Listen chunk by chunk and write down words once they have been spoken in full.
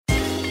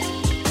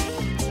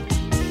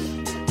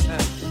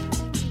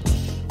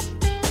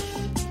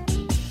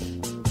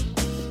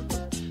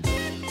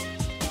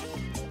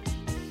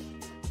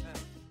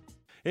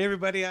Hey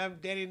everybody, I'm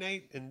Danny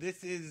Knight, and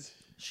this is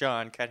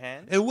Sean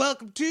Cuthand. and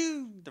welcome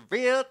to The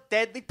Real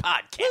Deadly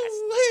Podcast.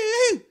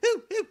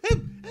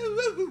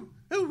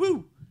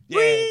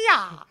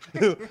 Yeah.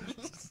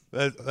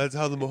 That's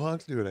how the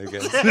Mohawks do it, I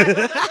guess.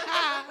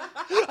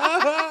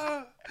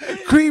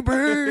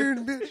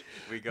 Creeburn, bitch.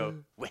 We go,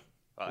 weh.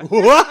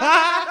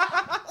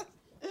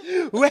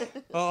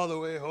 All the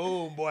way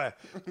home, boy.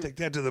 Take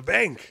that to the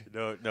bank.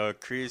 No,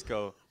 Crees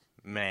go,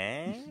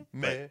 man.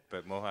 Meh.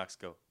 But Mohawks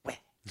go, weh.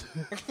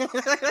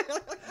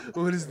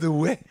 What is the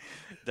way?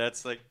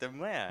 That's like the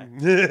meh.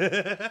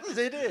 Yeah,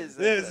 It is.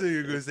 so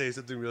you're gonna say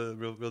something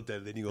real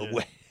dead, then you go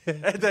way.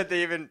 And that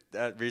they even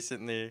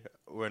recently,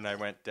 when I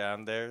went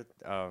down there,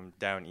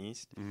 down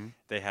east,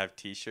 they have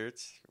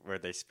T-shirts where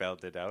they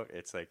spelled it out.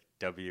 It's like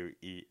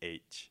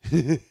W-E-H.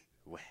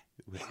 Weh.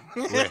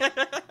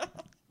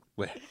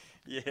 Way.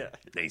 Yeah.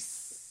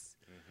 Nice.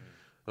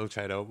 I'll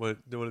try it out one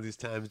of these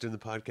times during the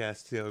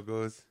podcast, see how it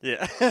goes.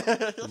 Yeah.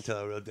 Until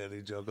a real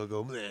deadly joke, I'll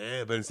go,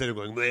 meh, but instead of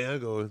going, meh,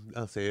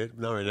 I'll say it.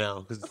 Not right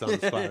now, because it's on the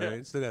spot,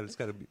 right? Still it's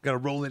gotta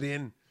roll it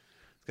in.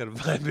 It's gotta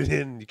vibe it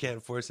in. You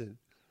can't force it.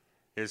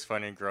 It was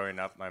funny growing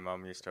up. My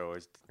mom used to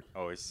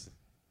always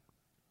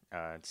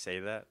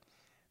say that,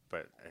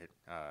 but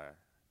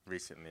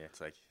recently it's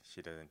like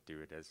she doesn't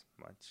do it as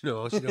much.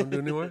 No, she don't do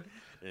it anymore?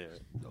 Yeah.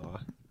 Aw.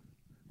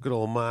 Good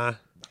old Ma.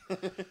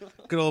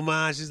 Good old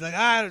Ma. She's like,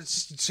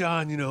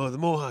 Sean, the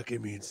Mohawk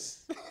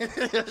Indians.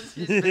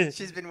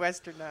 She's been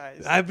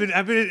westernized. I've been.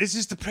 It's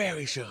just the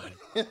prairie, Sean.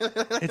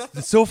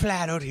 It's so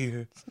flat out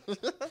here.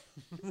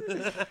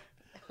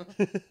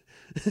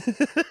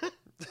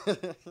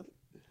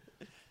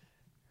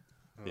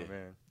 Oh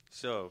man!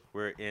 So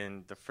we're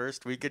in the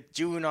first week of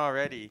June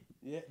already,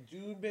 Yeah,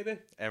 June, baby.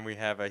 and we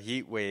have a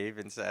heat wave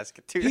in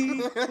Saskatoon.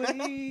 Heat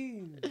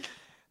wave.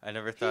 I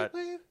never thought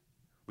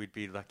we'd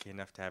be lucky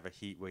enough to have a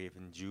heat wave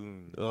in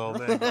June. Oh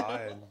man,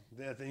 God.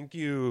 Yeah, thank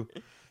you,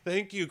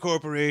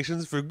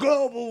 corporations, for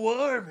global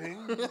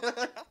warming.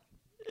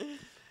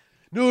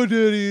 No,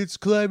 Daddy, it's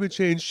climate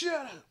change.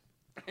 Shut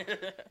up.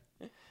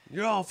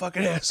 You're all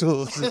fucking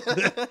assholes.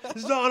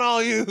 It's not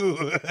all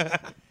you.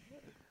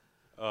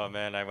 Oh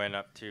man, I went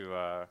up to.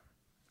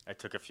 I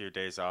took a few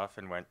days off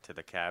and went to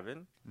the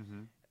cabin,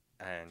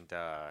 and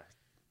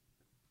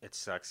it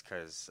sucks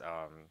because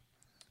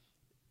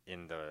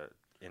in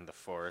the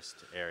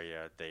forest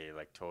area they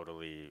like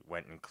totally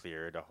went and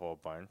cleared a whole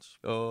bunch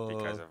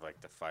because of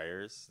like the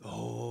fires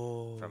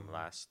from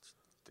last.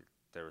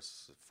 There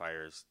was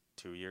fires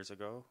 2 years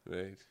ago.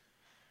 Right.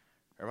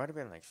 Or it might have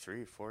been like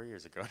 3 or 4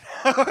 years ago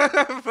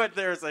now. But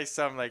there was like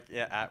some like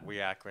at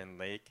Weaquin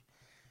Lake,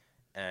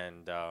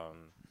 and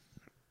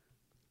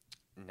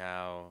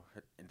now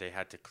they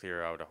had to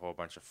clear out a whole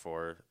bunch of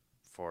forest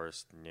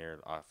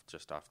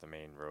just off the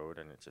main road,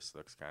 and it just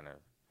looks kind of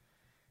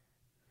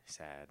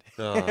sad.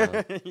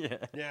 Yeah.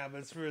 Yeah,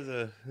 but it's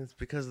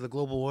because of the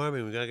global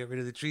warming. We gotta get rid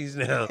of the trees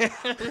now.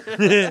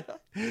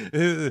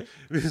 The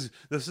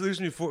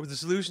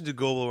solution to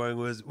global warming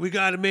was we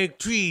gotta make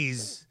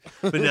trees,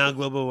 but now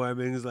global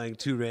warming is like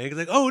too rank. It's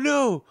like, oh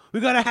no, we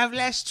gotta have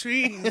less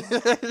trees,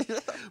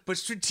 but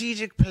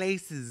strategic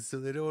places so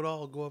they don't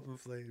all go up in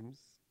flames.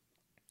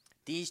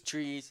 These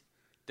trees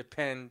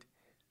depend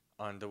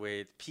on the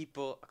way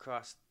people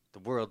across the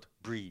world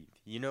breathe.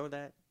 You know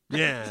that?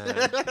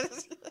 Yeah.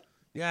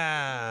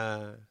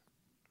 Yeah.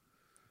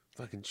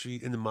 Fucking tree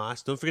in the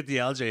moss. Don't forget the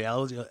algae.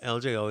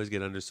 Algae always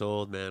get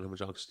undersold, man. How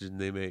much oxygen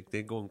they make.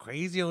 They're going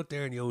crazy out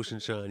there in the ocean,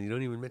 Sean. You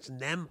don't even mention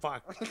them,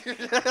 fuck.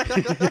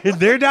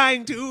 They're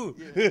dying too.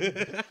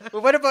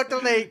 Well, what about the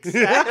lakes?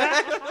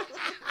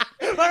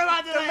 What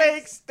about The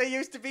lakes, they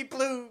used to be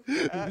blue.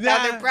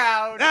 Now they're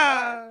brown.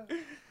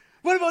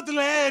 What about the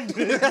land?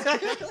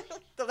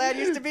 The land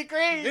used to be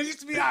green. It used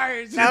to be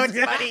ours. Now it's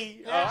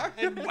muddy.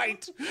 And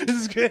white. This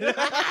is good.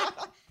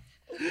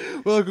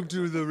 Welcome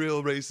to the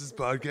Real Racist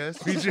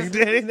Podcast featuring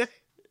Danny Knight.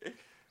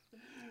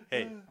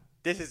 Hey,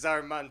 this is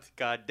our month,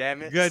 god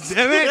damn it. God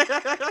damn it.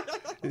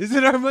 Is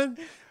it our month?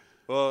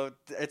 Well,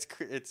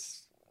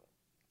 it's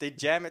they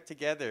jam it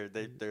together.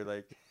 They're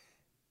like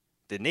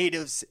the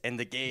natives and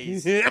the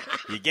gays. You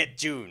get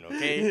June,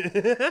 okay?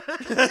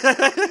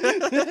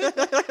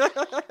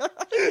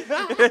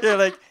 They're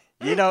like,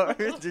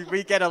 do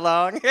we get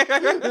along?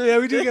 Yeah,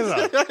 we do get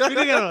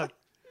along.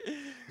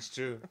 It's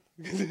true.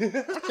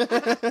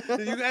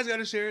 You guys got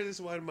to share this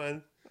 1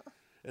 month.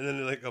 And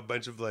then like a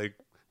bunch of like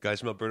guys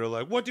from Alberta are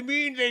like, what do you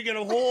mean they get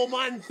a whole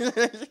month?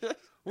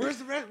 Where's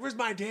the rest? Where's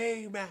my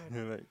day,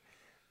 man? Like,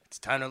 it's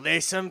time to lay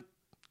some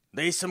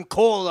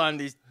coal on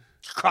these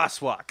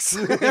crosswalks.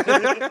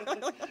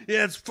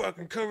 Yeah, let's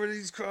fucking cover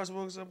these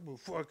crosswalks up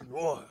with fucking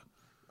oil.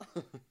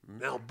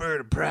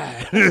 Alberta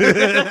pride.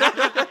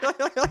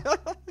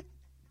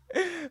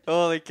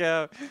 Holy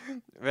cow.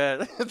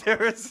 Man, there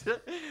was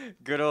a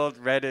good old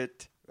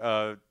Reddit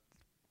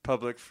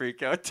public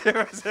freak out.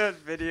 There was a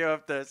video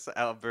of this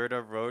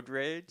Alberta road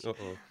rage.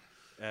 Uh-oh.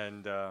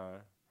 And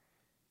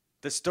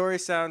the story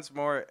sounds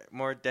more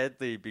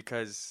deadly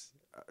because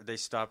they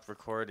stopped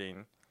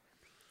recording.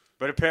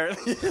 But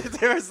apparently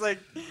there was like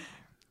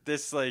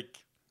this like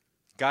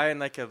guy in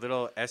like a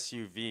little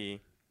SUV.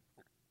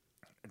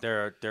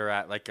 They're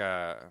at like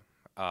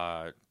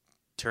a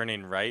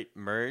turning right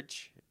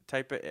merge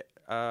type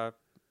of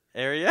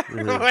area.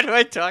 What am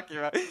I talking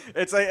about?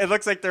 It's like it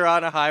looks like they're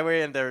on a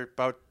highway and they're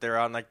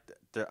on like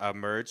a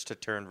merge to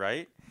turn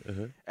right,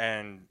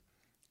 and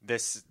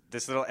this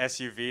little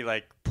SUV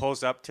like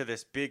pulls up to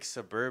this big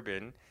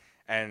Suburban,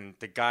 and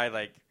the guy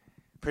like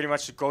pretty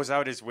much goes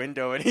out his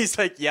window and he's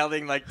like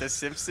yelling like the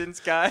Simpsons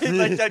guy,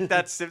 like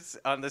that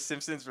on the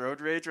Simpsons road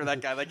rage where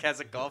that guy like has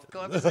a golf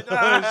club. He's like,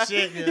 Oh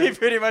shit! Yeah. he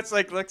pretty much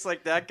like looks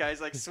like that guy.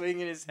 He's like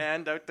swinging his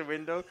hand out the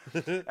window,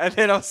 and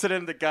then all of a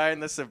sudden the guy in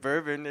the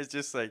Suburban is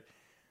just like,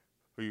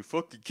 "Are you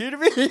fucking kidding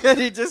me?" And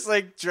he just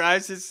like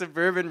drives his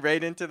Suburban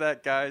right into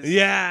that guy's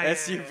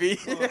SUV.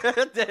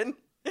 Yeah.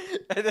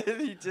 and then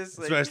he just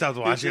like. That's why I stopped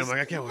watching. I'm just-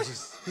 like, I can't watch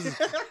this.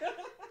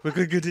 But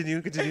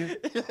continue.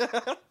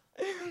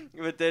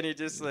 But then he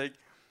just like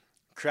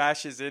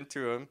crashes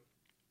into him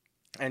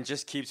and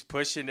just keeps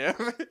pushing him.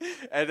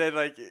 And then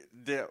like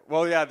the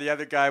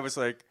other guy was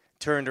like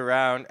turned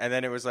around, and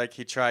then it was like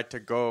he tried to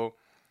go,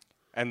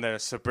 and the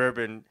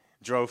Suburban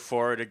drove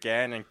forward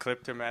again and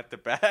clipped him at the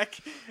back.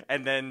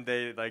 And then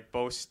they like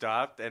both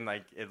stopped, and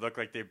like it looked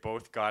like they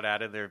both got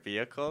out of their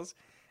vehicles.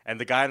 And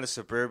the guy in the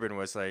Suburban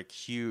was like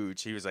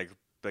huge. He was like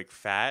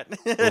fat.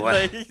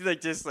 like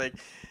just like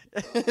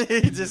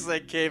he just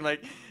like came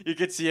like you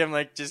could see him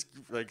like just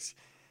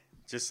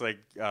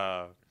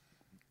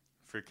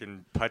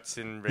freaking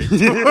putzing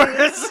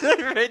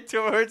right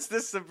towards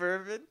the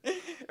Suburban,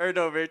 or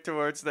no, right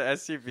towards the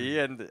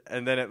SUV,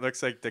 and then it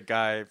looks like the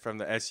guy from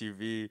the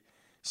SUV,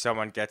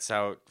 someone gets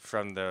out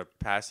from the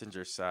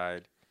passenger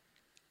side,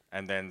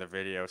 and then the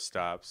video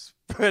stops.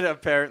 But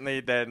apparently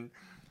then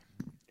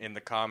in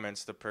the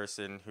comments, the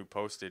person who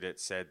posted it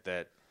said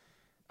that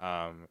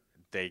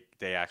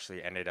they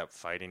actually ended up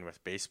fighting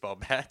with baseball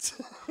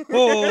bats.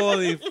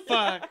 Holy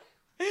fuck!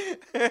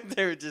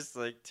 They were just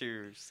like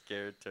too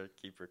scared to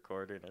keep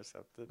recording or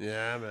something.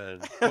 Yeah,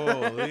 man.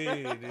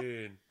 Holy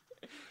dude.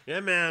 Yeah,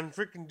 man.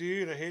 Freaking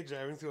dude. I hate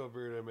driving through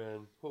Alberta,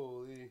 man.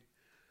 Holy.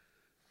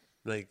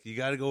 Like, you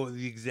got to go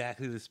with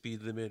exactly the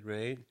speed limit,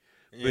 right?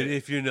 Yeah. But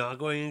if you're not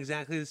going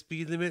exactly the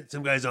speed limit,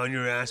 some guy's on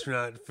your ass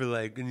for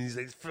like, and he's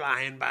like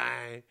flying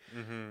by.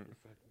 Mm-hmm.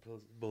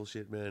 Fucking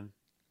bullshit, man.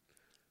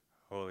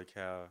 Holy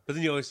cow. But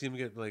then you always see him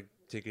get like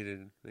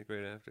ticketed like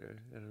right after.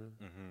 I don't know.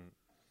 Mm-hmm.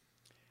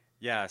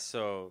 Yeah,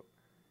 so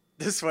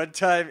this one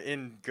time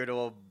in good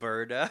old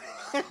Berta,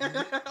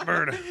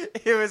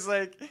 it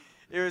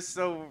was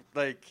so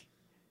like,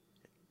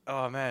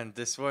 oh man,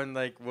 this one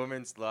like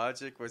woman's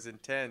logic was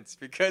intense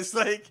because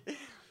like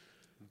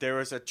there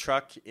was a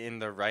truck in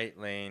the right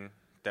lane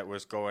that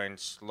was going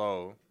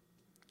slow,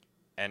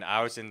 and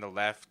I was in the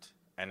left,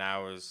 and I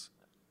was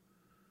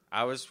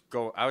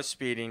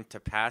speeding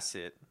to pass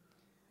it,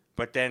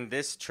 but then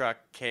this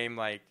truck came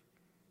like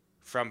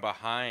from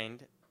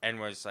behind and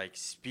was like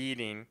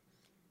speeding,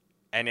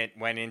 and it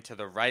went into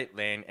the right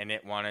lane, and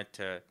it wanted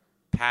to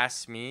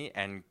pass me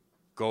and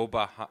go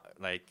behind,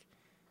 like,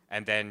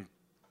 and then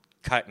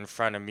cut in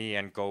front of me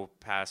and go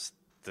past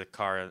the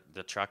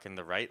truck in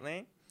the right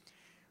lane.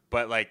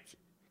 But like,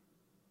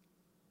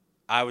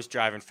 I was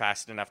driving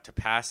fast enough to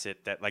pass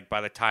it that like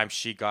by the time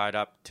she got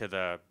up to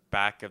the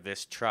back of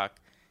this truck,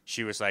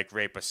 she was like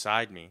right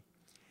beside me.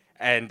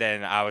 And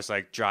then I was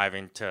like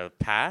driving to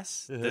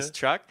pass this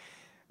truck.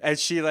 And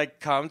she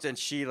like comes and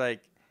she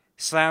like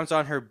slams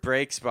on her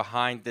brakes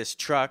behind this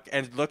truck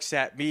and looks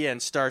at me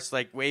and starts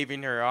like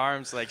waving her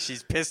arms like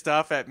she's pissed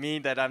off at me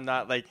that I'm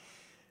not like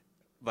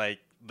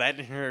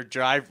letting her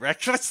drive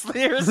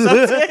recklessly or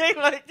something.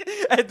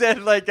 And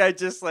then like I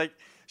just like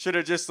should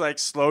have just like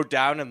slowed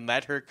down and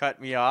let her cut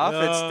me off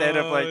instead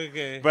of like.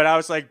 Okay. But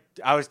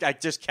I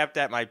just kept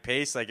at my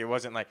pace. Like it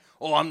wasn't like,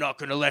 oh, I'm not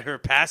gonna let her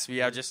pass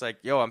me. I was just like,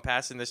 yo, I'm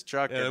passing this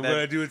truck. Yeah, I'm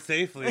gonna do it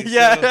safely.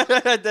 Yeah. So.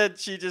 And then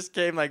she just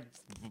came like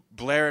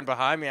blaring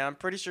behind me. I'm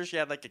pretty sure she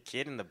had like a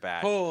kid in the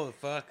back. Holy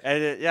fuck!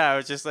 And it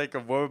was just like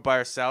a woman by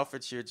herself,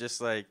 and she was just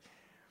like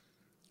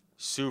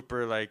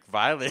super like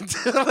violent.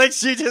 Like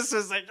she just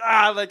was like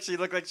like she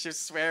looked like she was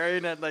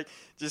swearing and like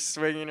just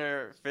swinging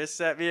her fists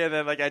at me, and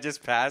then like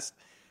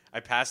I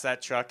passed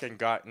that truck and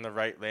got in the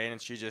right lane,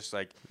 and she just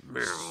like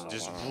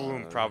just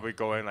boom, probably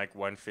going like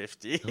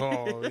 150.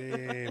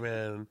 Holy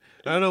man!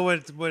 I don't know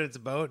what it's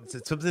about.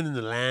 It's something in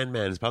the land,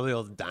 man. It's probably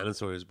all the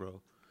dinosaurs,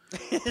 bro.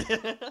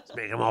 It's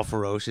making them all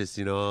ferocious,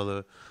 you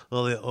know,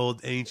 all the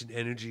old ancient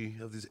energy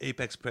of these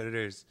apex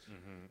predators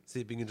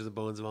seeping into the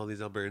bones of all these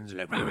Albertans.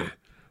 They're like,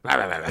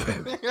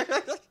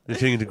 they're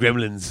turning into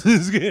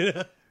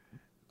gremlins.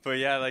 But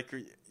yeah, like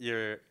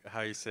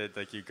how you said,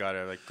 like you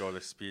gotta like go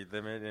the speed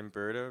limit in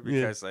Berta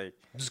because like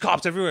there's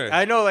cops everywhere.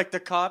 I know, like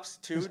the cops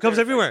too. There's cops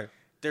everywhere. Like,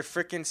 they're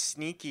freaking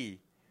sneaky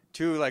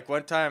too. Like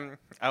one time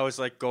I was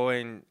like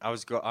on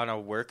a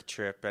work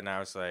trip, and I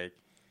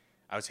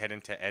was heading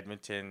to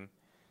Edmonton,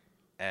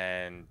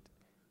 and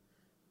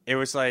it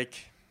was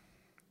like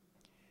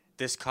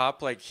this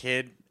cop like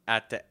hid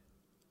at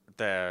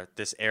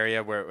this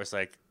area where it was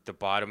like the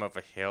bottom of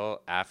a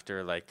hill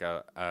after like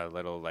a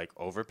little like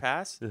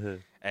overpass,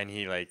 and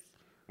he like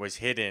was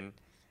hidden,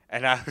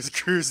 and I was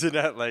cruising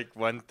at like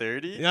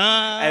 130,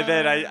 and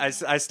then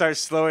I start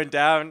slowing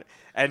down,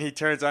 and he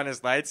turns on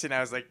his lights, and I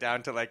was like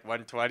down to like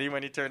 120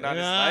 when he turned on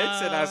his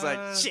lights, and I was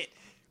like, shit.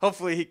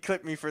 Hopefully he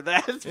clipped me for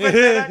that.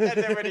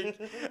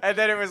 and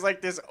then it was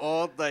like this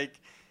old like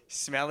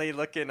smelly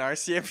looking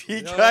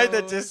RCMP guy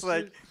that just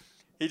like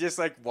he just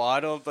like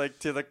waddled like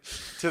to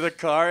the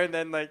car, and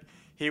then like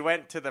he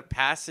went to the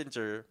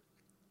passenger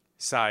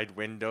side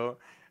window,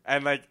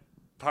 and like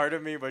part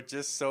of me was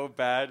just so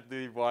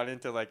badly wanting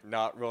to like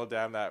not roll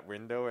down that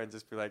window and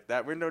just be like,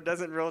 that window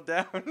doesn't roll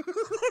down.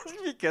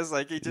 Because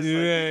like he just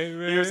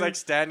he was like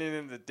standing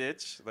in the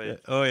ditch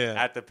like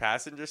at the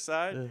passenger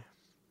side.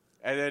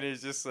 And then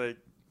he's just like,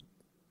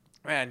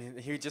 man,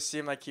 he just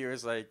seemed like he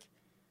was like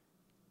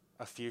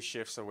a few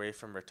shifts away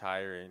from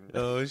retiring.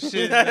 Oh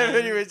shit!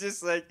 And he was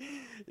just like,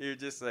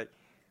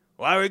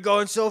 why are we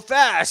going so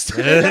fast?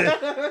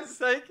 I was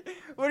like,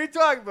 what are you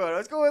talking about? I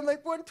was going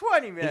like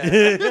 120, man.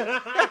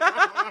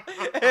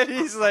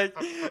 He's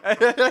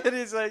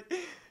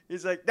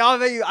like, no,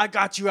 I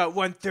got you at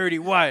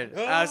 131.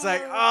 I was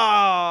like,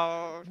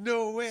 oh,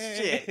 no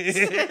way.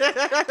 Shit.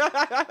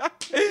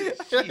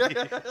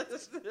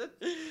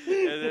 And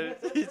then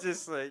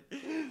he's like,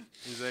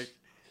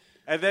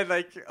 and then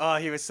like, oh,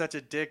 he was such a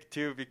dick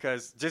too,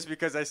 because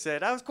I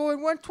said I was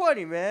going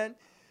 120, man.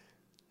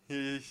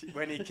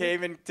 When he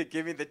came in to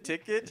give me the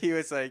ticket, he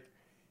was like,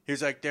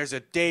 there's a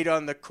date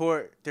on the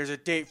court. There's a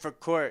date for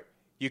court.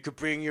 You could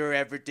bring your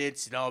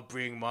evidence and I'll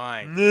bring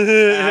mine.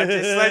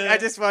 I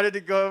just wanted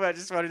to go. I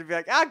just wanted to be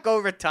like, I'll go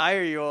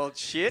retire, you old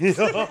shit.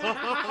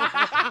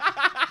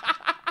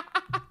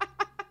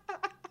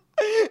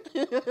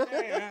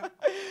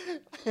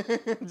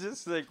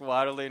 Just like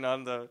waddling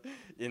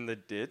in the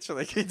ditch,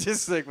 like he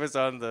just like was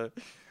at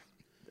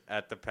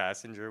the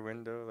passenger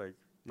window, like.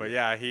 But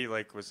yeah, he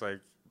was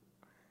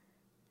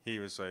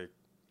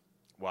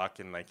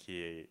walking like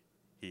he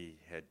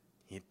had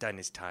done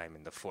his time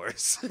in the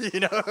force,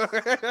 you know.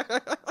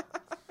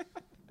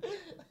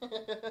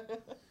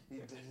 He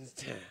done his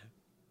time.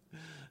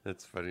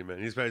 That's funny,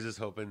 man. He's probably just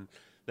hoping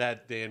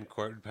that day in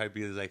court would probably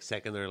be his like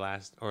second or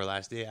last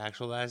day,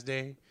 actual last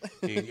day.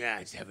 Yeah, I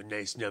just have a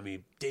nice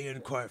nummy day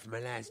in court for my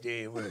last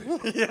day at work.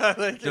 Yeah,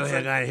 like don't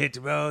I gotta hit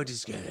the road,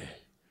 just gotta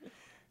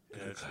go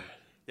to court.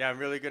 Yeah, I'm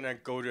really gonna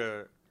go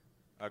to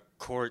a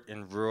court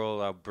in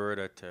rural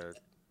Alberta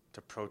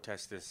to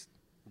protest this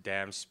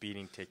damn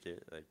speeding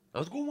ticket. Like I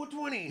was going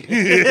 120.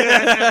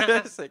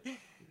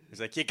 It's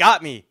like you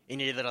got me in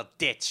your little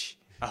ditch.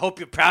 I hope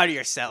you're proud of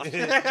yourself.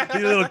 You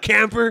little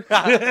camper.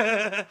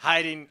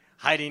 Hiding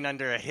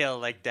under a hill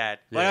like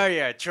that. Yeah. What are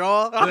you, a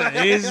troll?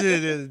 Is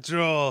it a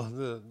troll?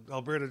 The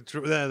Alberta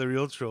the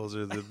real trolls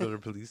are the better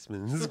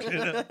policemen.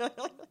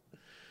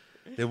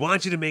 They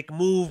want you to make a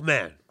move,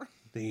 man.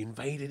 They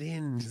invited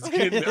in.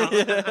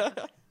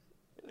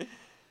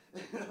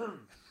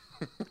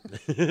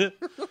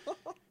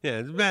 Yeah,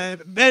 at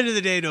the end of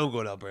the day, don't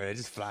go to Alberta.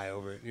 Just fly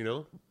over it, you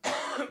know?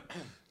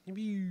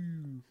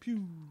 Pew,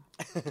 pew.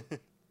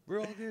 We're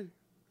all good.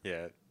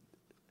 Yeah.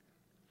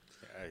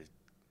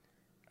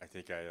 I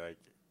think I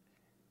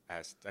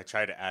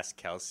tried to ask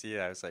Kelsey.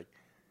 I was like,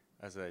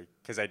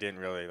 because I didn't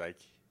really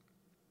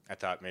I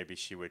thought maybe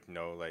she would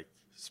know like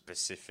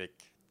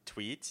specific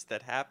tweets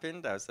that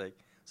happened. I was like,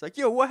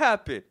 yo, what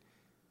happened?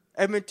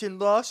 Edmonton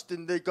lost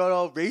and they got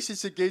all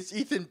racist against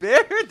Ethan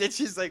Bear. Then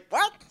she's like,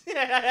 what?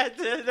 And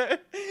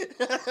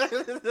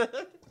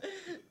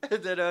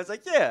then I was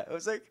like, yeah. I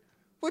was like,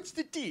 what's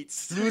the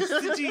deets? What's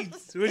the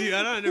deets?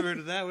 I never heard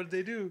of that. What did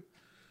they do?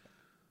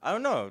 I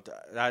don't know.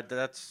 I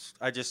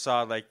just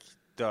saw like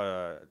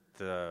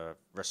the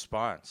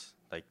response.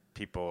 Like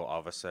people all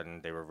of a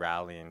sudden they were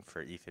rallying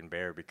for Ethan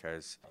Bear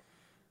because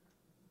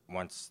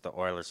once the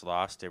Oilers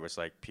lost, it was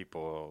like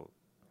people.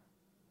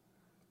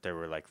 There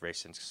were like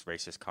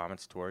racist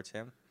comments towards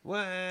him.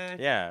 What?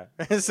 Yeah.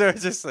 So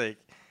it's just like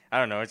I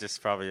don't know. It's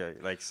just probably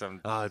like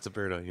some. Oh, it's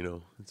Alberta, you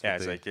know.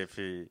 It's like if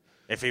he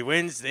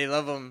wins, they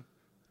love him.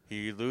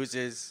 He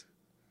loses,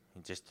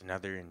 he's just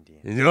another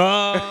Indian.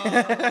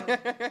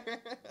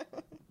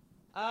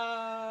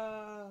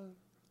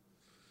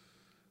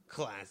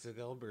 Classic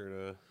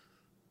Alberta.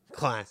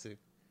 Classic.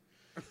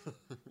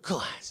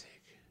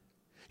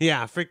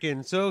 Yeah,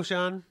 freaking. So,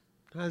 Sean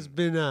has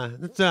been.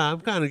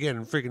 I'm kind of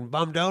getting freaking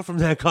bummed out from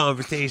that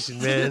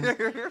conversation, man.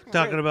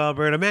 Talking about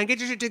Alberta, man. Get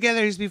your shit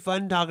together. It used to be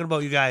fun talking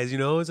about you guys. You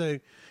know, it's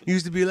like it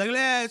used to be like,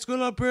 let's go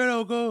to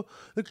Alberta. Go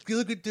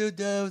look at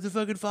the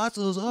fucking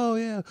fossils. Oh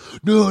yeah.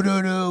 No.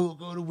 We'll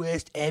go to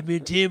West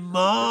Edmonton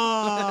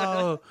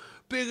Mall.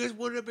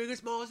 One of the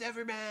biggest malls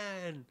ever,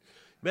 man.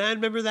 Man,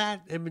 remember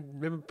that?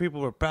 Remember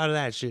people were proud of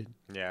that shit.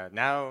 Yeah.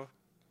 Now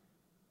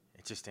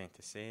it just ain't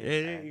the same.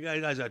 Yeah, you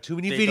guys got too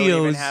many videos. They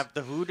don't even have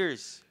the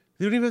Hooters.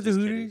 They don't even have the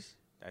Hooters? Kidding.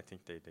 I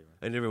think they do.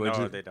 I never went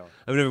to they don't.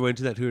 I've never went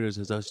to that Hooters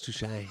because I was too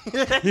shy.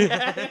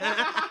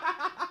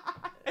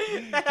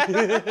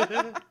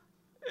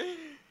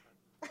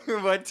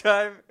 One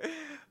time,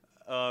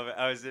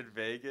 I was in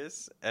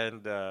Vegas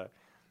and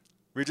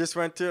We just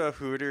went to a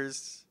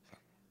Hooters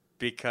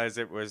because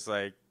it was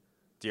like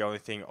the only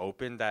thing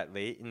open that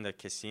late in the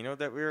casino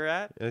that we were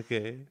at.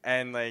 Okay.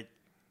 And like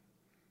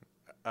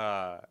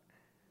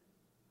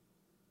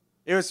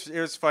it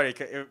was funny.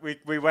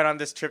 We went on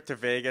this trip to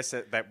Vegas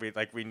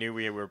that we knew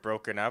we were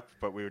broken up,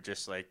 but we were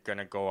just like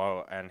gonna go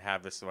out and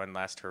have this one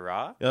last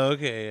hurrah.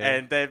 Okay. Yeah.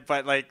 And then,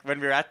 but like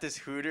when we were at this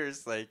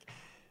Hooters, like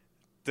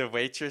the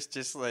waitress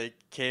just like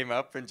came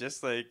up and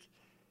just like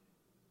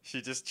she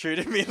just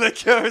treated me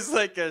like I was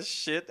like a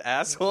shit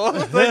asshole.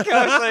 Like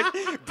I was like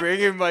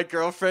bringing my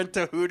girlfriend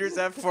to Hooters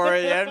at 4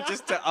 a.m.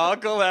 just to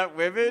ogle at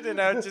women,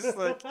 and I was just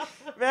like,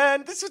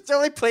 man, this was the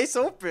only place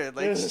open.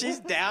 Like she's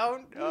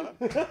down.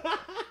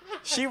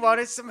 She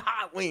wanted some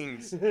hot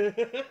wings, and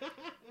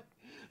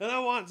I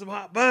want some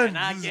hot buns. and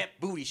I get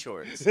booty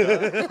shorts.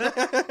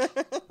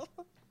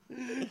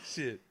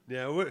 Shit.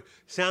 Yeah,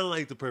 sound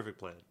like the perfect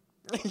plan.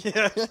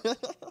 Yeah.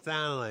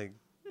 Sound like.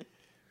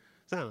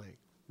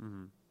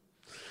 Mm-hmm.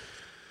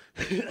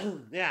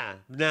 Yeah.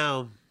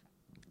 Now,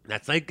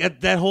 that's like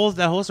that whole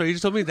story you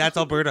just told me. That's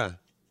Alberta.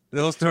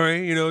 The whole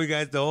story, you know, you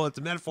guys know it's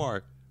a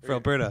metaphor for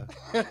Alberta.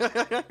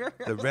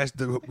 The rest,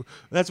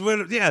 that's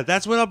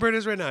what Alberta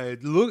is right now.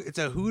 It's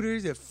a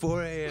Hooters at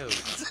 4 a.m.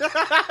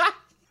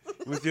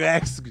 with your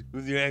ex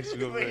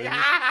girlfriend.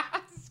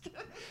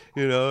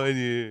 You know,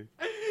 and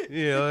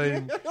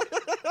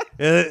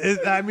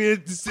I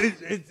mean,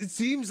 it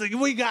seems like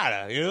we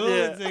gotta, you know,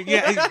 Yeah.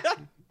 It's like,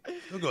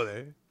 we'll go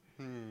there.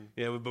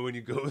 Yeah, but when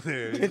you go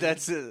there,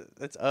 That's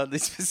oddly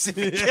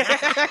specific.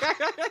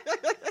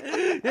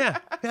 yeah.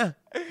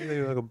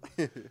 You're welcome.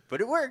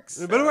 But it works.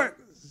 But it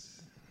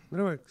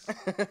works.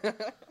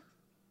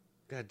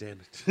 God damn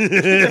it.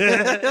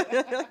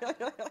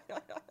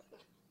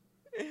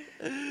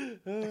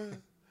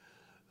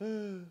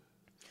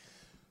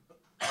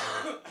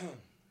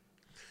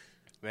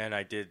 Man,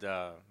 I did.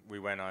 We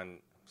went on.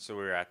 So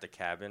we were at the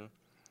cabin,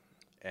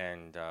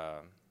 and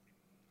I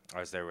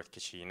was there with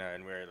Kashina,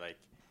 and we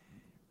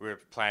were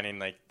planning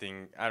like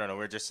I don't know.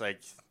 We're just like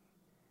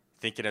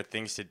thinking of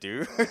things to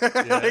do,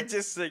 like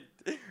just like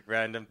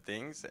random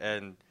things.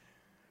 And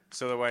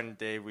so the one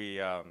day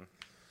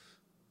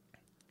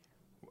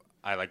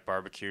I like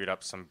barbecued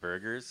up some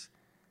burgers,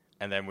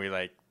 and then we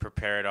like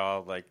prepared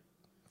all like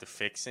the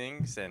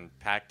fixings and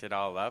packed it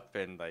all up,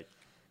 and like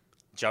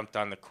jumped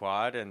on the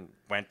quad and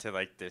went to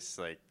like this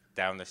like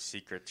down the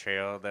secret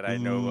trail that I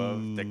know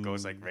of that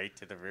goes like right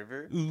to the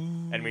river.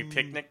 And we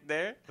picnicked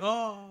there.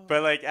 Oh.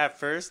 But like at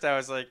first I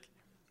was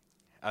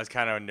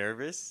kind of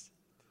nervous,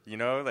 you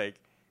know, like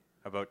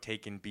about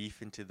taking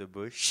beef into the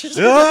bush. Because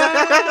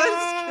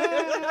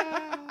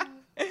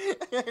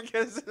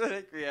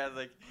like we had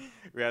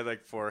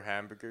like 4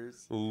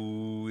 hamburgers.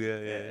 Ooh,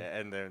 yeah.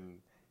 And then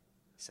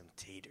some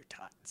tater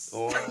tots.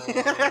 Oh.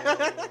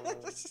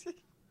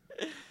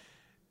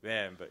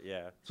 Man, but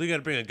yeah. So you got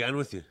to bring a gun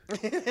with you.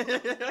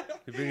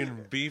 You're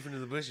bringing beef into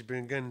the bush. You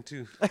bring a gun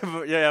too.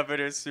 But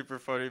it was super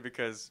funny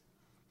because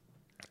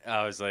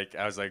I was like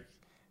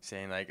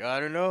saying like,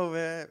 I don't know,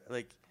 man.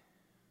 Like,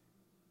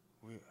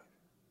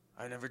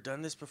 I've never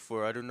done this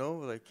before. I don't know,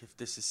 like if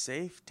this is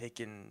safe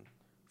taking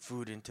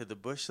food into the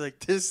bush like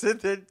this. And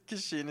then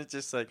Kashina's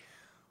just like,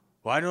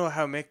 well, I don't know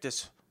how to make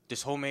this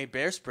homemade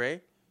bear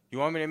spray. You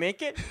want me to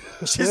make it?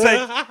 She's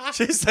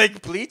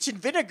like bleach and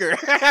vinegar.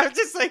 I'm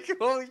just like,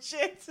 holy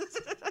shit.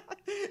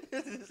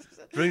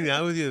 Bring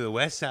that with you to the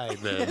west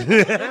side,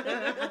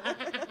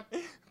 man.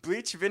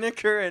 Bleach,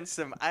 vinegar, and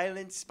some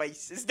island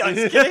spices. No, I'm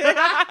just kidding.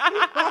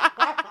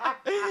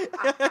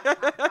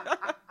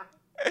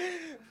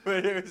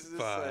 But it was just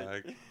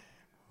like,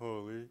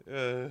 holy.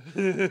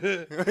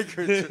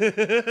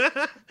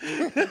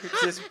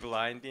 Just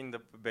blinding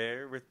the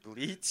bear with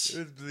bleach.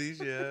 With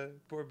bleach, yeah.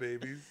 Poor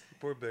babies.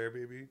 Poor bear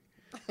baby.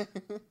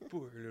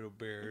 Poor little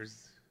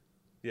bears.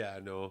 Yeah,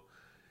 no.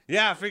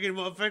 Yeah, freaking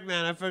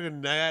man.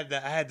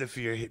 I had the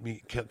fear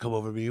come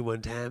over me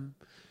one time.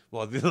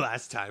 Well, the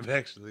last time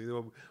actually.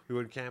 We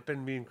went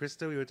camping, me and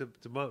Krista. We went to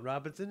Mount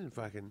Robinson and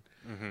fucking.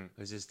 I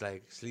was just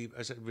like we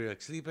were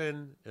like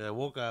sleeping, and I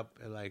woke up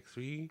at like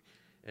 3,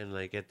 and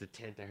like at the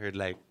tent I heard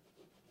like.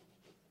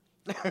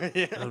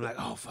 Yeah. And I'm like,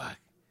 oh fuck,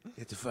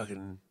 it's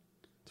fucking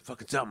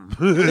something.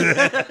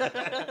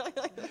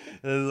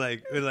 And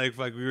like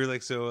fuck, we were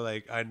like so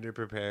like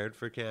underprepared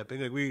for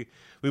camping. Like we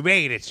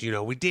made it, you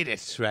know, we did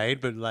it, right?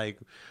 But like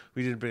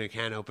we didn't bring a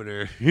can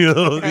opener, you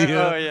know. Oh,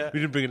 yeah. We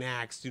didn't bring an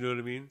axe, you know what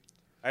I mean?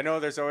 I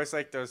know there's always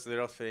like those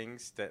little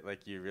things that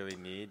like you really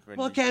need when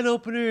Well, a can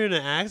opener and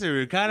an axe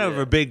are kind of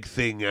Yeah. a big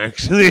thing,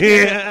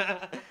 actually.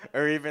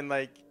 or even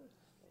like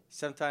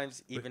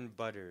sometimes even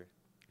butter.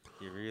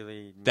 You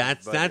really need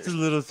That's a butter.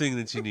 little thing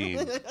that you need.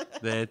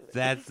 That's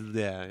that's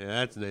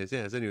nice.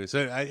 Yeah. So anyway,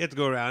 so I had to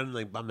go around and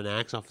like bum an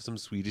axe off of some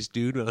Swedish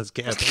dude when I was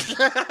camping.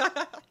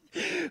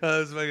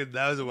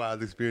 That was a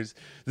wild experience.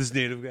 This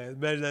native guy,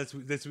 imagine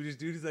that Swedish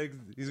dude. He's like,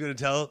 he's gonna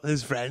tell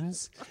his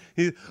friends.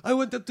 I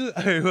went up to.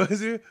 What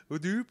was it? No,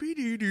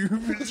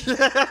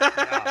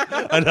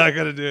 I'm not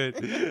gonna do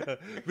it. But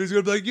he's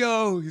gonna be like,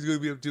 yo. He's gonna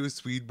be up to his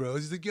Swede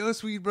bros. He's like, yo,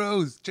 Swede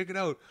bros, check it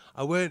out.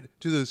 I went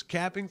to this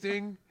camping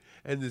thing,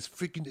 and this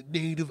freaking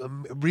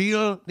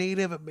real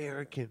Native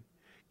American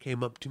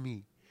came up to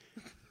me.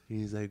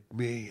 He's like,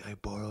 may I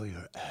borrow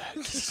your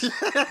axe?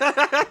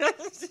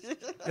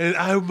 And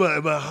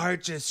my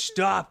heart just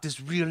stopped, this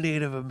real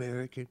Native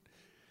American.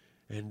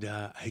 And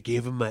I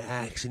gave him my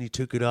axe, and he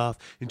took it off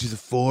into the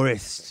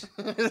forest.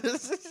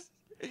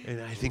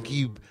 And I think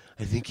he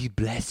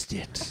blessed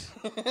it.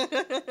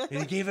 And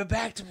he gave it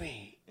back to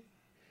me.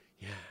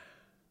 Yeah.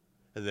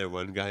 And then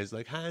one guy's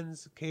like,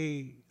 Hans,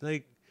 okay,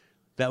 like,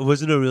 that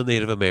wasn't a real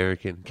Native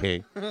American,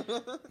 okay?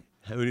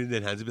 And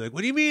then Hans would be like,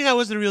 what do you mean I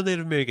wasn't a real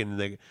Native American?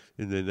 And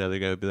then the other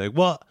guy would be like,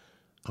 well,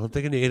 I don't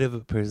think a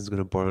Native person's going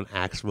to borrow an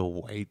axe from a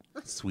white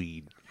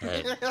Swede.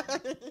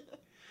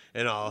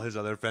 And all his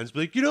other friends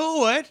be like, you know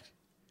what?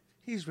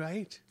 He's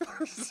right.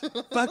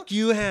 Fuck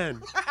you,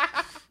 Han.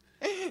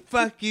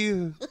 Fuck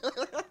you.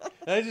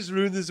 I just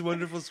ruined this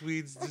wonderful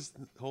Swede's just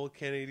whole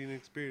Canadian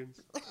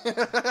experience.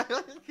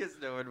 Because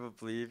no one will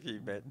believe he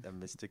met a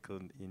mystical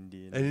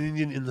Indian. An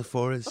Indian in the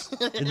forest,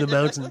 in the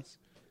mountains.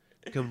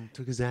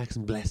 Took his axe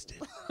and blessed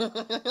it.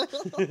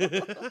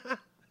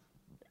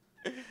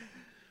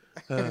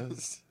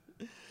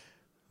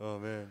 Oh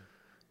man,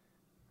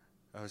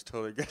 I was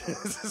totally gonna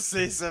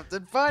say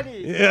something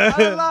funny. Yeah.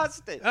 I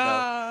lost it.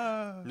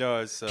 Ah. No,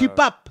 it's Keep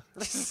up.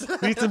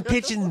 Read some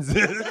pigeons.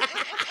 That's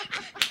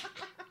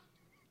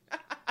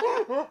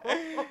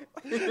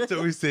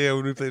what we say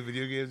when we play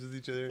video games with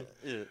each other.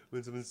 Yeah.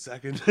 When someone's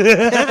sucking.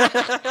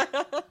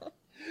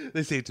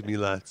 They say it to me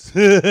lots. Oh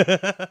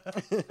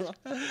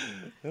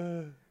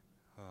man.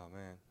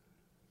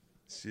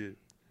 Shit.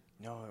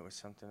 No, it was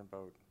something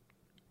about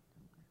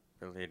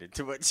related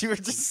to what you were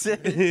just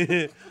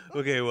saying.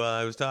 Okay, well,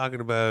 I was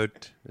talking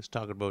about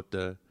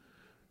the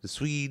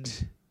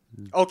Swedes.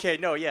 Okay,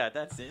 no, yeah,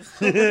 that's it.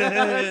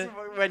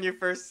 When you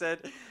first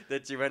said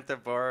that you went to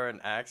borrow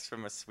an axe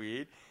from a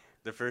Swede,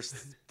 the first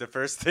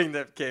thing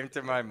that came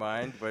to my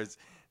mind was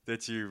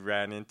that you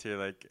ran into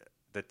like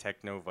the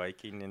techno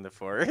Viking in the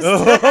forest.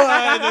 Oh,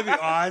 that'd be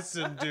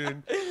awesome,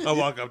 dude. I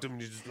walk up to him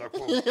and he's just like,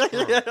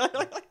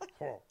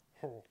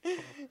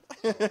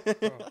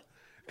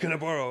 can I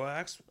borrow an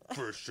axe?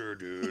 For sure,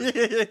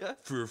 dude.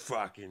 For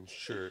fucking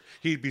sure.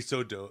 He'd be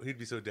so dope. He'd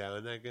be so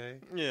down, that guy.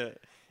 Yeah.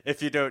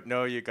 If you don't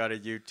know, you got a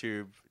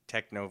YouTube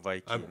techno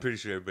Viking. I'm pretty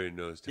sure everybody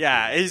knows.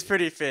 Yeah, he's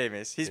pretty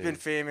famous. He's been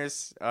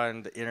famous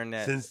on the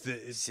internet since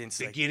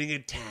the beginning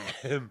of time.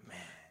 Man.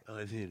 On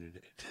the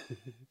internet.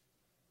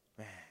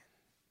 Man.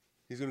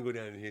 He's gonna go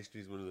down in history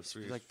as one of the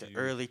first. Like the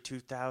early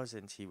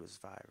 2000s, he was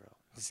viral.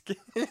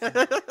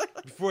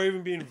 Before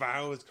even being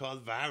viral, it's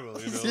called viral.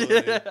 You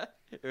know. Yeah.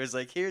 It was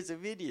like, here's a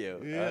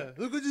video. Yeah.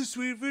 Look at this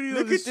sweet video.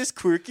 Look at this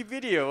quirky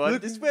video on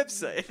this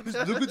website.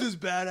 Look at this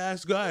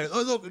badass guy.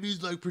 Oh, look, and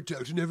he's like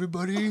protecting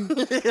everybody. And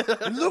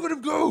look at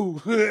him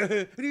go.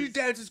 And he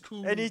dances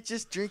cool. And he's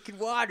just drinking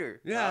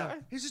water. Yeah,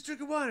 he's just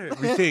drinking water.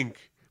 We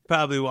think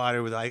probably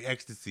water with like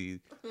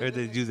ecstasy. I heard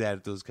they do that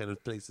at those kind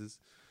of places.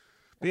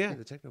 But yeah,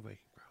 the techno Viking,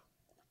 bro.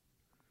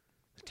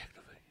 The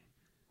techno Viking.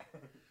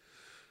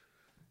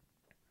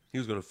 He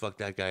was gonna fuck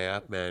that guy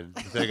up, man.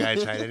 If that guy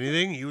tried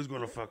anything, he was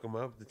gonna fuck him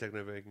up. The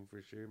techno Viking for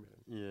sure,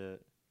 man.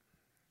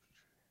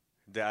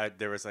 Yeah.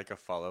 There was like a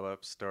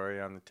follow-up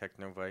story on the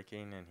techno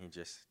Viking, and he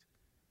just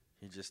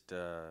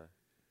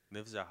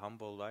lives a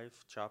humble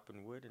life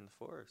chopping wood in the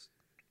forest.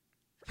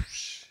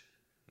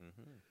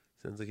 Mm-hmm.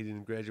 Sounds like he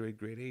didn't graduate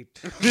grade 8.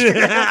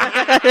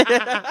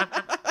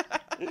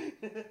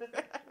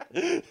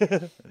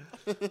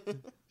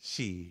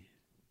 She.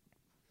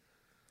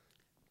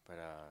 But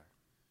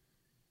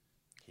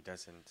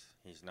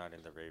he's not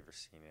in the raver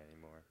scene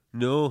anymore.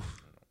 No.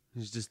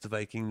 He's just the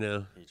Viking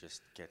now. He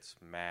just gets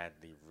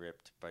madly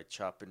ripped by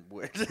chopping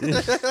wood.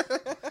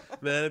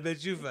 Man, I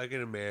bet you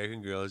fucking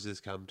American girls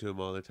just come to him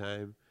all the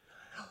time.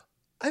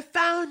 I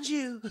found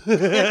you.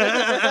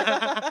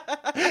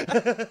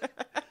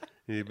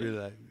 He'd be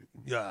like,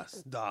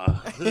 yes, da.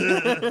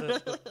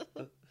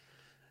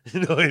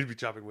 He'd be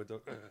chopping wood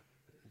though.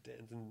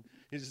 Dancing.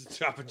 He's just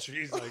chopping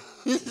trees like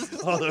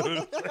all over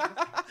the place.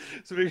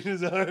 Swinging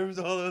his arms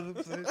all over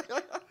the place.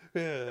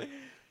 Yeah.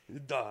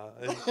 Da.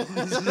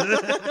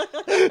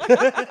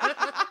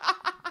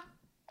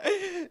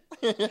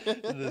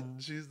 And then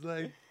she's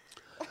like,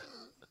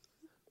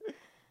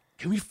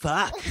 can we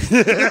fuck?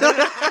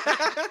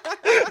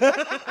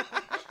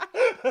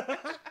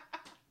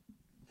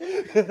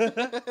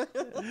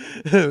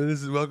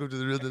 This is welcome to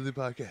the Real Deadly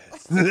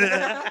Podcast.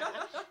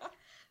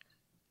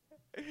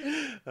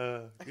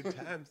 Good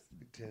times.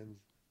 Good times.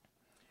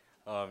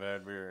 Oh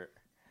man,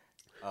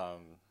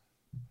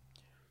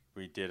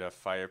 we did a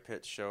fire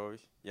pit show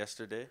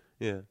yesterday.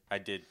 Yeah. I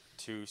did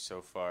 2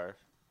 so far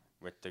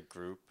with the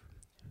group,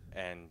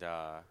 and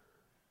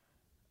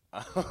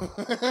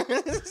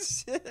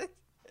shit.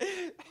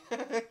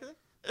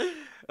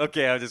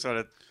 Okay, I'm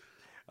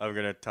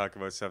gonna talk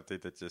about something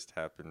that just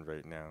happened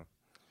right now.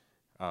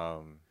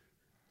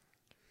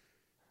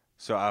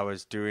 So I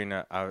was doing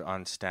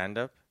on stand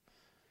up.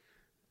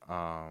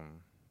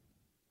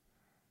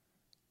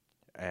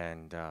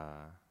 And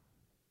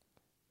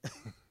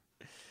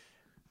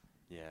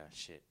yeah,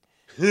 shit.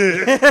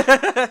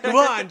 Come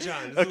on,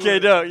 John. Okay,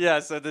 no, yeah.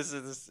 So this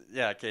is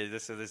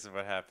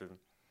what happened.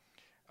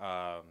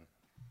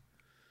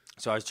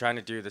 So I was trying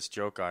to do this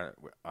joke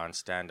on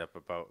stand up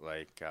about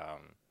like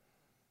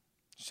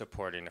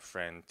supporting a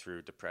friend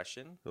through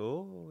depression,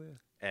 Oh,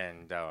 yeah.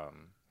 and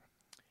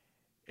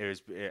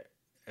it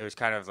was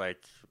kind of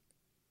like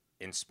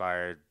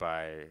inspired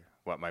by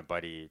what my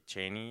buddy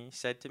Cheney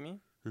said to me.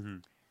 Mm-hmm.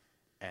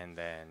 And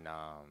then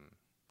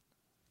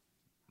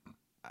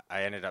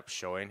I ended up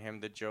showing him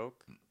the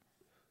joke,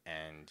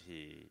 and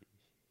he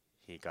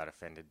got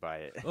offended by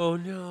it. Oh,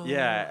 no.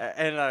 Yeah,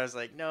 and I was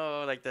like,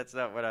 no, like that's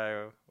not what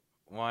I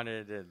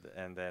wanted.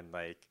 And then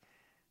like,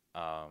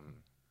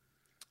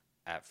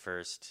 at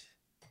first,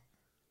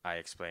 I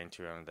explained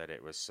to him that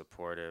it was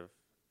supportive,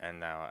 and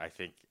now I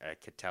think I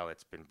could tell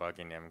it's been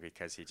bugging him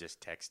because he just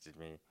texted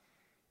me,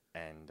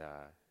 and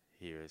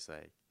he was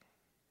like.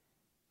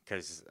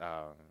 Because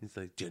he's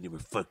like, genuine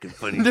fucking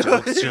funny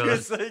jokes, John. he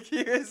was like,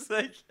 he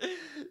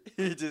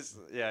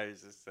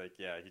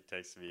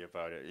texted me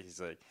about it. He's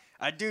like,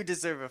 I do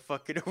deserve a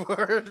fucking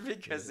award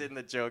because in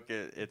the joke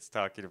it's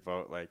talking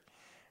about like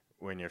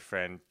when your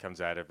friend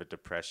comes out of a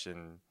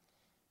depression,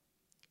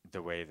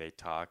 the way they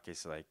talk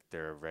is like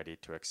they're ready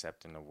to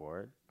accept an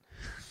award,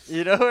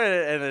 you know,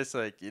 and it's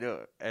like, you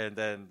know, and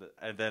then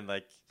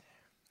like,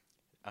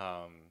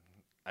 I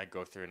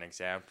go through an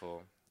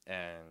example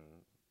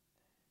and.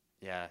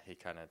 Yeah, he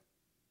kind of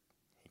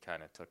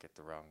took it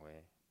the wrong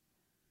way,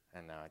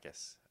 and now I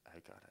guess I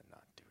gotta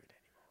not do it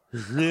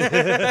anymore.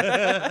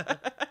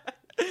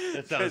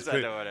 That sounds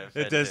pretty.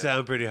 It does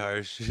sound pretty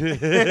harsh. They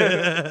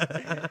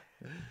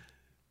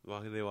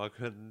walk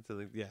around to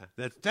like, yeah,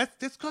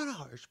 that's kind of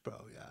harsh,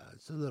 bro. Yeah,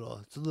 it's a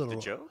little. The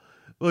joke?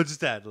 Well,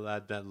 just that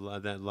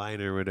line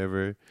or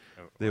whatever.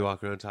 Oh, they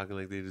walk around talking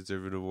like they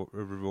deserve a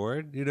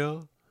reward, you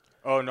know.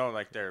 Oh, no,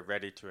 like they're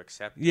ready to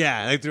accept it.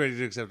 Yeah, like they're ready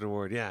to accept an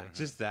award. Yeah,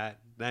 just that.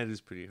 That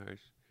is pretty harsh.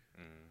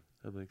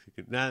 I'm like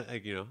thinking, not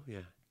like, you know,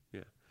 yeah.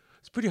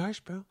 It's pretty harsh,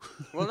 bro.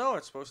 Well, no,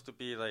 it's supposed to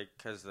be like,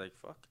 because, like,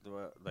 fuck,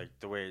 like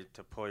the way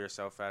to pull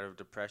yourself out of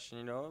depression,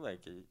 you know?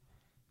 Like,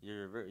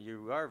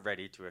 you are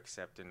ready to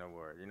accept an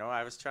award. You know,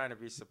 I was trying to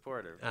be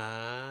supportive.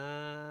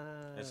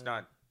 It's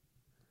not,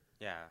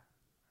 yeah.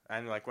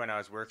 And, like, when I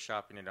was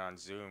workshopping it on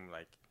Zoom,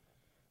 like,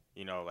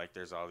 you know, like,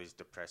 there's all these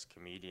depressed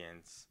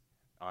comedians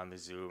on the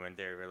Zoom, and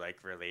they were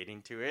like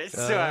relating to it.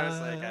 So I was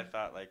like, I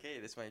thought like, hey,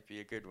 this might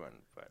be a good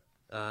one, but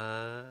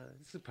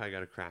this has probably got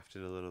to craft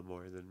it a little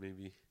more than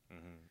maybe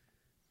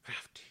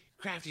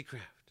crafty.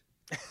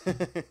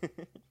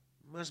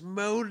 Must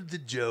mold the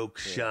joke,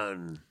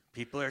 Sean.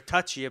 People are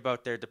touchy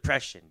about their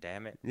depression.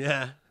 Damn it.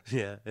 Yeah,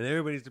 and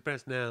everybody's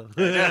depressed now.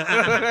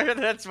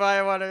 That's why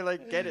I want to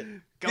like get it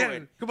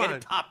going. Come get on,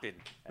 it popping.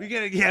 We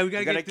gotta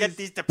get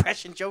these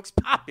depression jokes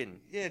popping.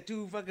 Yeah,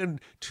 two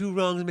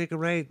wrongs make a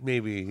right.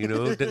 Maybe, you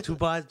know, two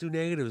positives, two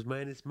negatives,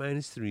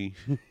 minus 3,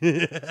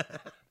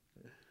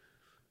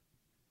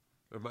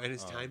 or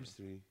minus times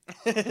 3.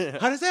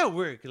 How does that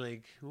work?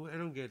 Like, I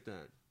don't get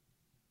that.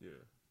 Yeah,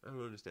 I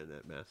don't understand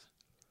that math.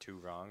 2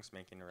 wrongs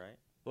making a right.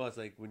 Well, it's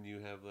like when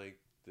you have like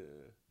the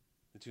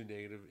 2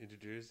 negative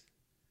integers.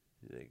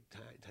 Like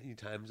you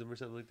times them or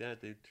something like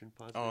that, they turn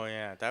positive. Oh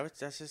yeah,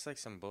 that's just like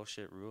some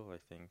bullshit rule. I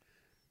think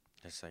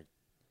it's like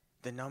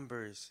the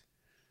numbers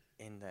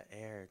in the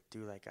air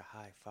do like a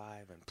high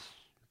five and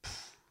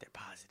they're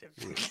positive.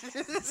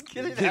 Just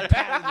kidding, they're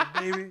positive,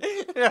 baby.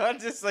 You know,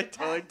 I'm just like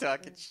totally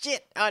talking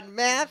shit on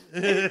math.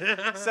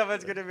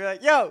 Someone's gonna be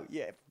like, "Yo,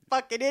 yeah,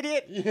 fucking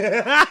idiot!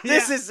 Yeah,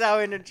 this is how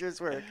integers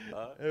work." And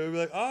we'll be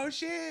like, "Oh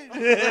shit."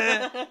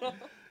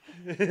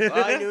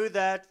 I knew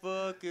that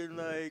fucking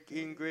like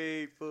in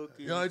grade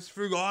fucking. Yeah, I just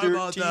forgot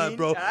about that,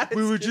 bro.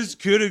 We were just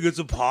kidding. It's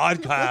a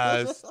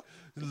podcast.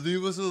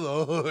 Leave us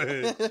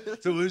alone.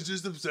 Someone's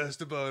just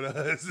obsessed about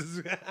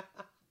us.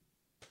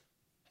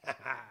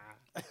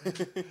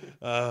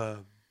 Yeah,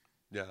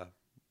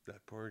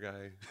 that poor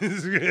guy.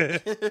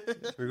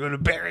 We're gonna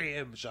bury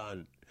him,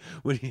 Sean,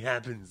 when he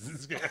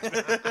happens.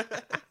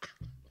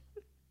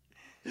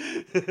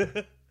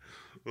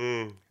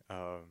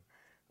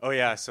 Oh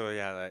yeah, so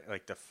yeah,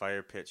 like the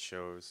fire pit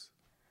shows.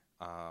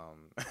 I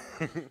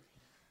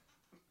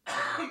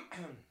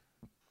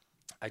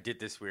did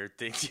this weird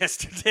thing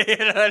yesterday,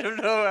 and I don't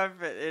know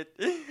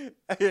if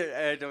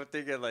I don't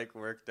think it like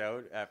worked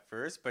out at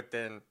first, but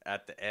then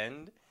at the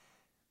end,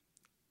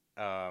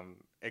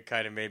 it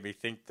kind of made me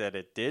think that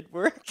it did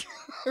work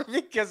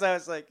because I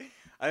was like,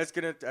 I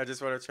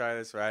just want to try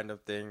this random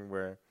thing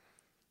where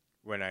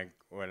when I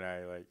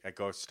like I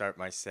go start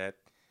my set,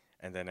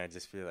 and then I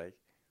just feel like,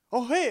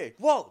 oh, hey,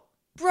 whoa,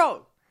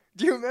 bro,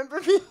 do you remember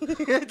me?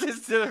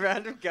 Just to a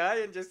random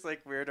guy and just,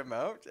 like, weird him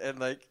out. And,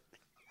 like,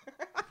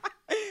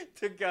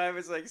 the guy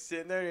was, like,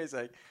 sitting there and he's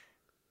like,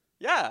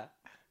 yeah,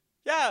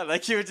 yeah,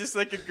 like he was just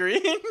like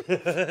agreeing.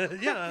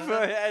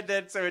 Yeah. And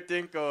then so it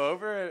didn't go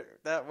over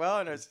that well,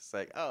 and I was just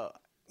like, oh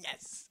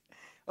yes,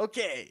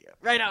 okay,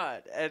 right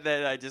on. And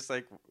then I just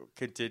like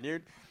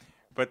continued,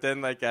 but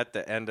then like at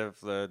the end of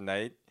the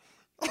night,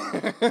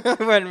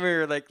 when we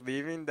were like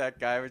leaving, that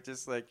guy was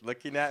just like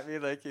looking at me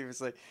like he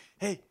was like,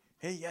 hey,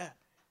 yeah,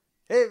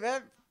 hey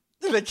man.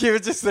 Like he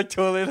was just like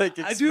totally like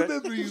I do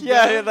remember you.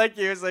 yeah, Bro. like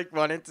he was like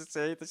wanting to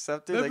say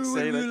something. Remember like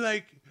when say we like, were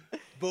like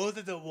both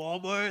at the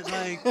Walmart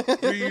like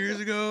 3 years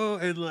ago,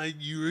 and like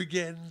you were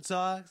getting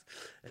socks,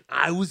 and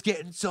I was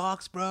getting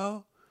socks,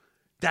 bro.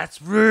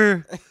 That's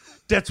where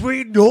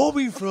you know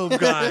me from,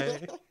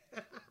 guy.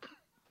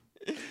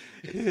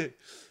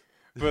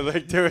 But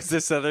like there was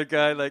this other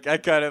guy, like I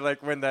kind of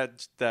like when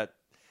that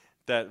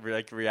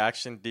like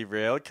reaction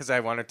derailed because I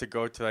wanted to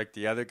go to like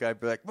the other guy,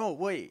 be like, "No,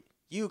 wait,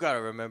 you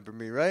gotta remember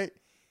me, right?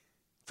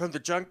 From the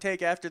drunk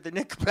take after the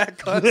Nickelback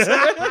concert."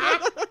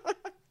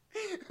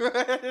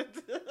 Right?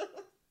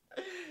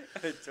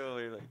 I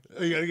totally like.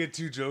 Oh, you gotta get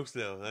 2 jokes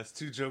now. That's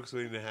 2 jokes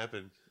waiting to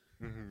happen.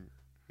 Mm-hmm.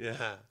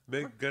 Yeah,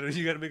 you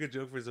gotta make a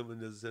joke for someone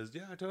that says,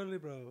 "Yeah, totally,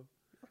 bro."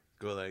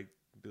 Go like,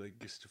 be like,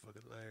 "You're such a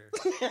fucking liar."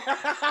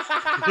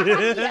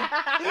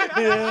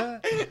 Yeah.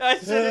 I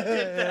should have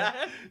did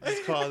that.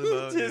 Just call them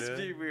out. Just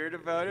be weird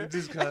about it.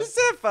 Just Just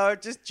if I was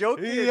just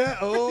joking. Yeah.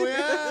 Oh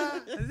yeah.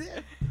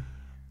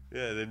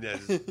 Yeah. Then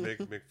just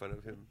make fun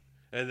of him,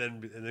 and then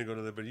go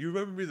to the. But you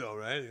remember me though,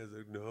 right? He was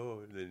like,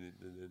 "No," and then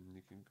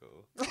you can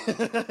go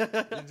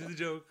into the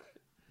joke.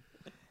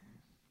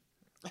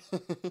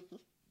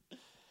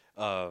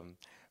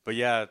 But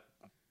yeah,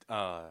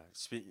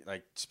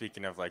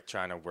 speaking of like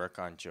trying to work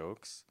on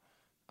jokes,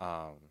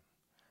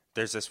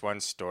 there's this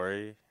one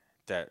story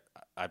that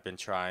I've been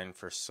trying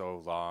for so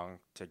long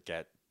to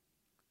get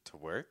to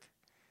work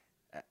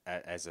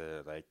as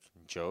a like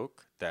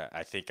joke that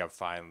I think I'm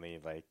finally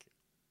like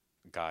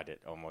got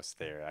it almost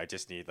there. I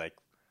just need like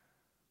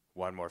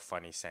one more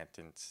funny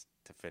sentence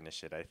to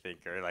finish it, I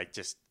think, or like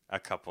just a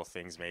couple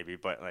things maybe,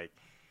 but like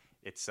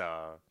it's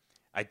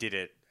I did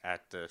it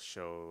at the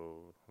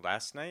show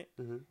last night,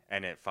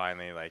 and it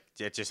finally like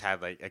it just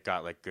had like it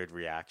got like good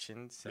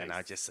reactions, nice. And I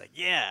was just like,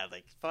 yeah,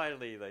 like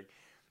finally, like,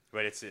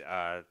 but it's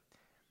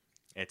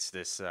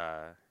this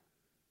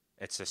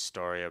it's a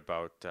story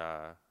about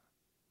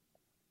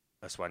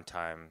this one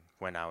time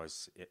when I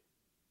was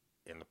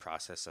in the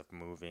process of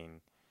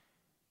moving.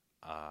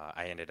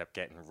 I ended up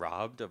getting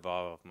robbed of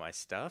all of my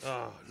stuff.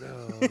 Oh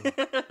no!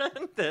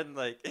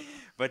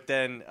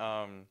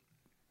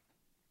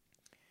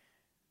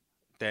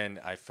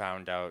 Then I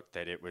found out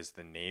that it was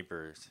the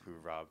neighbors who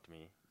robbed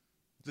me.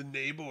 The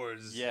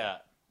neighbors. Yeah.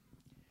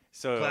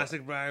 So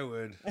classic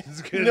Briarwood.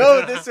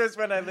 No, this was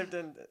when I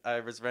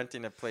was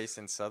renting a place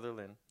in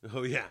Sutherland.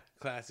 Oh yeah,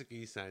 classic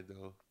East Side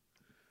though.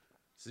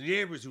 It's the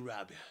neighbors who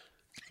robbed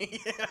you.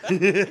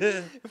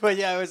 Yeah. But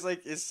yeah,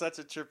 it's such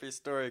a trippy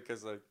story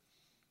because like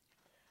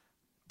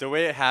the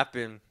way it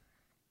happened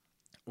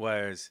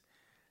was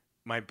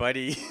my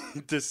buddy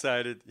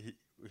decided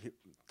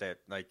that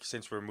like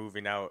since we're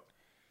moving out,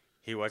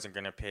 he wasn't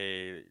going to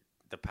pay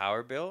the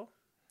power bill.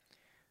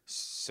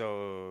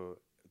 So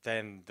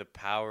then the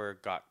power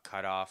got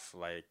cut off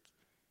like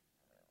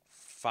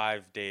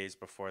 5 days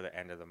before the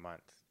end of the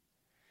month.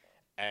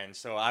 And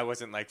so I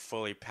wasn't like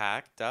fully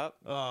packed up.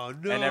 Oh,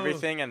 no. And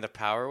everything, and the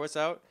power was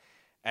out.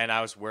 And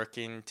I was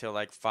working till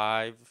like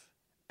 5.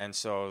 And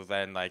so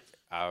then like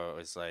I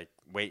was like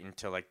waiting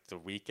till like the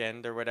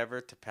weekend or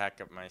whatever to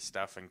pack up my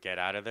stuff and get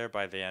out of there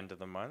by the end of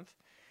the month.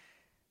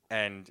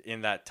 And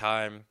in that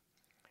time,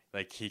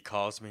 like he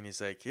calls me and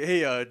he's like, "Hey,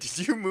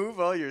 did you move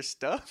all your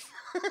stuff?"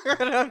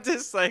 And I'm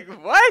just like,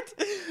 "What?"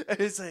 And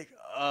he's like,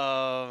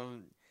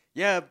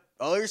 yeah,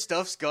 all your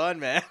stuff's gone,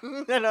 man."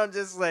 And I'm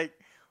just like,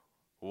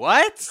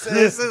 "What?" And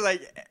this is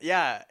like,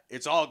 "Yeah,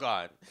 it's all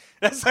gone."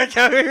 That's like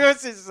how he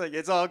was. It's like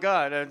it's all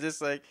gone. And I'm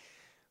just like,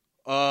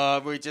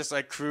 we just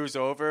like cruise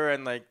over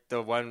and like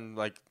the one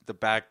like the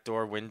back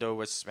door window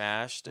was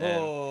smashed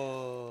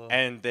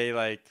and they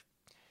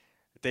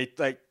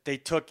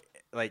took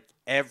like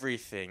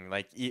everything,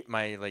 like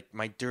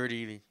my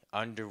dirty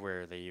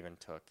underwear they even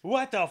took.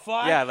 What the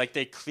fuck? Yeah, like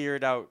they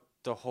cleared out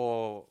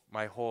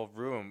my whole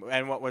room.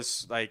 And what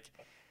was like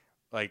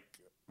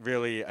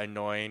really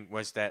annoying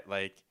was that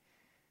like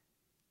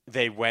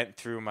they went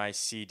through my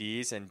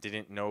CDs and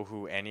didn't know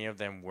who any of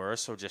them were,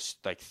 so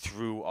just like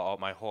threw all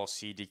my whole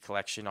CD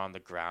collection on the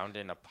ground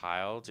in a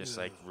pile, just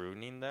like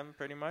ruining them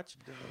pretty much.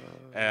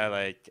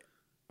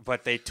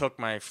 But they took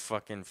my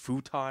fucking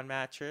futon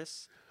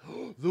mattress.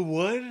 The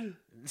one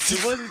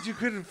that you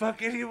couldn't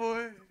fuck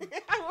anymore?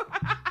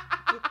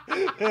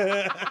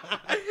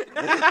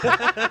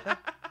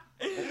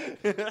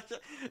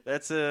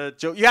 That's a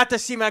joke. You have to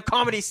see my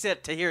comedy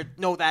set to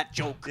know that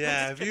joke.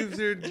 Yeah, if you've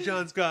heard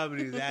John's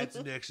comedy, that's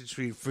an extra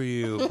treat for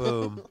you.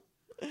 Boom.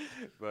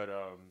 But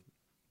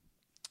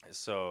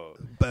so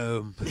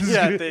boom.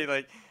 Yeah, they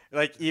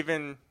like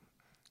even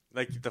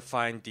like the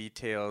fine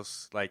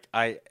details. Like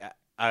I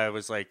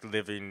was like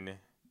living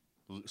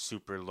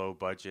super low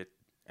budget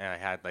and I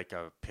had like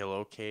a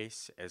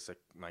pillowcase as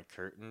my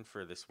curtain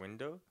for this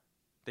window.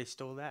 They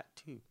stole that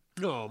too.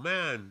 Oh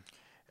man,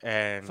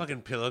 And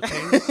fucking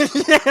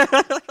pillowcase.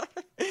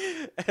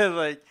 and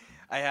like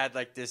I had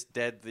like this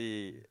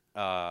deadly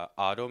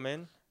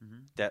ottoman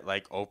that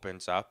like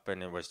opens up,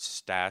 and it was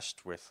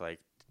stashed with like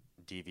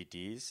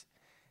DVDs,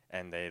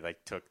 and they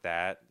like took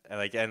that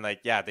and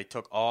yeah, they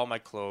took all my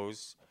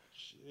clothes,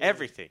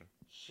 everything.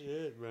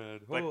 Shit, man.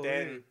 But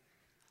then,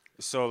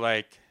 so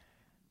like,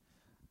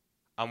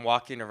 I'm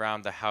walking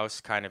around the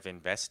house kind of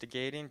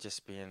investigating,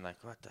 just being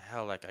like, what the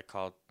hell? Like, I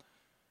called,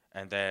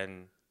 and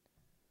then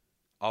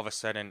all of a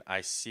sudden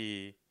I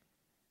see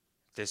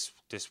this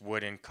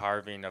wooden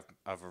carving of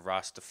a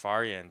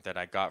Rastafarian that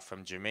I got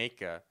from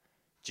Jamaica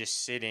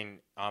just sitting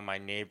on my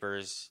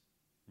neighbor's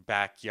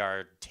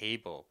backyard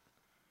table.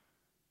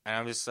 And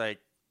I'm just like,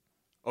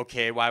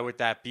 okay, why would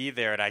that be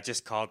there? And I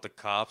just called the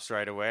cops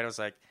right away. And I was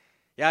like,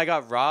 yeah, I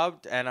got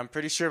robbed, and I'm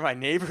pretty sure my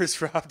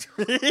neighbors robbed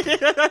me.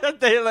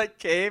 They like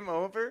came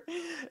over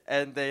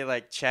and they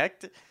like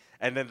checked,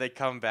 and then they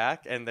come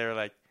back and they're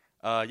like,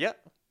 yeah,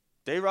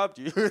 they robbed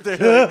you.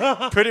 They're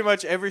like, pretty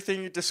much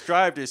everything you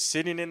described is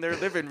sitting in their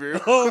living room.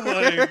 Oh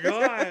my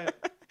god.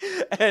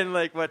 And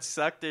like what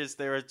sucked is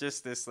there was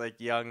just this like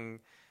young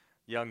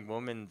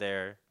woman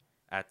there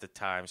at the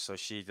time, so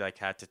she like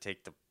had to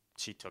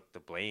she took the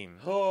blame.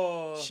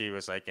 Oh. She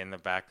was like in the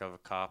back of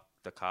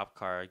the cop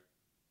car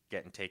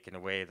getting taken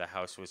away. The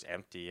house was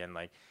empty, and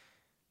like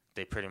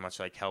they pretty much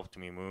like helped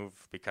me move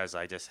because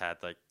I just had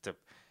like to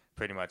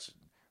pretty much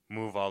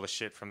move all the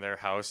shit from their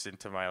house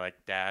into my like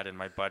dad and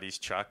my buddy's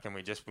truck, and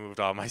we just moved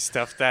all my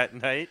stuff that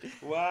night.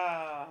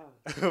 Wow.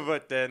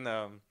 But then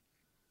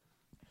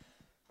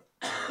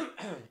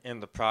in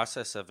the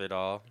process of it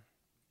all,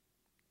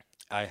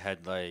 I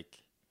had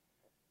like,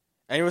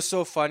 and it was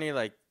so funny,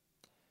 like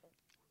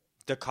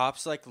the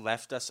cops like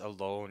left us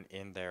alone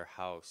in their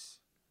house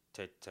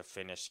to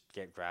finish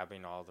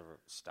grabbing all the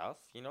stuff,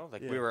 you know,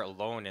 like we were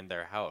alone in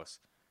their house.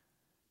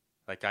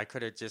 Like I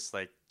could have just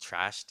like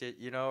trashed it,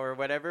 you know, or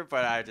whatever,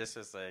 but I just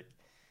was like,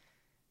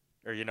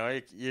 or you know,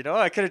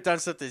 I could have done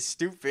something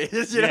stupid,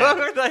 you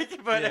know,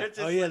 like, but Yeah. it just,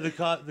 Oh yeah,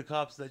 the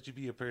cops let you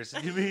be a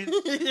person. You mean?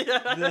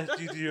 yeah. Let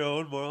you do your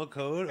own moral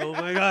code. Oh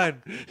my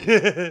god,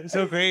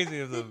 so crazy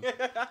of them.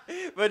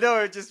 But no,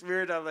 it's just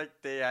weird. I'm like,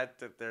 they're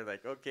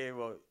like, okay,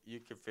 well, you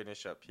can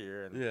finish up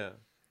here, and Yeah,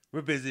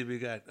 we're busy. We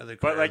got other crimes.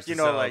 But, like, you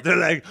to know, solve. like- they're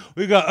like,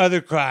 we got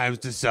other crimes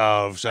to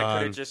solve. I could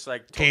Sean, have just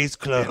like case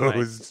been like,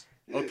 closed.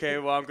 okay,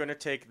 well, I'm gonna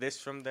take this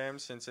from them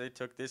since they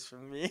took this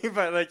from me.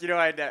 But like, you know,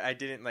 I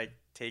didn't like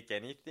take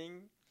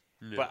anything,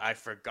 but I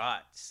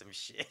forgot some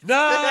shit. No.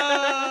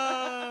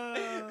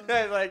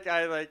 I like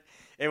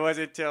it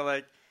wasn't until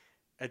like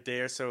a day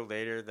or so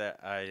later that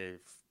I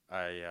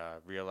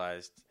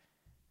realized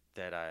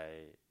that I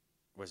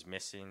was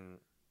missing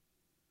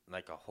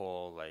like a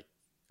whole like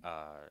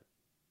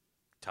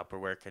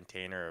Tupperware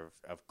container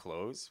of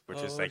clothes, which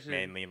is like shit.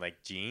 mainly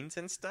like jeans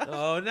and stuff.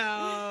 Oh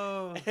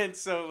no. And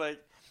so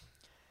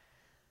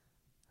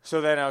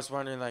then I was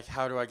wondering like,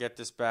 how do I get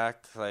this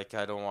back? Like,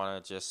 I don't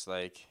want to just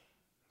like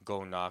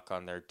go knock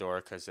on their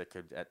door because it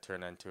could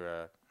turn into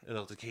An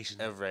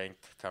altercation. a rank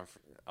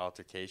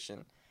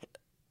altercation.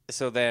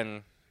 So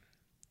then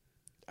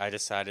I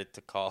decided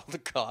to call the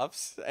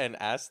cops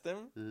and ask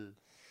them.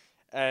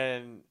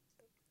 And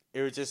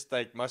it was just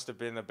like, must have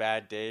been a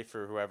bad day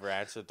for whoever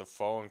answered the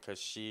phone, because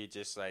she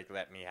just like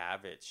let me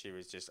have it. She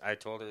was just, I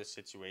told her the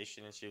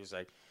situation, and she was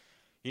like,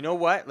 you know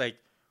what? Like,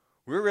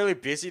 we're really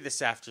busy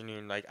this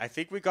afternoon. Like, I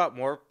think we got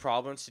more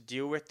problems to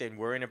deal with than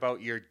worrying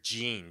about your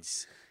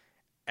jeans.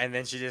 And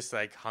then she just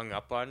like hung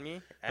up on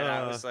me, and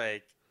I was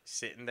like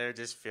sitting there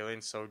just feeling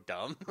so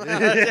dumb. I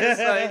was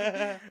just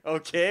like,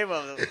 okay,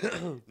 well,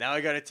 now I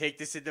gotta take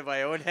this into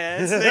my own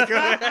hands. Like,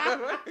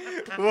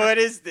 what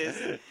is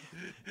this?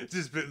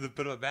 Just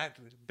put up a back,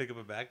 pick up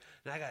a back.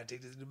 Now I gotta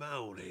take this into my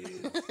own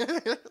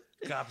hands.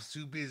 Cops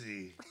too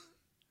busy.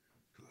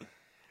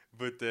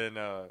 But then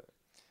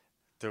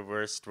the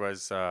worst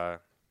was I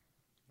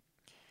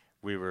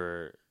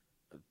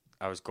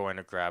was going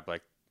to grab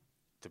like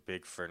the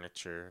big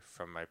furniture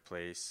from my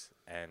place,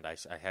 and I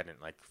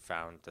hadn't like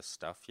found the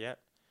stuff yet,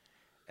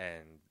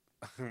 and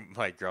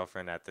my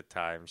girlfriend at the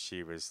time,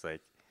 she was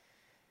like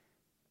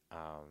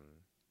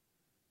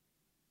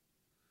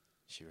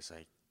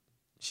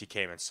she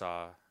came and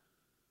saw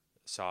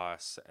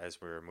us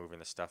as we were moving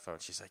the stuff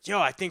out. She's like, yo,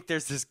 I think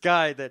there's this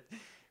guy that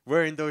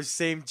wearing those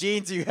same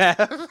jeans you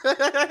have.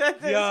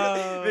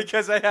 Yo.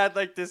 Because I had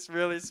like this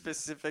really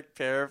specific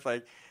pair of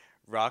like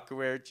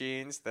Rockaware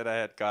jeans that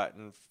I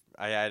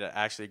had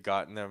actually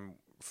gotten them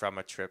from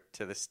a trip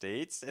to the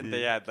States, and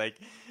they had like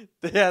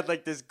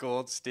this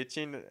gold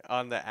stitching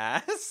on the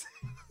ass.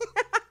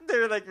 They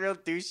were like real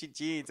douchey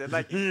jeans, and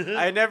like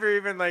I never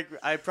even like,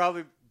 I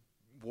probably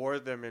wore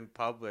them in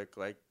public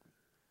like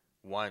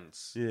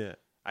once. Yeah.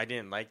 I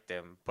didn't like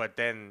them, but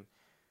then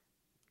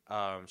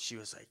she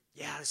was like,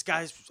 yeah, this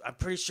guy's, I'm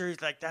pretty sure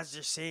he's like, that's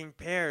the same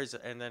pairs.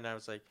 And then I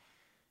was like,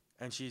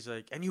 and she's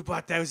like, and you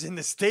bought those in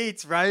the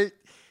States, right?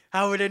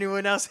 how would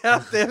anyone else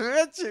have them?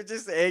 And she was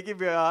just egging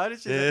me on.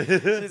 And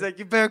she's like,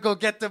 you better go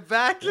get them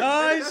back.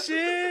 Oh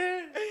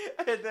shit!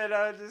 And then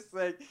I was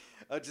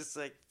just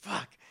like,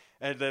 fuck.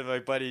 And then my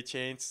buddy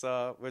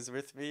Chainsaw was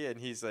with me, and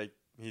he's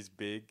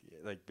big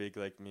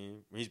like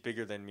me. He's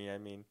bigger than me, I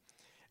mean.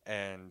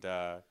 And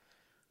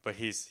but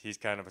he's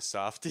kind of a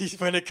softie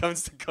when it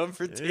comes to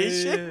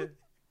confrontation.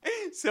 Yeah.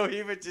 So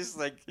he was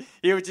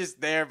just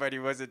there, but he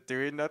wasn't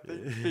doing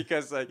nothing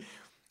because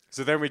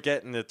so then we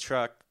get in the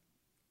truck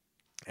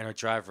and I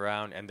drive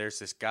around, and there's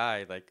this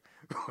guy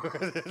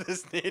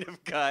this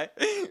native guy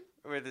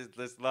with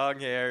this long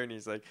hair, and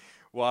he's like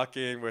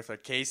walking with a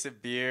case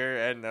of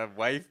beer and a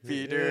wife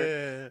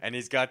beater, and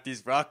he's got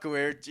these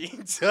Rockaware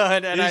jeans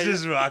on, and he's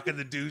just rocking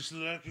the douche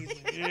look. He's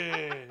like,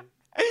 yeah.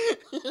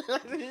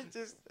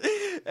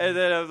 And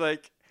then I'm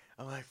like,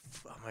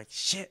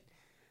 shit,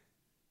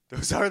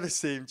 those are the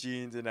same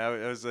jeans. And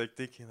I was like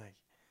thinking, like,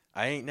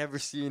 I ain't never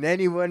seen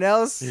anyone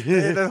else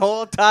the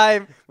whole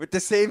time with the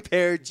same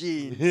pair of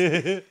jeans.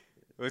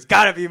 It's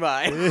gotta be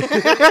mine. And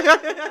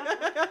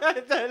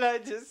then I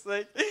just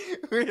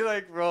we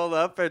roll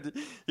up, and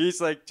he's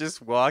like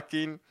just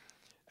walking,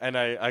 and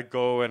I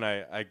go and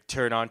I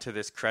turn onto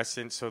this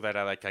crescent so that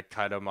I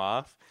cut him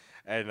off,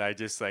 and I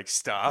just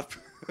stop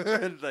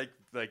and like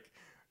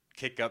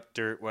kick up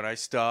dirt when I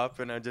stop,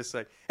 and I'm just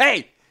like,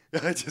 hey!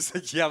 I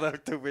just yell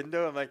out the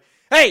window. I'm like,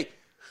 hey!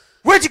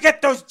 Where'd you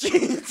get those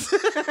jeans?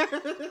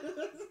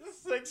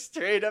 Just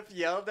straight up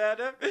yelled at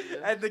him,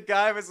 and the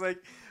guy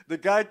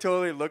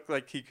totally looked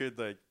like he could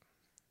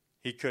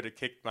have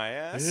kicked my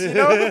ass, you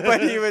know?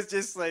 But he was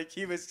just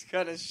he was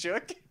kind of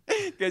shook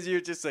because you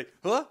were just like,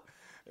 huh?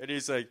 And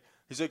he's like,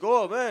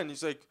 oh man,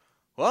 he's like,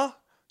 what?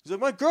 He's like,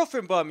 my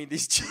girlfriend bought me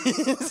these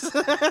jeans.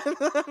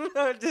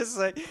 I'm just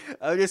like,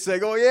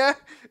 oh yeah.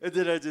 And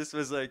then I just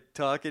was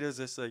talking. I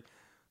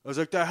was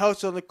like, that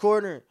house on the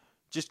corner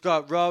just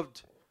got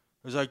robbed.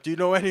 I was like, do you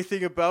know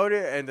anything about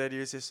it? And then he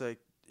was just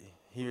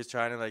he was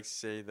trying to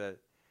say that,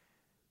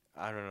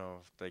 I don't know,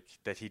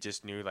 that he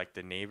just knew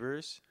the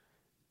neighbors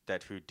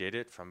that who did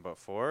it from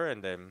before.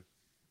 And then,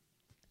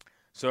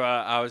 so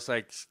I was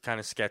kind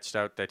of sketched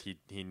out that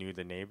he knew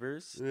the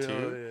neighbors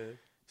too. Yeah.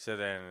 So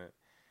then,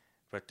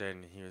 but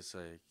then he was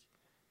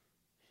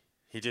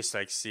he just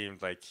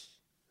seemed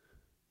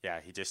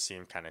he just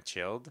seemed kind of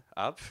chilled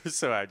up.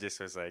 So I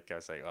just was I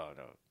was like, oh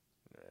no,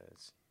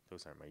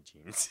 those aren't my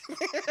jeans.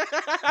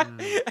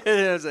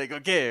 And I was like,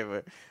 okay.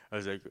 But I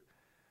was like,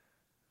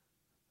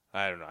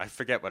 I don't know. I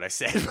forget what I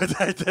said,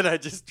 but then I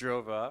just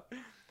drove off.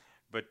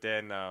 But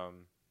then,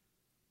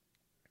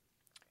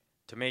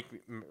 to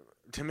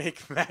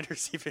make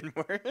matters even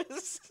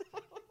worse,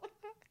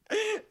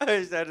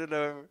 I don't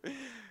know.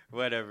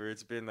 Whatever.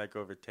 It's been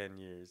over 10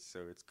 years,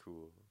 so it's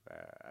cool.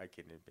 I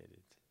can admit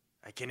it.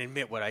 I can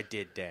admit what I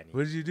did, Danny.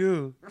 What did you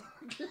do?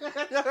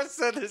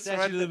 So this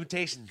statute of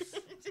limitations.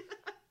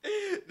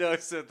 No,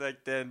 so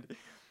then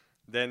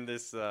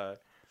this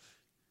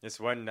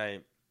one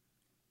night,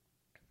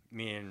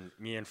 me and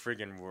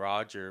friggin'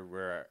 Roger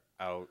were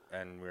out,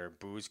 and we were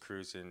booze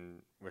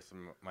cruising with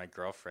my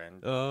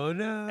girlfriend. Oh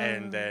no!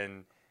 And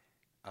then,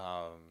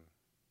 I'm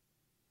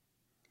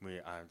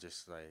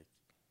just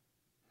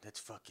let's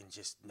fucking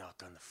just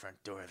knock on the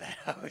front door of that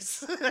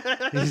house.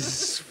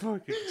 This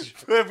fucking.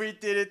 But we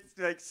did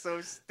it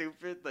so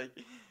stupid.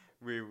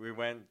 We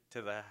went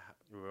to the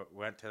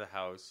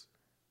house,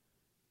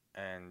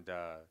 and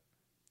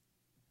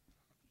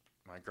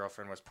my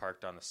girlfriend was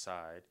parked on the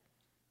side,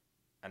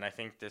 and I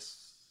think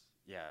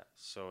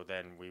so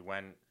then we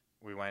went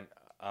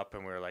up,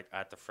 and we were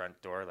at the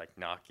front door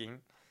knocking,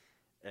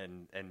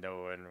 and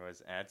no one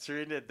was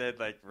answering it. Then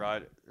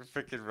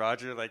freaking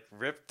Roger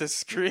ripped the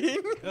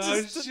screen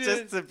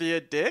just to be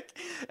a dick,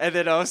 and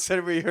then all of a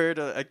sudden we heard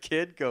a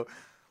kid go,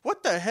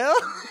 what the hell?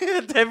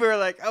 And then we were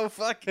like, oh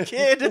fuck,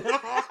 kid.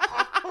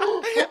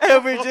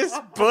 And we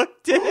just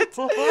booked it,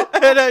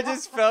 and I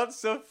just felt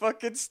so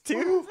fucking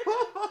stupid.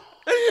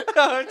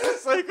 I was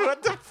just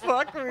what the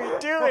fuck were we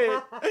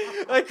doing?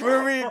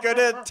 Were we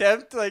gonna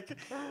attempt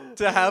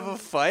to have a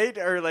fight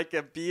or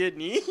a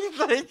B&E?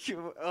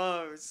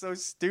 Oh, it was so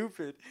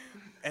stupid.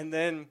 And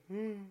then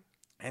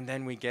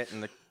we get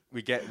in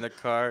the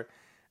car,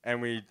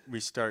 and we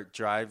start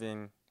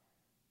driving.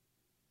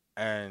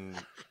 And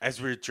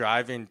as we're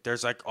driving,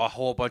 there's a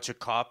whole bunch of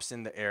cops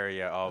in the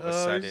area all of a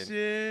sudden.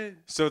 Shit.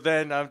 So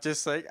then I'm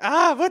just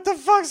what the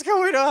fuck's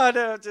going on?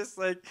 And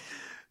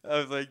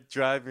I was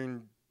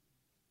driving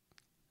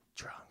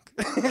drunk.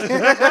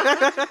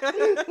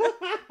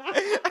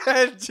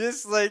 And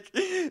just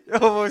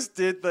almost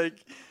did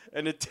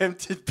an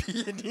attempted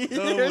B&E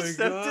or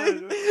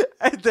something. God.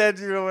 And then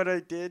you know what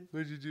I did?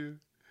 What'd you do?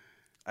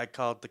 I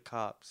called the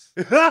cops.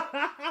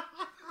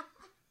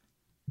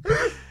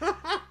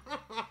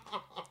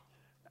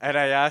 And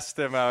I asked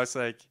them, I was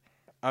like,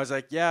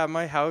 yeah,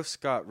 my house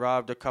got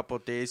robbed a couple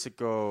days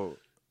ago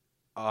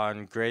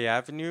on Gray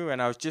Avenue,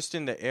 and I was just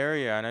in the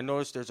area, and I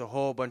noticed there's a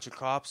whole bunch of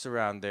cops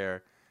around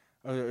there.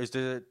 Are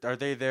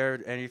they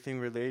there anything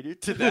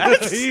related to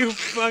that? You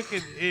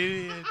fucking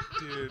idiot,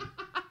 dude.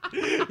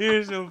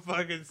 You're so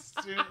fucking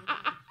stupid.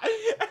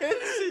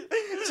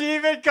 She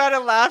even kind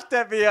of laughed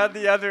at me on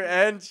the other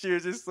end. She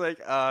was just like,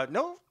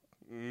 no.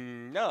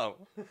 No.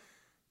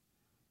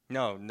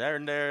 No,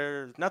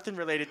 there's nothing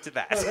related to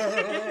that.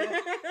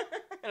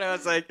 And I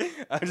was like,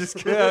 I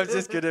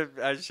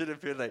should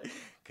have been like,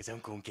 because I'm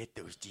going to get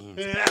those jeans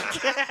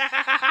back.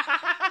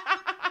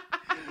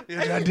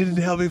 That didn't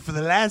help me for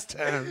the last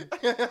time.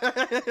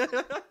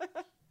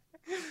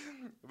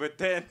 But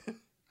then,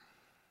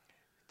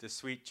 the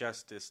sweet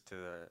justice to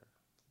the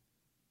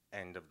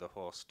end of the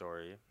whole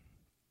story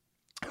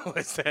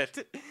was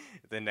that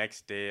the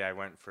next day I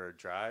went for a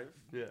drive.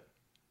 Yeah.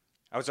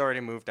 I was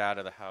already moved out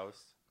of the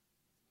house,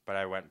 but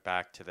I went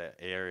back to the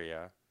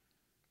area.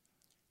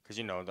 Because,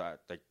 that,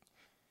 like,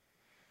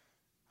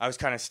 I was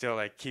kind of still,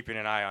 like, keeping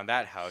an eye on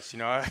that house,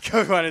 I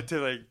wanted to,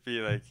 like,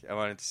 I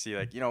wanted to see,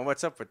 like,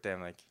 what's up with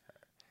them, like.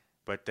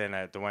 But then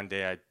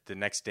the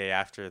next day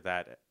after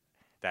that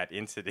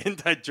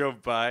incident, I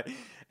drove by,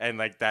 and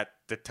like the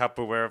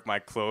Tupperware of my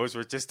clothes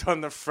was just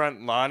on the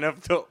front lawn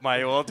of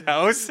my old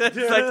house.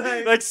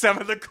 And like some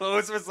of the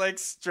clothes was like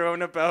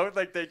strewn about,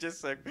 like they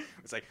just like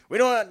was like, we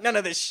don't want none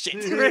of this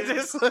shit. We're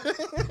just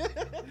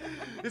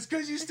it's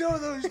because you stole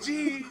those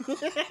jeans.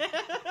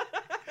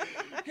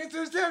 Get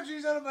those damn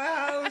jeans out of my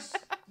house,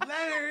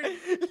 Leonard.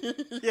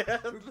 Yeah,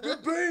 the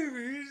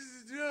baby.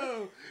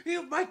 No,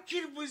 my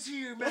kid was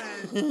here,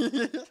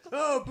 man.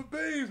 Oh, but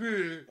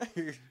baby.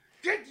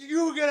 Get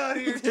out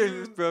of here,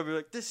 too. Probably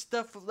like, this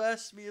stuff will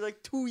last me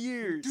like 2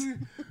 years.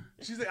 Dude,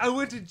 she's like, I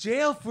went to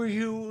jail for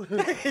you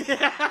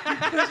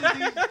because of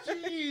these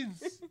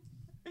jeans.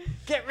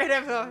 Get rid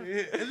of them.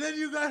 And then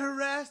you got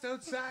harassed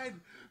outside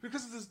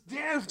because of this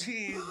damn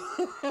jeans.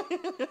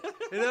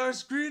 And our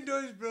screen door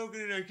is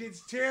broken and our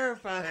kid's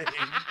terrified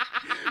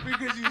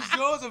because you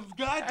stole some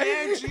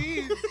goddamn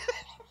jeans.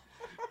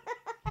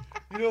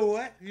 You know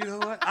what?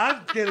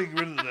 I'm getting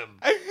rid of them.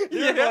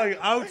 You're going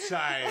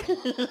outside.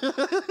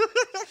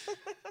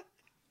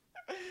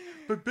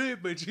 But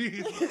babe, my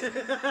jeans.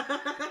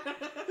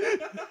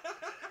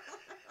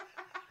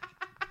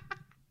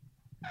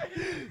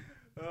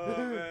 Oh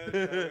man,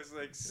 that was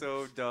like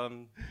so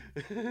dumb.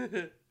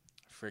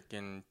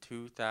 Freaking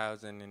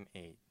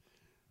 2008.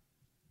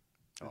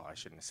 Oh, I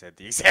shouldn't have said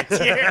the exact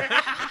year.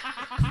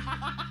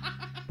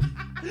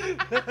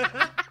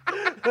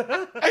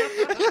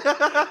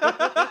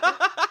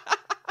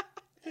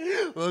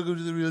 Welcome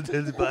to the Real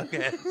Tenzi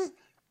Podcast.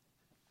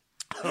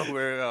 Oh,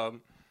 we're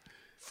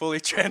fully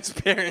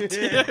transparent. Do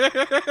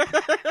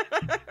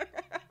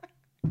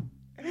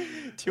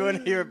you want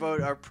to hear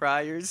about our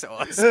priors? Oh,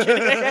 I'm just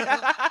kidding.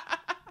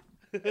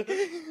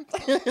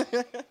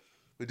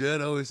 My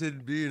dad always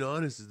said being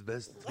honest is the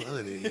best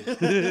quality.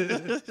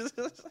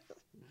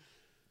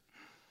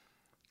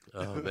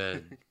 Oh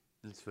man,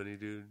 that's funny,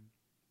 dude.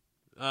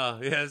 Oh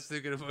yeah, I was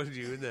thinking about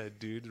you and that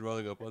dude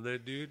rolling up on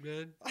that dude,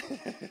 man.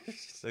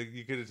 Like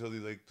you could have totally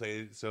like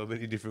played it so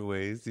many different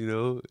ways,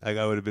 Like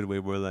I would have been way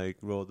more like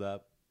rolled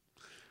up.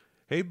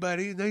 Hey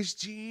buddy, nice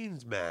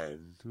jeans,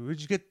 man.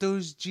 Where'd you get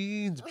those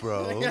jeans,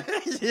 bro?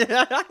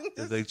 Yeah.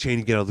 It's like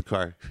Cheney, get out of the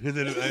car, and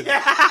then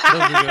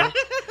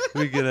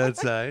we get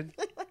outside.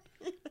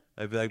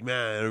 I'd be like,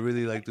 man, I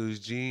really like those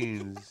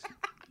jeans,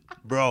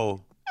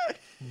 bro.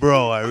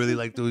 I really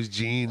like those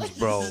jeans,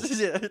 bro.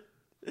 Yeah.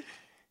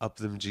 Up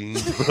them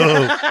jeans,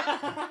 bro.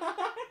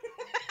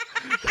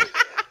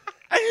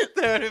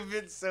 That would have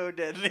been so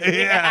deadly.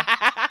 Yeah.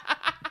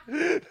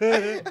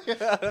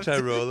 Try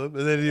to roll him,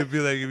 and then he'd be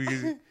like,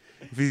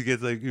 if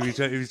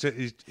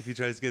he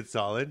tries to get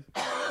solid,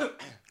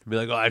 be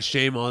like, oh, I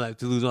shame all that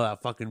to lose all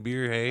that fucking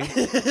beer, hey.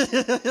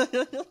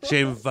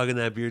 Shame fucking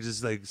that beer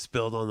just like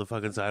spilled on the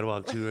fucking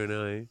sidewalk too right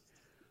now, eh?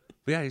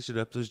 But yeah, you should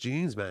up those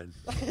jeans, man.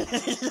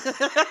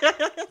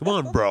 Come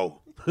on,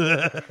 bro.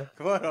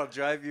 Come on, I'll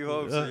drive you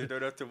home so you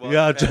don't have to walk.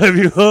 Yeah, I'll drive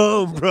you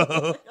home,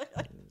 bro.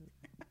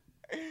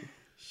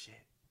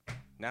 Shit.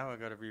 Now I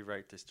gotta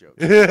rewrite this joke.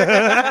 No,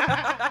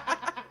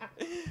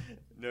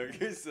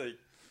 it's like,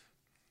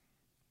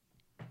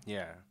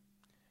 yeah.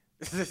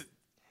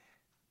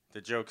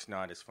 The joke's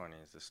not as funny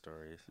as the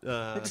stories.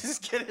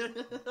 Just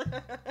kidding.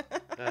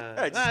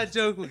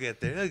 Joke will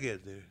get there. I'll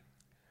get there.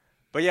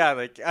 But yeah,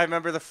 like I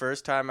remember the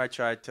first time I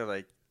tried to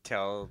like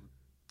tell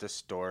the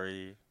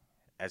story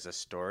as a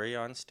story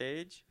on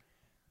stage.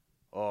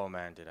 Oh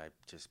man, did I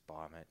just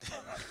bomb it?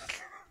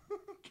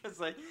 Because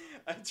like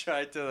I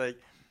tried to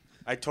like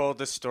I told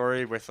the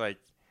story with like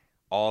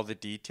all the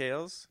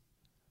details,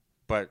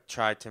 but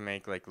tried to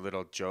make like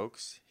little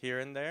jokes here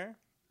and there.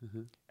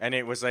 Mm-hmm. And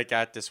it was like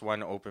at this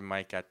one open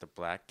mic at the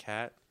Black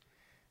Cat,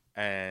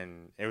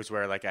 and it was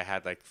where like I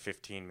had like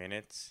 15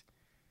 minutes,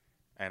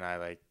 and I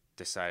like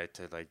decided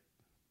to like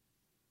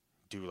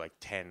do like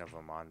 10 of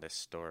them on this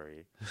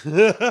story.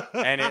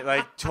 And it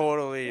like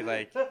totally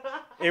like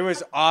it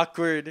was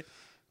awkward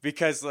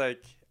because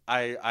like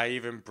I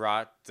even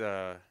brought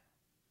the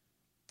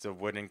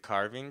wooden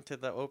carving to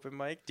the open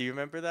mic. Do you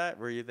remember that?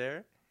 Were you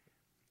there?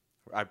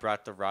 I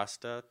brought the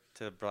Rasta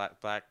to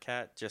Black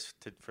Cat just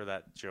for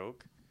that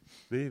joke.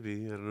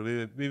 Maybe. I don't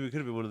know. Maybe it could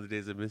have been one of the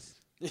days I missed.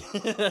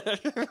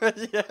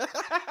 Yeah.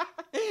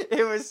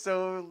 It was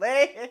so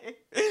lame.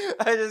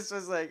 I just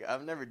was like,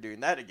 I'm never doing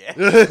that again.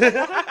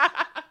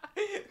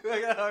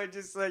 Like, I was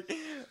just like,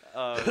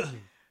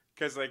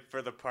 because like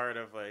for the part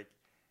of like,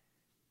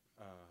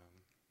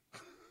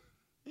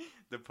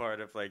 the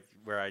part of like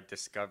where I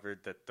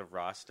discovered that the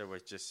Rasta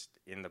was just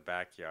in the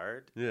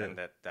backyard, Yeah. and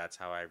that's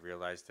how I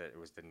realized that it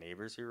was the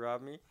neighbors who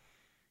robbed me.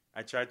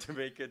 I tried to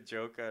make a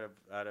joke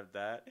out of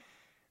that,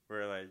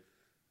 where like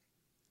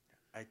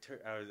I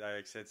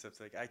said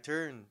something like, I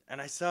turned and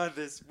I saw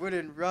this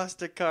wooden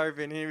Rasta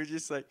carving, and he was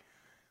just like,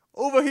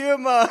 over here,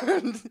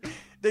 man,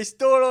 they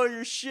stole all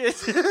your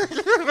shit.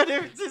 But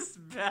it was just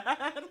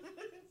bad.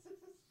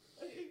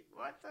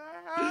 What the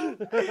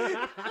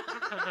hell?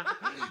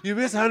 You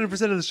miss 100%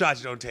 of the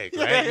shots you don't take,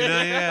 right? You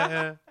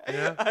know,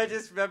 yeah. I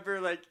just remember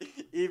like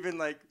even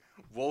like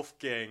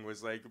Wolfgang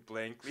was like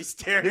blankly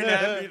staring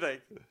at me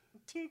like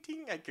ting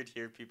ting. I could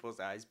hear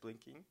people's eyes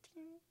blinking.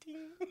 Ting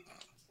ting.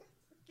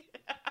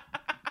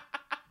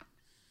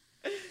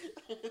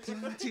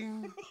 Ting,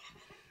 ting.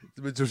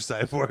 The bunch of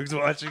cyborgs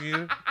watching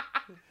you.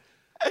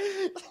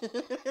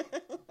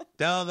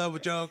 Tell them a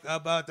joke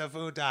about the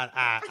futon.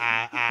 Oh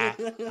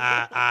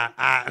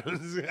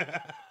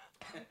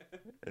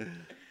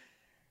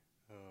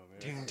man.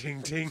 Ting,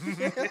 ting, ting.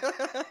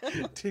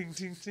 Ting,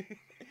 ting, ting.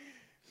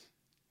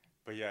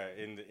 But yeah,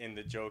 in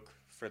the joke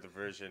for the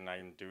version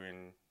I'm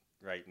doing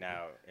right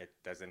now, it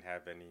doesn't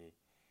have any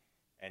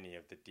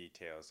of the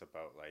details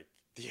about like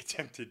the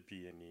attempted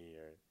B&E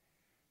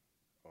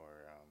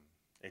or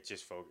it's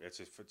just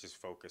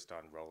focused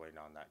on rolling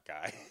on that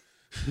guy.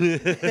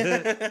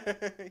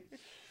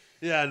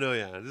 Yeah, no,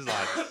 yeah. There's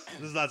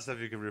lots of stuff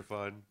you can riff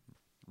on.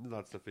 There's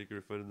lots of stuff you can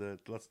riff on in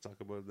that. Lots to talk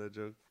about in that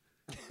joke.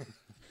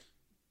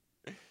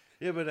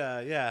 Yeah, but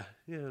yeah,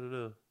 I don't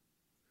know.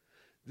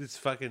 It's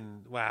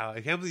fucking wow.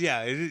 I can't believe.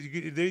 Yeah,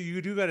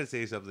 you do gotta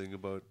say something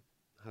about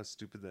how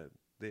stupid that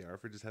they are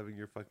for just having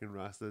your fucking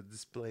Rasta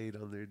displayed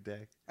on their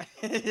deck.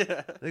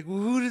 Yeah. Like,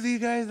 who do these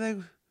guys like?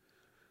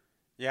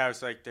 Yeah, it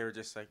was like they were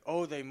just like,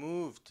 oh, they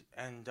moved,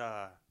 and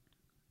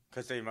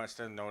because they must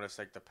have noticed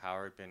like the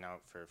power had been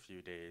out for a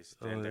few days.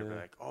 Then they were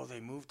like, oh, they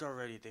moved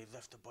already. They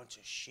left a bunch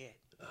of shit,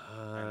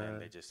 and then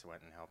they just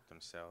went and helped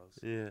themselves.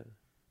 Yeah.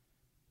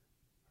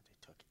 They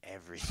took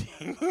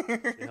everything.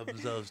 They helped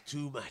themselves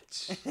too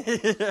much.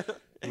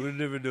 You would have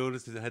never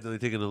noticed if they had only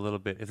taken a little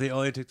bit. If they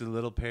only took the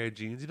little pair of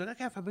jeans, you'd be like, I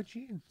can't find my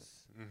jeans.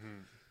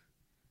 Mm-hmm.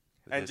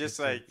 And just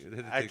like,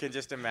 I can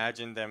just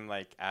imagine them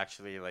like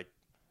actually like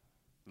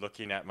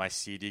looking at my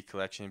CD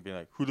collection and being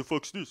like, who the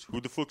fuck's this?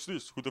 Who the fuck's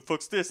this? Who the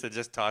fuck's this? And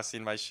just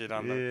tossing my shit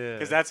on them.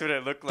 Because that's what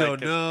it looked like.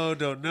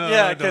 Don't know.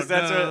 Yeah, because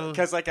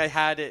because like I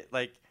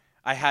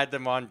had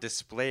them on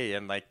display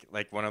in like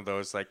one of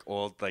those like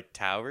old like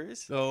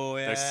towers. Oh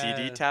yeah. Those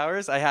CD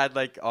towers. I had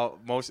like all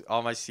my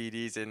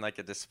CDs in like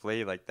a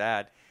display like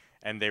that,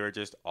 and they were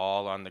just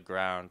all on the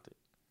ground,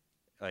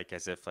 like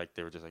as if like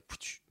they were just like,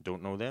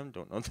 don't know them,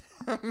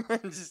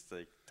 and just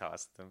like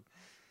tossed them.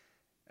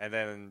 And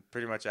then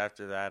pretty much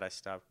after that, I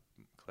stopped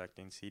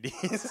collecting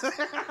CDs,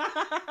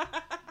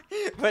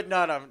 but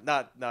not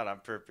on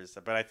purpose.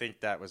 But I think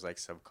that was like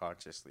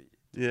subconsciously.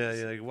 Yeah,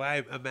 you're like,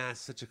 why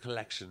amass such a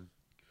collection?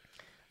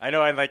 I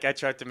know, I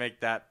tried to make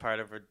that part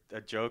of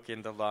a joke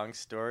in the long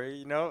story,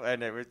 you know,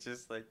 and it was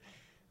just like,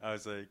 I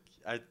was like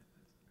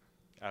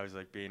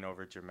being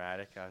over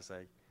dramatic. I was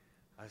like,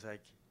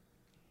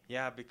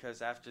 yeah,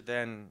 because after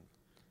then,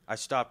 I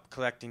stopped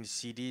collecting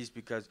CDs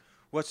because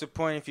what's the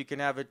point if you can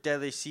have a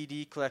deadly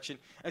CD collection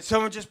and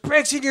someone just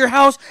breaks in your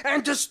house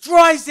and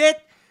destroys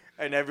it?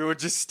 And everyone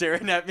just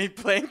staring at me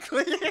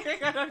blankly.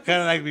 Kind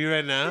of like me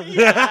right now.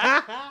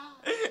 Yeah.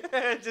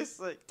 Just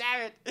like,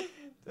 damn it,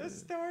 the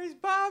story's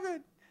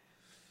bombing.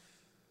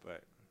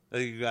 But I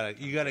think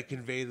you gotta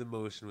convey the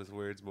emotion with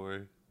words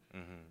more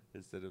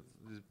instead of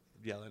just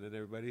yelling at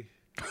everybody.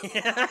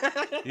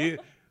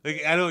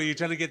 I know you're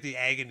trying to get the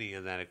agony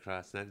of that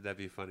across. That'd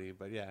be funny,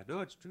 but yeah, no,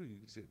 it's true. You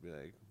can just be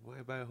like,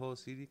 why buy a whole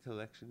CD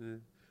collection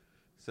and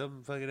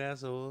some fucking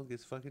asshole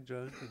gets fucking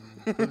drunk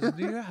and comes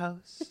into your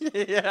house,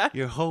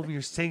 your home,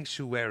 your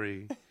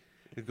sanctuary.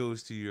 It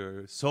goes to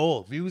your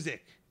soul,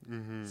 music,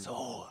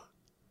 soul,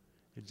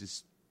 and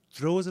just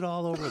throws it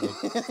all over the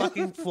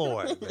fucking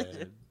floor,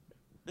 man.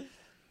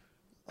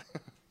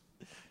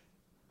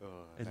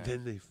 And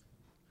then they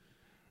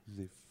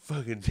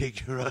fucking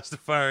take your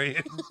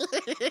Rastafarian,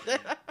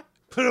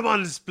 put him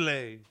on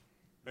display.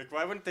 Like,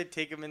 why wouldn't they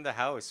take him in the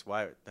house?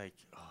 Why, like?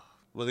 Oh.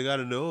 Well, they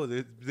gotta know.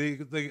 They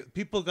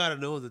people gotta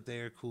know that they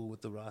are cool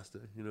with the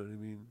Rasta. You know what I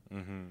mean?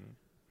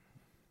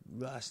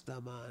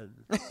 Rastaman,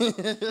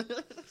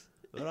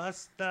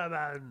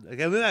 Rastaman.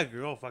 Like, I mean, that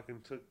girl fucking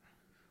took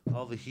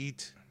all the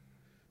heat.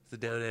 The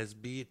down ass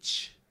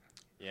bitch.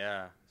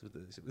 Yeah.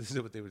 This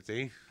is what they would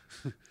say.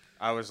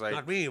 I was like,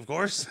 not me, of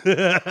course.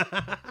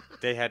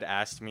 They had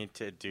asked me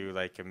to do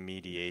like a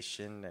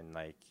mediation and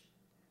like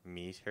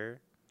meet her.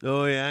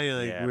 Oh yeah, you're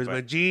like, Yeah, where's but-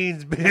 my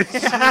jeans,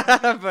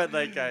 bitch? But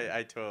like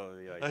I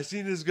totally like. I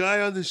seen this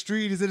guy on the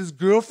street. He said his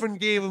girlfriend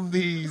gave him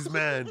these,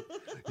 man.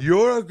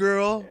 You're a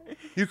girl.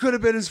 You could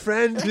have been his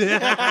friend.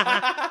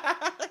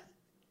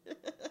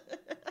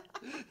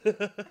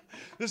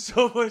 There's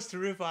so much to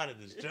rip out of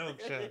this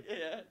joke, Sean.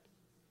 Yeah.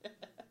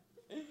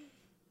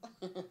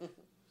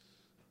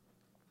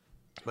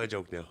 My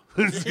joke now.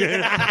 Just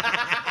kidding.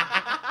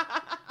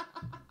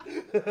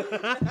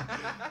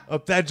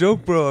 Up that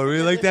joke, bro. I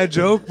really like that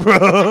joke, bro.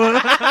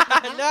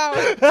 No,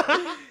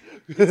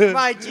 it's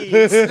my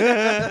jeans.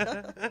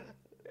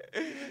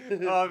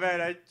 Oh man,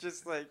 I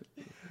just like.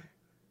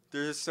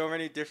 There's so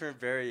many different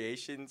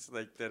variations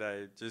like that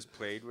I just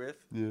played with.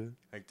 Yeah.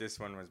 Like this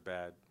one was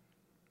bad.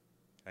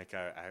 Like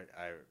I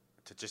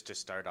to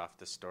start off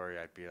the story,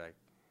 I'd be like,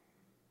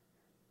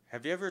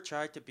 have you ever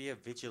tried to be a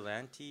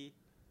vigilante?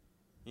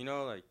 You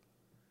know, like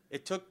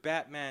it took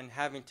Batman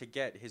having to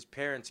get his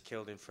parents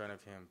killed in front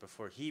of him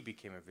before he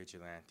became a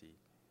vigilante.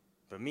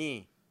 But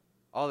me,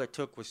 all it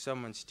took was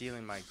someone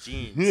stealing my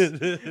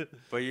jeans.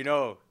 But you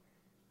know,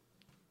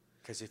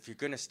 because if you're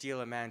gonna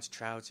steal a man's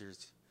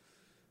trousers,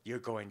 you're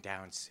going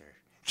down, sir.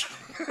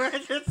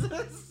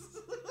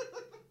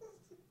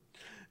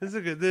 That's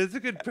a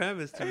good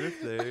premise to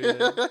rip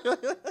there.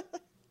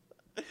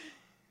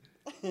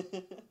 Yeah.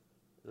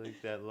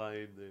 Like that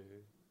line there.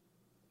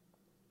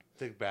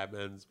 It's like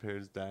Batman's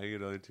parents dying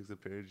and all it took a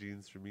pair of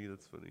jeans for me.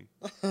 That's funny.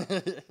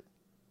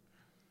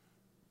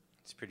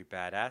 It's pretty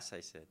badass,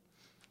 I said.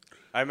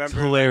 I It's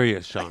remember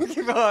hilarious, Sean.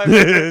 I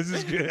This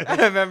is good.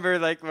 remember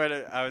like when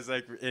I was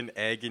like in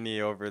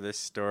agony over this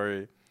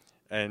story,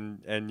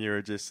 and you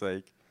were just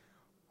like,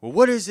 well,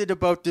 what is it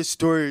about this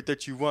story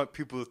that you want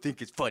people to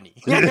think is funny?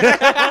 Because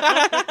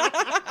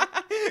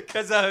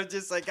I was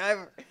just like,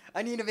 I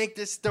need to make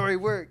this story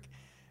work.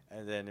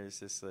 And then it was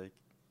just like,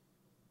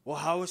 well,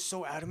 how was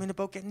so adamant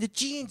about getting the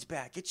jeans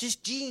back? It's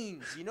just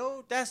jeans, you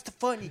know? That's the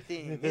funny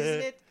thing,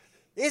 isn't it?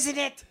 Isn't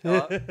it?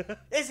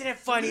 Isn't it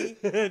funny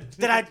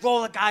that I'd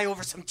roll a guy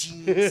over some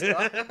jeans?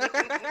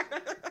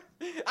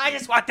 I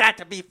just want that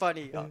to be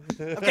funny. I'm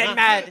getting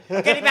mad.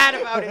 I'm getting mad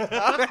about it.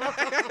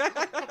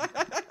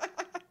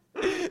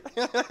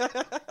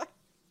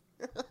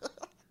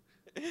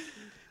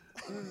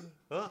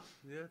 Well,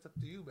 yeah, it's up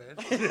to you, man.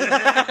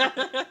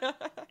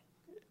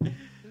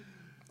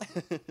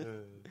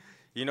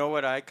 You know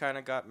what I kind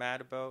of got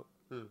mad about?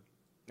 Hmm.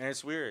 And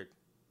it's weird.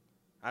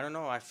 I don't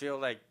know. I feel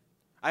like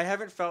I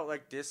haven't felt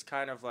like this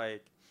kind of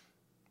like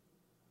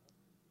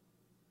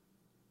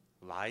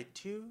lied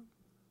to.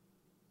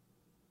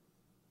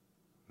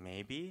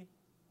 Maybe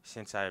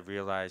since I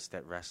realized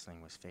that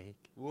wrestling was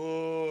fake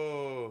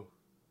Whoa.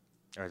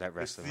 or that It's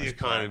wrestling the was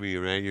economy,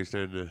 right? You're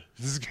starting to...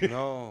 This is planned. good.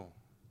 No.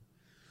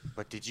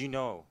 But did you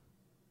know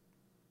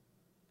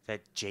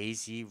that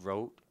Jay-Z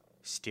wrote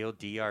Still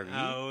DRE?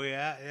 Oh,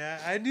 yeah.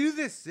 I knew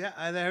this. Yeah,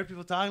 I heard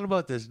people talking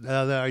about this.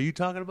 Are you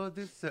talking about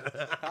this?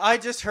 I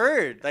just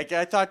heard. Like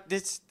I thought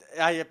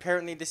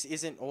apparently this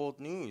isn't old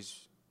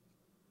news.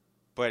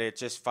 But it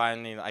just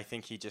finally, I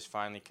think he just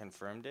finally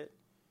confirmed it.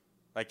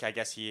 Like I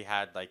guess he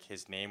had like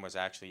his name was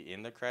actually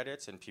in the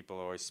credits and people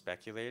always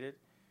speculated.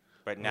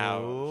 But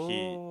now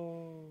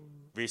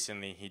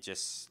recently he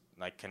just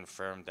like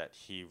confirmed that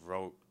he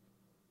wrote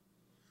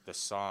the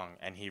song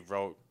and he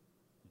wrote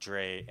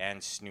Dre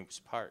and Snoop's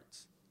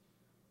parts.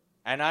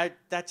 And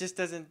that just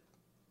doesn't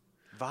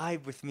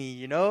vibe with me,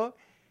 you know?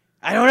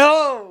 I don't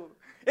know.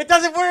 It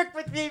doesn't work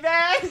with me,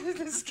 man.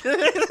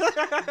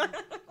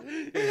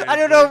 I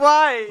don't know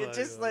why. It's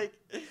just like,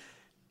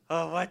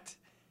 oh, what?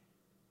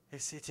 I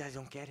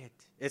don't get it.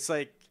 It's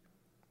like,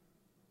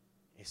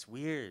 it's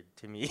weird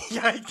to me.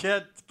 I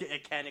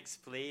can't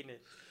explain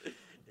it.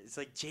 It's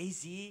like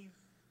Jay-Z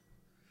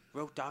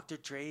wrote Dr.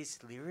 Dre's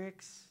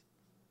lyrics.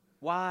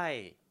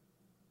 Why?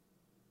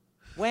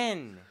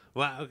 When?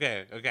 Wow,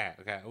 okay.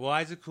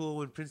 Why is it cool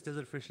when Prince does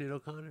it for Sinead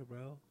O'Connor,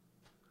 bro?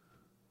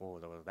 Oh,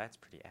 well, that's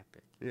pretty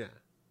epic. Yeah.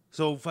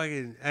 So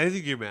fucking, I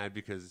think you're mad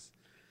because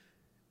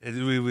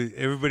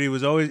everybody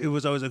was always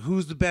like,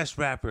 who's the best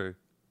rapper?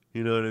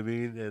 You know what I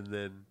mean? And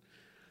then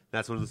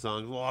that's one of the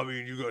songs. Well, I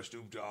mean, you got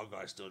Snoop Dogg,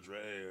 got Still Dre,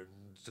 and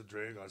Still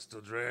Dre got Still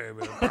Dre,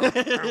 man.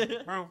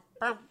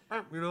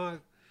 You know,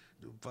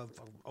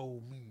 oh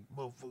me,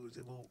 motherfuckers,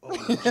 you know, like,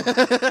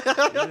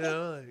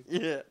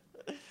 Yeah.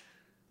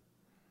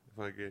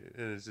 fucking,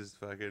 and it's just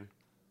fucking,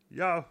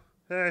 yo,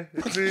 hey,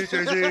 it's me,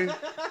 Jay-Z.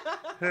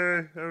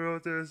 Hey, I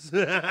wrote this.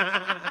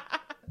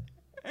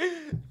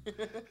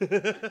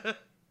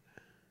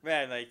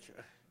 Man, like,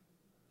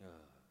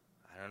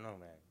 I don't know,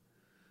 man.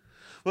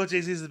 Well,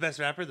 Jay-Z is the best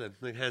rapper then,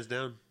 like hands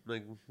down,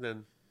 like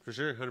then for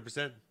sure,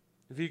 100%.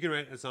 If you can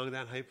write a song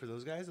that hype for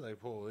those guys,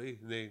 like holy,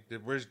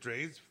 where's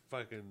Dre's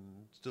fucking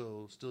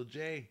still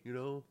Jay, you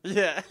know?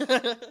 Yeah.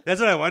 That's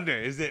what I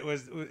wonder. Was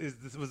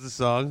the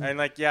song? And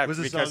like, yeah, was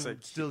the because song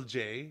like, still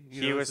Jay?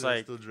 You he know, was so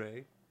like- still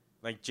Dre.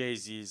 like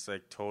Jay-Z's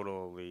like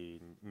totally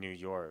New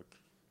York,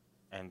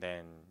 and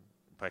then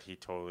but he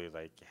totally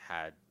like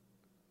had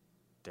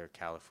their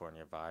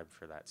California vibe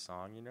for that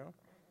song, you know.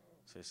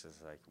 So it's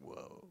just like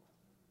whoa.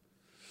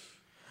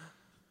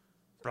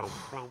 Blum,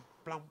 blum,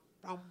 blum,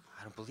 blum.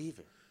 I don't believe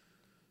it.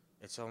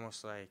 It's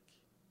almost like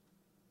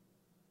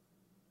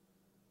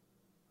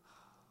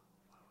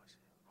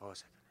what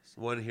was I gonna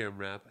say? Want to hear him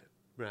rap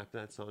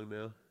that song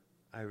now?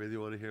 I really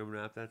want to hear him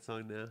rap that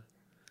song now.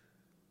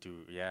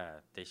 Dude, yeah,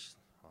 they.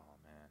 Oh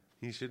man.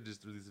 He should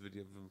just release a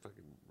video of him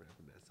fucking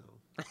rapping that song.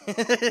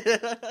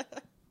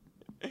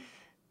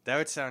 That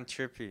would sound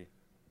trippy.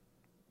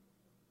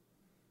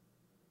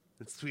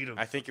 Let's tweet him.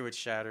 I think it would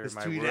shatter Let's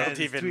my tweet world Ed.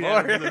 even Tweet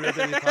more. Ed from the Red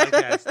Daddy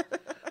Podcast.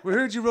 We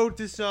heard you wrote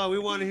this song. We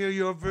want to hear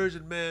your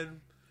version,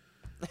 man.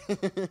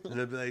 And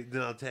I'll be like,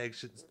 then I'll tag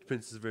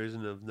Prince's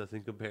version of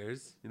 "Nothing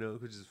Compares,"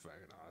 which is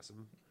fucking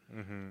awesome.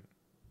 Mm-hmm.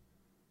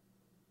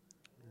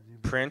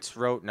 Prince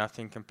wrote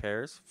 "Nothing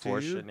Compares" for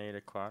you? Sinead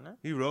O'Connor.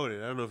 He wrote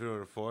it. I don't know if he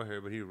wrote it for her,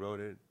 but he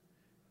wrote it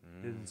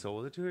and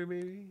sold it to her.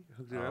 Maybe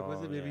hooked her up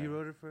with it. Maybe he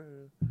wrote it for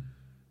her. I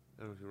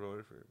don't know if he wrote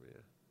it for her, but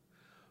yeah.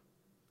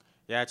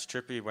 Yeah, it's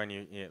trippy when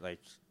you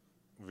like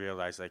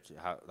realize like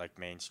how like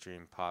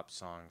mainstream pop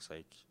songs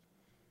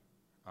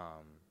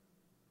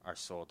are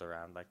sold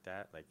around like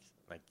that. Like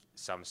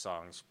some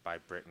songs by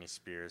Britney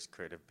Spears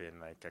could have been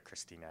like a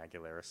Christina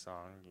Aguilera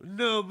song.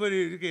 No, but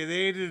okay,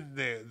 they didn't.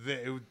 They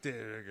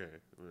okay.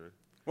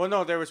 Well,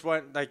 no, there was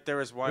one.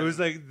 It was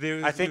like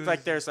there. I think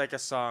like there's like a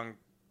song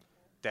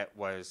that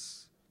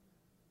was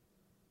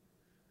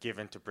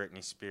given to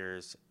Britney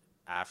Spears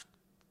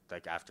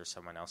after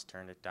someone else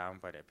turned it down,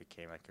 but it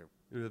became like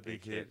a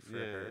big hit for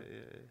her.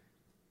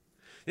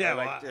 Yeah,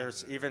 like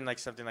there's even like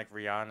something like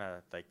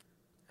Rihanna like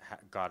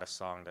got a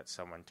song that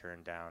someone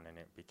turned down and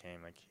it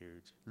became like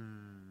huge.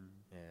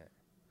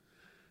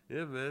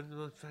 Yeah, man.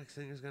 The fact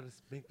singers gotta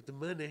make the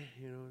money,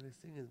 They're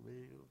singers,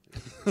 man.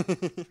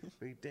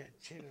 Make that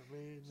cheddar,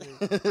 man.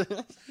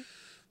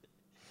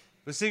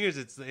 But singers,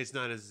 it's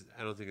not as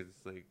I don't think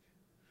it's like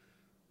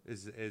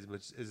as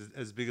much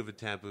as big of a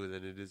taboo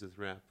than it is with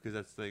rap,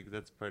 because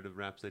that's part of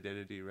rap's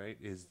identity, right?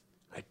 Is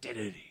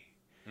identity.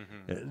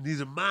 Mm-hmm. And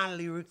these are my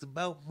lyrics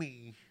about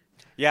me.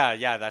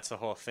 Yeah, that's the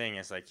whole thing.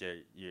 Is like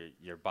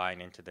you're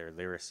buying into their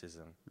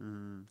lyricism.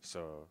 Mm-hmm.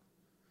 So,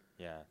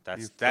 yeah,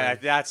 that's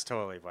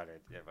totally what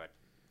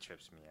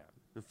trips me out.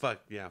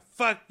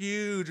 Fuck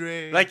you,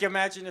 Dre. Like,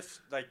 imagine if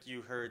like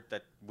you heard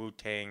that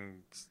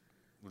Wu-Tang's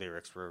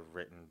lyrics were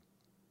written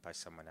by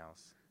someone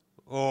else.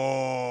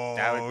 Oh,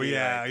 that would be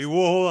yeah. like,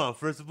 Hold on.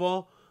 First of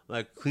all,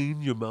 like,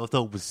 clean your mouth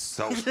out with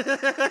soap.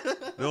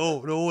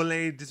 no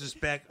lame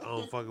disrespect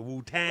on fucking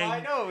Wu-Tang. Well,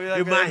 I know.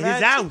 You're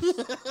his house.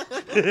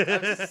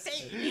 I'm just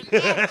saying.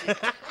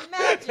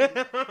 Imagine.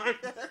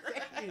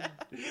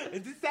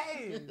 It's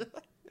insane.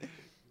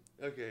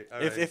 Okay.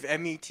 All if right. if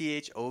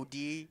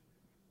METHOD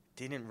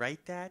didn't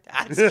write that,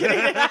 I'm just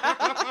kidding.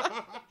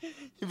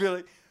 You'd be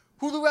like,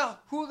 who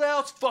the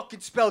else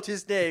fucking spelled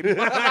his name? Who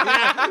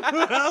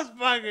else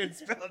fucking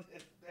spelled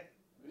his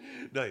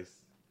name? Nice.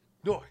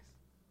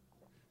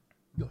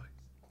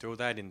 Throw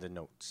that in the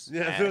notes.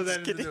 Yeah, throw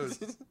that in the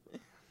notes.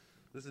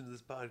 Listen to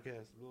this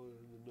podcast. Throw it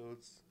in the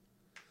notes.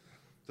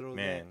 Throw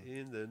that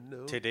in the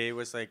notes. Today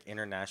was like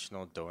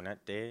International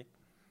Donut Day,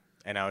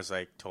 and I was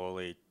like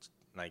totally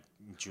like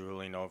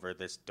drooling over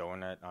this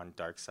donut on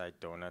Darkside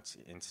Donuts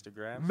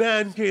Instagram.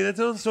 Man, okay, that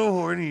sounds so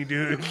horny,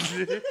 dude.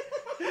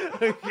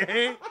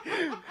 Okay,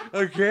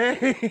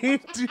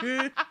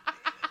 dude.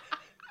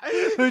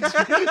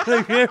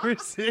 Like ever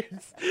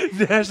since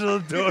National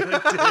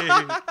Donut Day,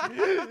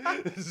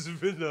 this has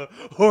been the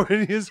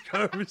horniest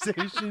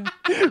conversation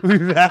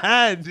we've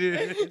had,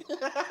 dude.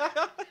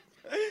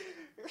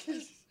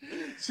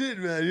 Shit,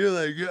 man, you're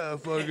like, yeah,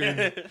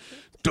 fucking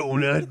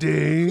Donut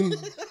Day.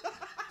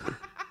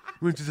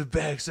 Went to the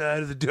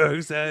backside of the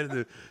dark side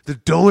of the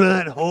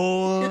donut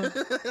hole.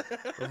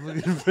 I'm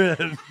looking for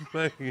that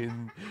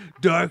fucking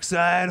dark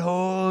side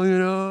hole,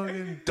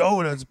 and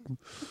donuts.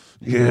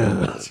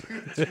 Yeah.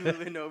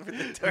 Drooling over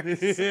the dark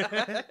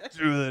side.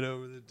 Drooling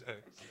over the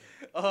dark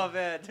side. Oh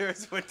man, there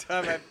was one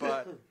time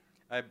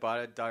I bought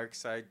a dark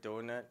side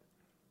donut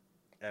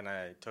and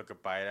I took a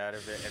bite out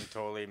of it and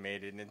totally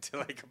made it into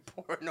like a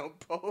porno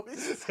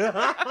pose.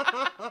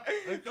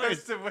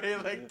 That's the way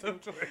like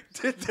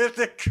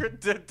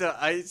the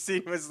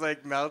icing was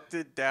like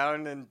melted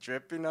down and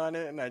dripping on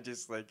it, and I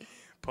just like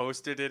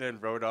posted it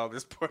and wrote all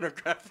this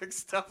pornographic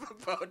stuff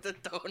about the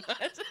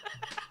donut.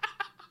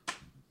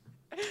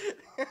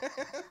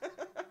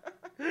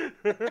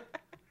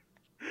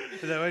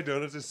 Is that why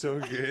donuts are so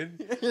good?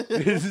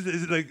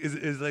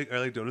 Are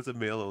like donuts a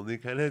male only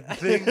kind of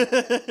thing?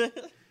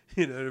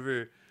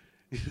 Whenever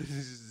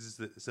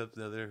just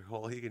something other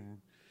hole you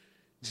can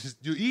just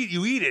you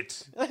eat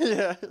it.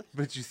 Yeah.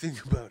 But you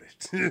think about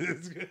it.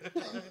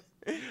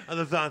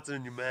 Other thoughts are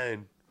in your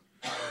mind.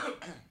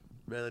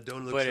 Man, the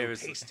donut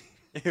looks so tasty.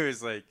 It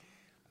was like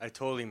I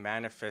totally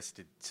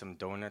manifested some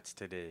donuts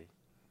today.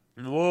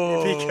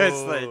 Whoa!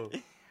 Because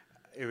like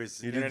it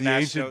was you did the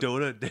ancient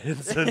donut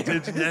dance on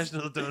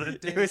International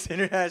Donut Day. It was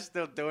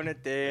International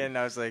Donut Day, and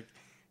I was like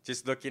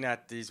just looking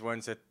at these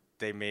ones that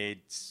they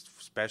made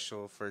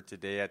special for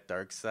today at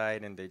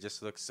Darkside, and they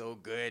just look so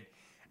good.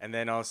 And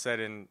then all of a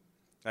sudden,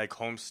 like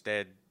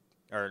Homestead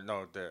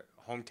the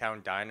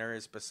hometown diner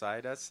is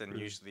beside us, and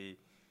usually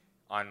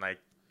on like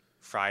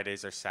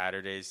Fridays or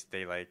Saturdays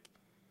they like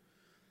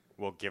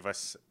will give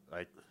us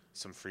like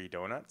some free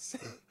donuts.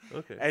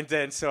 Okay. And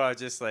then so I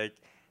was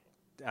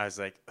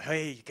like,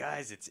 hey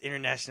guys, it's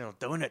International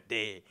Donut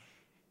Day.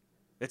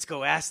 Let's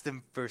go ask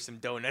them for some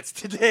donuts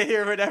today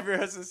or whatever.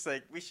 I was just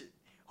like,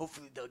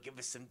 hopefully they'll give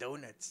us some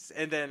donuts.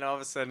 And then all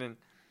of a sudden,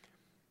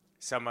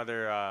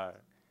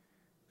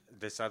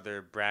 this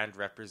other brand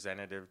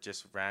representative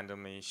just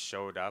randomly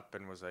showed up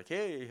and was like,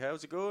 hey,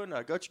 how's it going?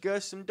 I got you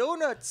guys some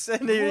donuts.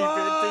 And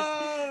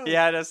he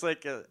had us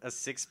like a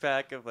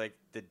 6-pack of like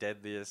the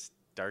deadliest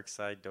dark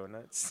side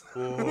donuts.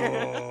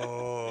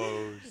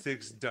 Whoa.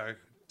 6 dark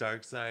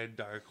side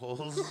dark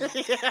holes.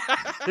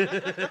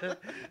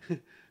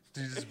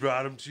 You just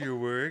brought them to your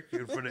work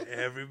in front of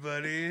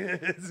everybody.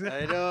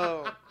 I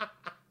know.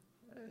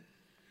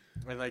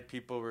 And like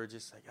people were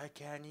just like, I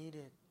can't eat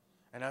it.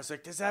 And I was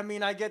like, does that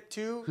mean I get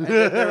 2?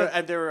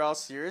 And they were all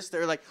serious. They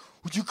were like,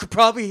 well, you could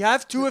probably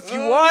have 2 if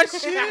you want.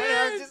 Shit. And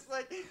I was just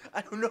like,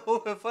 I don't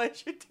know if I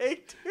should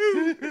take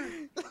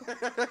 2.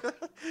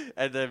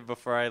 And then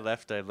before I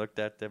left, I looked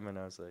at them and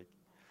I was like,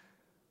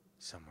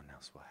 someone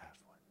else will have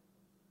one.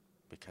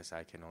 Because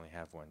I can only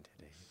have one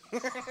today.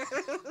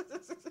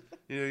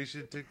 You know, you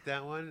should have took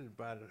that one and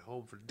brought it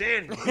home for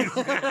Danny.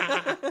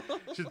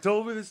 Should have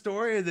told me the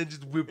story and then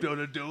just whipped out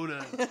a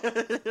donut.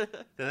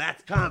 Now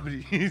that's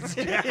comedy.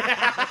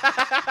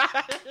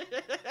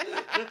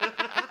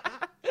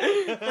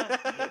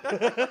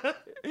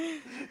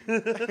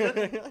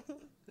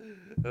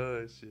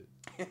 Oh, shit.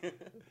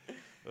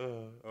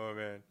 Oh,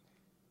 man.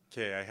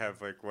 Okay, I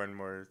have like one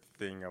more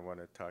thing I want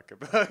to talk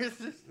about.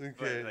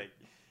 Okay.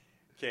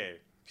 Okay,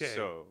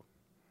 so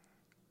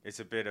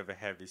it's a bit of a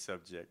heavy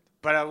subject,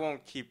 but I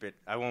won't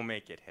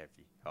make it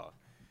heavy.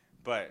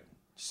 But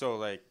so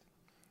like,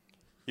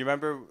 you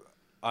remember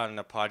on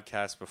the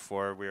podcast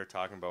before we were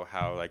talking about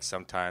how like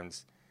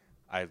sometimes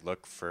I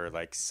look for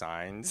like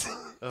signs.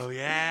 Oh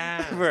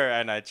yeah.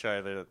 And I try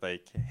to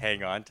like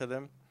hang on to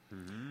them.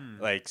 Mm-hmm.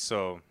 Like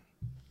so,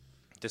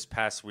 this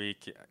past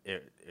week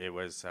it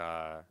was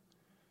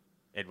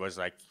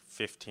like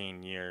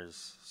 15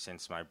 years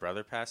since my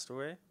brother passed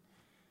away,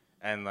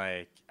 and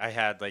like I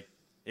had like.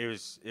 It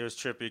was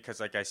trippy because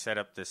like I set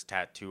up this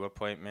tattoo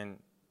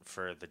appointment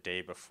for the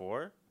day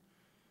before,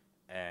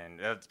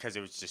 and because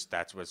it was just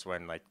that was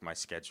when like my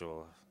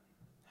schedule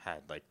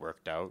had like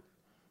worked out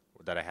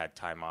that I had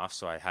time off,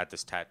 so I had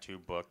this tattoo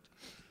booked,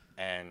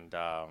 and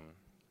I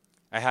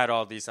had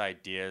all these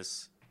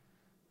ideas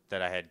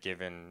that I had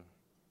given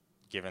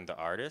the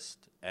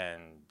artist,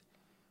 and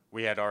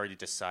we had already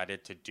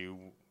decided to do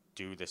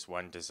this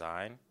one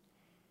design,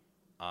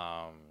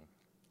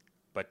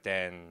 but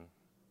then.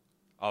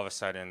 All of a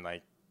sudden,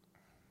 like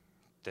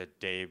the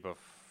day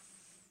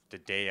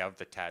of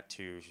the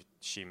tattoo,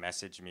 she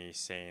messaged me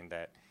saying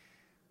that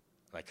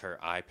like her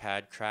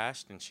iPad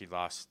crashed and she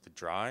lost the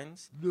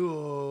drawings.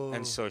 No.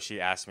 And so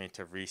she asked me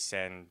to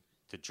resend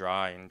the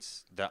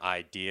drawings, the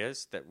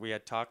ideas that we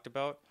had talked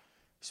about.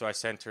 So I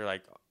sent her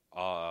like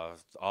all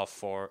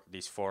 4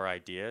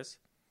 ideas,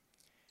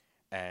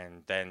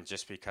 and then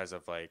just because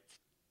of like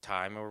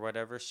time or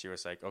whatever, she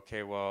was like,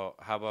 okay, well,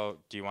 how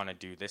about do you want to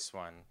do this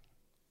one?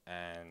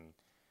 And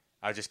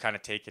I was just kind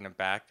of taken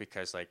aback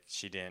because like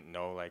she didn't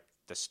know like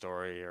the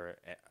story or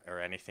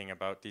anything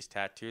about these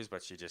tattoos,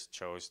 but she just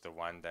chose the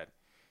one that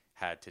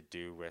had to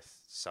do with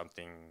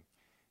something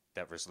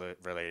that was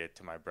related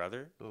to my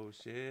brother. Oh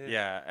shit.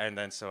 Yeah, and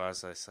then so I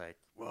was just like,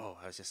 whoa!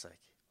 I was just like,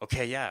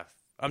 okay, yeah,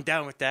 I'm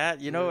down with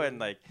that, you know,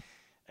 and I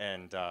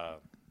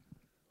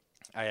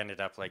ended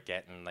up like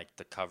getting like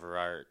the cover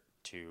art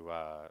to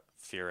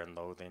Fear and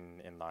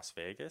Loathing in Las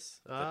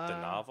Vegas, the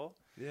novel.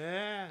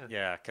 Yeah.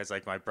 Yeah, because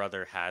like my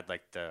brother had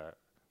like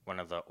one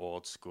of the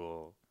old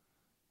school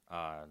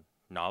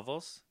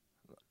novels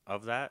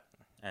of that,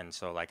 and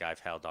so like I've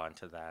held on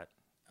to that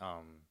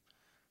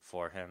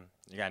for him.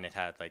 Yeah, and it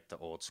had like the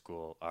old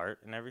school art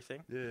and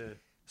everything. Yeah.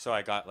 So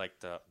I got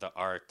like the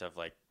art of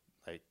like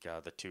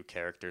the 2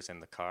 characters in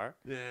the car.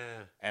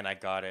 Yeah. And I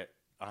got it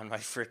on my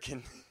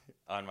freaking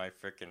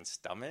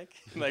stomach,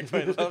 like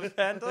my love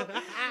handle,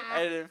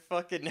 and it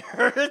fucking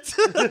hurt.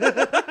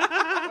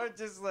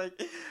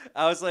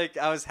 I was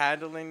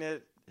handling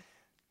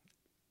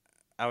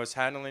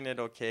it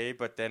okay,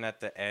 but then at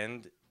the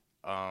end,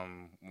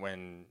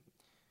 when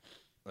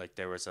like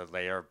there was a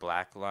layer of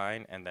black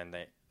line, and then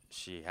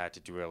she had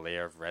to do a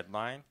layer of red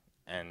line,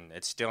 and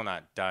it's still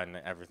not done.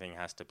 Everything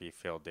has to be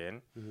filled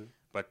in. Mm-hmm.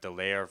 But the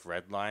layer of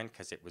red line,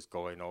 because it was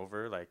going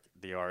over like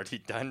the already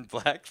done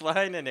black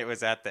line, and it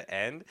was at the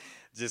end,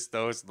 just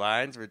those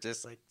lines were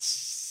just like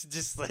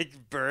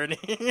burning.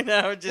 And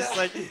I was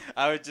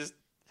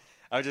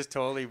just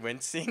totally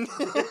wincing.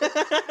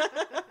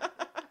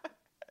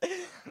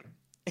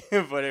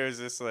 But it was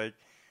just like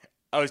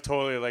I was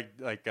totally like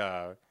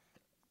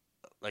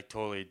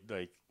totally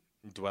like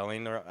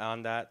dwelling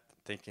on that,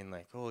 thinking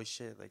like, holy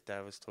shit, like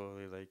that was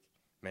totally like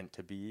meant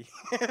to be,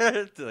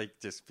 to like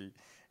just be.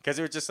 Because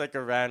it was just like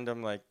a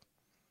random like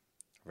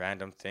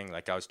random thing.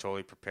 Like I was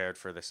totally prepared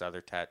for this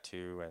other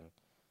tattoo,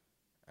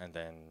 and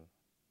then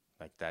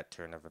like that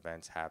turn of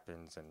events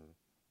happens, and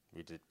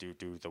we did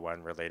do the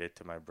one related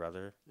to my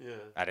brother Yeah.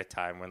 at a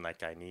time when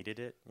like I needed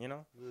it, you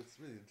know. That's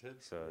really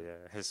intense. So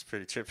yeah, it's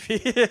pretty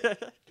trippy.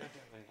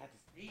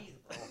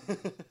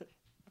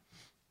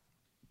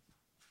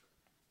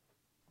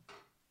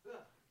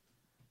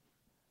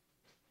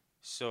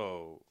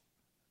 So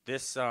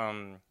this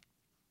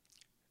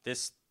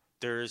this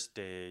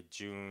Thursday,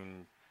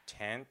 June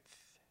 10th,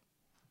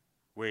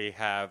 we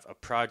have a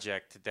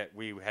project that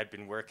we had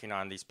been working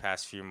on these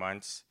past few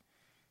months,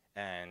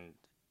 and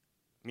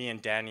me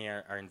and Danny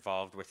are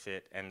involved with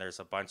it, and there's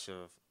a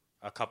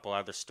couple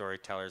other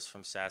storytellers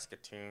from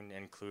Saskatoon,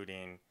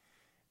 including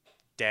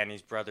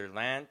Danny's brother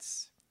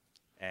Lance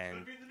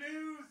and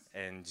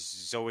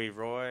Zoe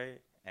Roy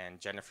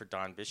and Jennifer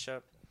Dawn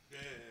Bishop. Yeah.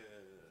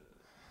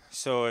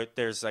 So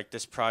there's like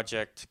this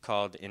project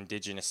called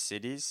Indigenous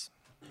Cities,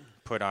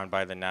 put on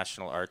by the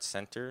National Arts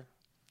Center,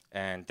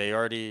 and they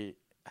already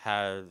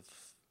have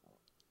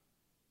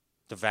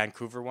the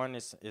Vancouver one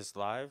is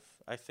live,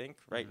 I think,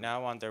 right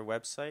now on their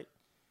website,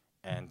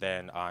 and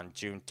then on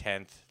June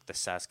 10th the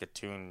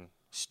Saskatoon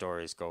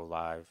stories go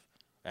live,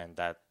 and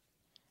that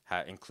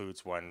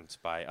includes ones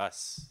by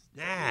us.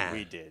 Yeah.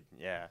 We did,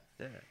 yeah.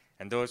 Yeah.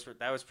 And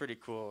that was pretty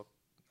cool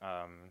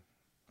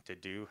to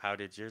do. How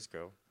did yours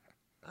go?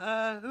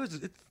 I'm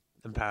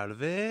proud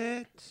of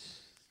it.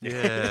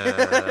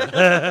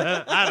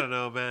 Yeah. I don't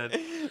know, man.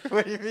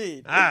 What do you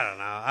mean? I don't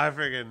know.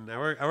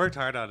 I worked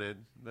hard on it,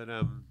 but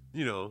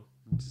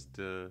just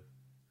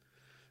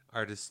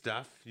artist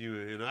stuff.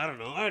 You know, I don't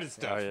know, artist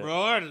stuff, yeah.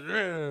 bro.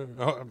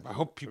 I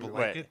hope people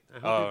like it. I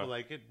hope people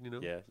like it. You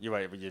know. Yeah,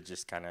 you're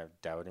just kind of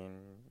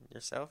doubting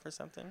yourself or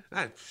something.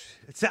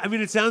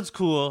 It sounds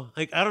cool.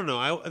 Like I don't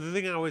know. The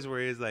thing I always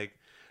worry is that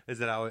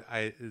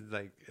I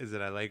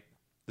like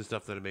the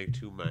stuff that I make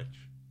too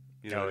much.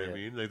 You know what I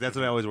mean? Like that's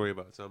what I always worry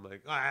about. So I'm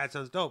like, oh, that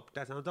sounds dope.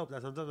 That sounds dope.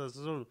 That sounds dope. That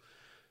sounds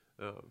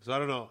dope. So I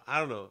don't know.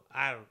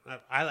 I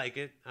like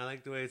it. I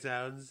like the way it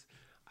sounds.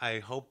 I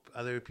hope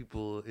other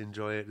people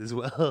enjoy it as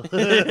well.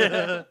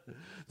 I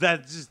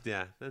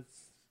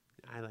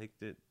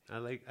liked it. I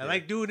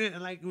like doing it.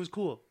 It was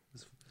cool.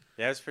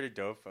 Yeah, it was pretty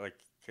dope. Like,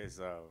 cause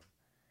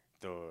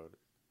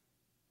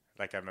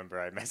like I remember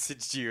I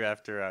messaged you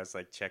after I was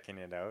like checking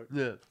it out.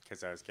 Yeah.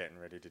 Cause I was getting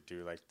ready to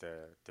do like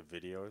the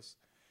videos,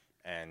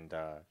 and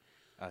I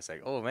was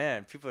like, oh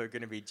man, people are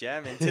gonna be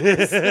jamming to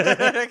this.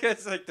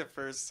 Cause like the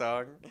first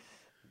song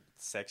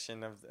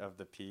section of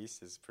the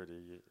piece is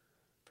pretty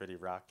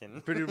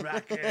rocking. Pretty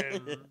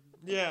rocking.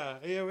 Yeah.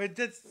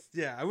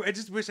 I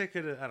just wish I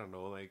could. I don't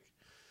know. Like,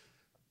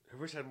 I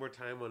wish I had more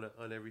time on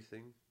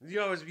everything.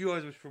 You always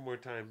wish for more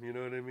time. You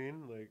know what I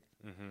mean? Like,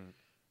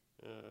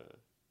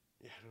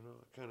 yeah, I don't know.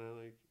 Kind of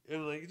like,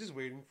 and like just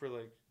waiting for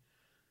like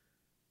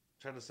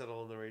trying to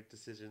settle on the right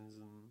decisions,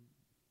 and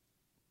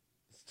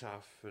it's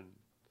tough. And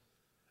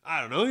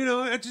I don't know. You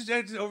know, I just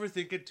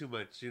overthink it too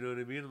much. You know what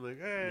I mean? I'm like,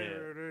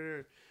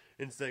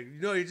 and it's like,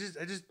 I just,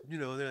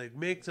 they're like,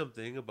 make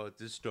something about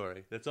this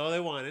story. That's all they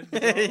wanted.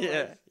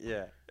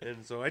 Yeah.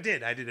 And so I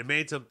did. I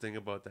made something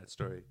about that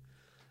story,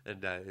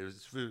 and it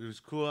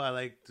was cool.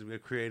 I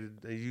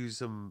used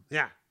some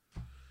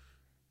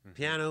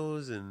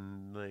pianos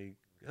and like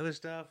other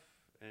stuff,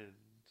 and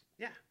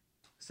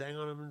sang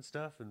on them and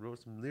stuff, and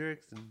wrote some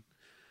lyrics, and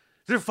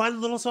they're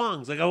fun little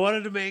songs. Like I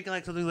wanted to make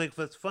like something like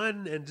that's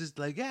fun and just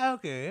like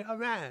okay, all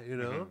right,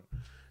 and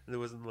it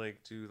wasn't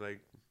like too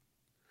like.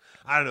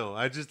 I don't know.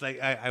 I just like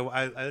I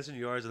listen to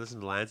yours. I listen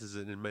to Lance's,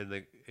 and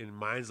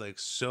mine's like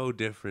so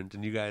different.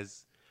 And you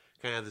guys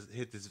kind of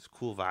hit this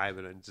cool vibe,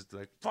 and I'm just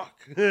like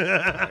fuck.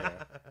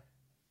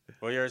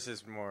 Well, yours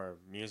is more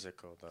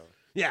musical though.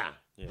 Yeah.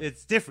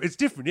 It's different. It's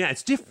different. Yeah,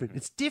 it's different.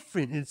 It's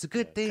different. And it's a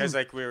good thing. Because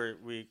like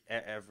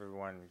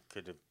everyone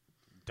could have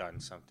done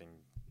something.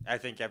 I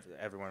think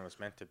everyone was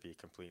meant to be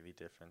completely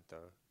different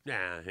though.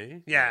 Yeah.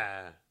 Hey?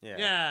 Yeah.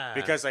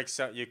 Because like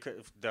so you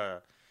could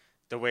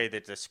the way they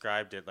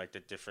described it, like the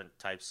different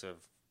types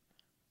of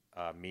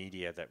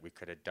media that we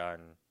could have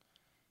done,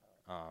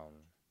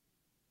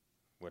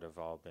 would have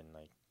all been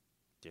like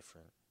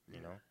different,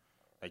 you know.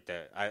 Like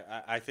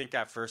I think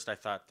at first I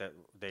thought that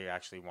they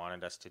actually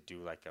wanted us to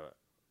do like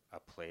a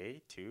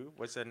play too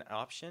was an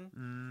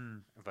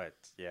option, but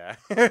yeah,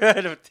 I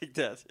don't think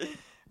that.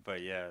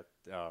 But yeah,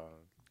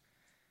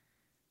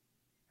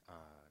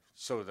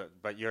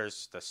 but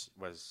yours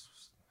was,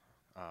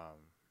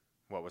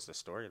 what was the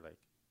story like?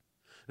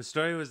 The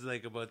story was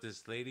like about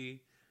this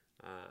lady.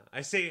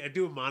 I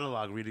do a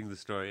monologue reading the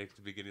story at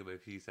the beginning of my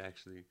piece,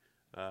 actually.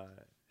 But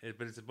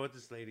it's about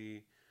this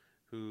lady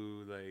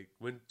who like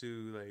went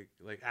to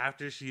like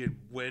after she had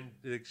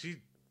went to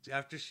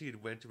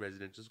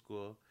residential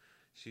school,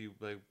 she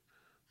like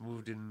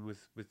moved in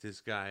with this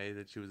guy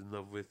that she was in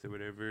love with or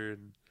whatever,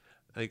 and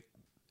like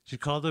she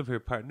called him her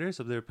partner,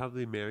 so they were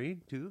probably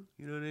married too.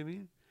 You know what I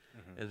mean?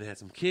 and they had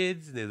some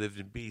kids, and they lived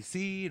in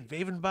BC and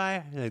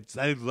Vavenby. And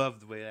I love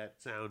the way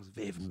that sounds,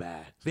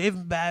 Vavenby,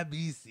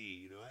 BC.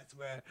 You know,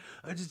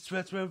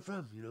 that's where I'm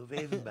from. You know,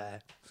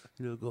 Vavenby.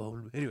 You know, go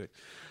home. Anyway,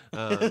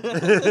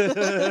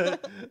 but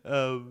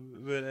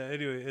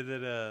anyway, and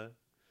then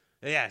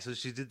yeah, so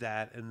she did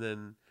that, and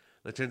then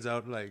it turns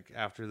out like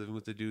after living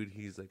with the dude,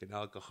 he's like an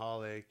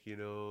alcoholic, you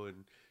know,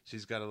 and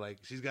she's gotta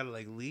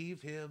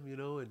leave him, you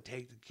know, and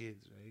take the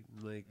kids, right?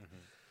 And like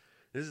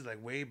this is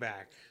like way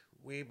back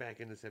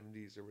in the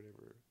 70s or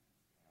whatever.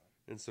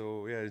 And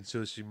so yeah, and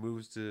so she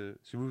moves to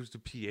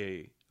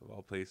PA of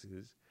all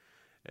places,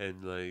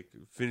 and like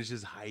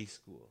finishes high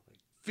school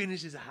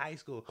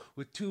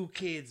with 2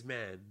 kids,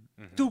 man.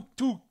 Two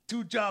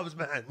jobs,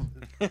 man.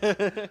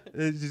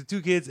 She's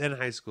 2 kids and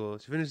high school.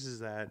 She finishes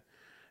that,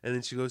 and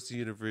then she goes to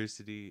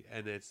university,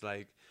 and it's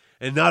like,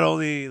 and not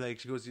only like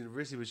she goes to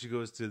university, but she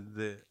goes to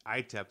the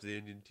ITEP, the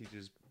Indian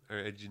teachers or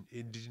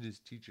Indigenous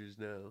teachers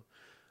now.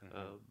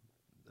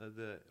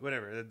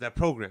 That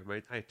program,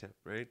 right? ITEP,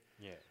 right?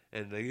 Yeah.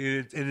 And like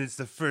it's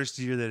the first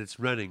year that it's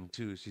running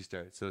too. She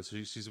starts, so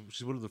she's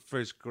one of the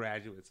first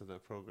graduates of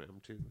that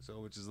program too. So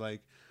which is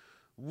like,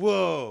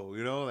 whoa,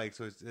 you know, like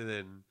so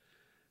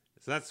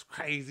that's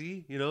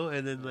crazy, you know.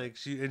 And then like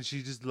she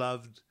just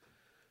loved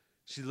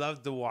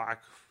the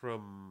walk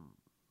from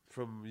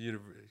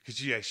university,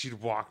 because she'd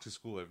walk to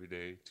school every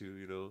day too,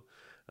 you know.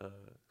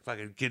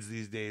 Fucking kids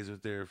these days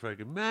with their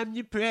fucking, "Mom,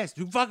 you're pressed.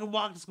 You fucking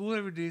walk to school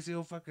every day,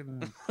 so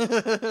fucking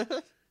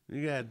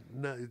you got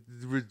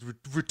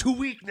we're 2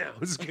 weeks now."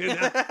 It's good.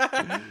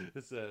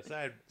 It's a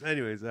side.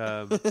 Anyways,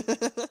 so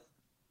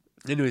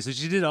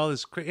she did all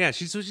this.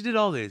 She did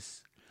all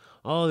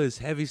this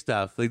heavy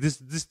stuff. Like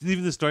this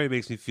even the story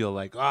makes me feel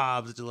like,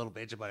 I'm such a little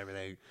bitch about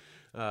everything.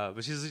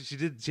 But she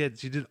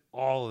did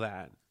all of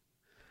that,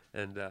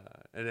 and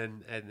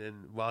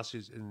then while she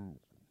was in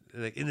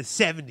the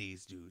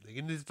 70s, dude, like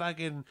in this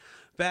fucking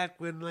back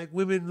when like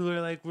women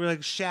were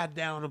shat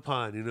down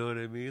upon, you know what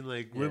I mean?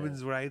 Like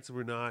women's rights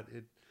were not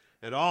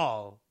at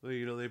all.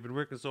 You know, they've been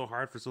working so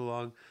hard for so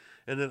long,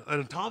 and then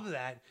on top of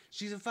that,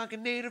 she's a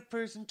fucking native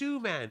person too,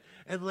 man,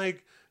 and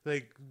like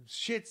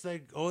shit's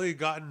like only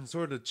gotten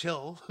sort of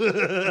chill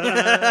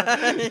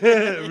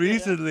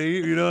recently.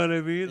 You know what I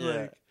mean?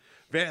 Yeah.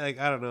 Like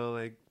I don't know,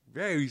 like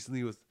very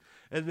recently with.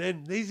 And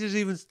then there's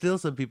even still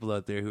some people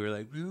out there who are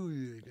like, "Ooh,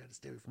 you gotta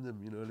stay away from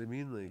them." You know what I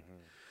mean? Like,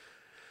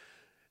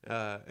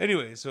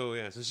 anyway, so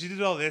she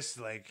did all this,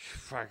 like,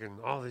 fucking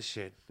all this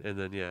shit, and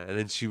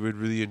then she would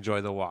really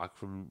enjoy the walk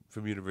from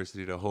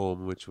university to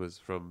home, which was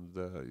from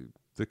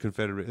the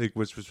Confederate, like,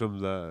 which was from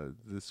the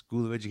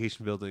School of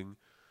Education building,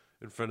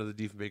 in front of the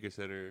Diefenbaker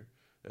Center,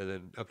 and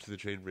then up to the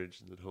train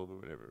bridge and then home or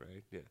whatever,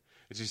 right? Yeah.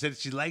 And she said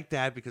she liked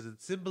that because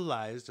it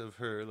symbolized of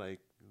her, like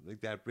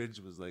that bridge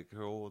was like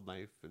her old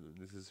life, and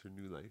this is her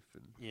new life,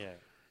 and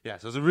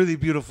so it's a really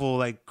beautiful,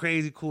 like,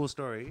 crazy cool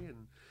story,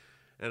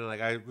 and like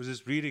I was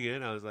just reading it,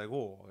 and I was like,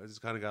 oh, I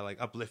just kind of got like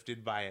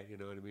uplifted by it, you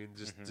know what I mean?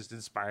 Just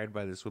inspired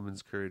by this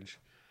woman's courage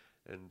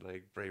and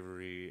like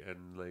bravery,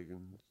 and like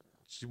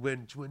she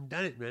went and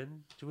done it,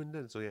 man. She went and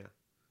done it. So yeah,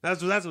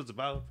 that's what it's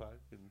about. Fuck.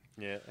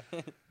 Yeah.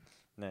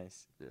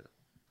 Nice. Yeah.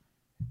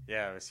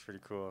 Yeah, it was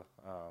pretty cool.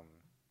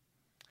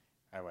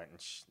 I went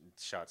and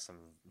shot some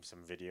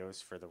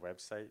videos for the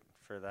website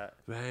for that.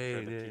 Right.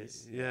 For the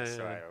piece. Yeah.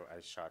 So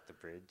I shot the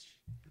bridge.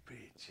 The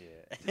bridge.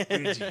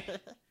 Yeah.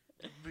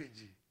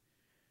 Bridgie.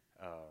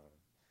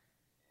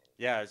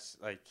 Yeah, it's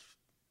like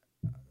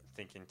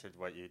thinking to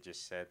what you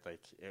just said,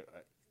 like it,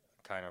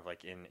 kind of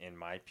like in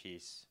my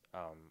piece,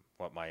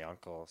 what my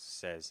uncle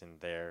says in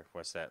there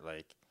was that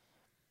like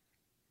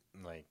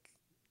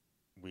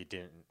we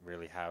didn't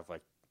really have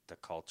like the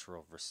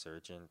cultural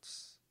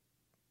resurgence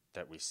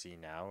that we see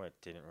now. It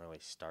didn't really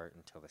start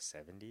until the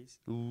 70s.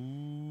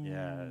 Ooh.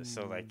 Yeah,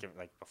 so like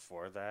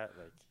before that,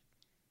 like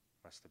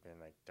must have been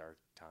like dark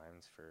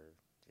times for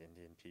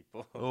Indian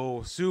people.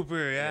 Oh,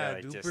 super, yeah,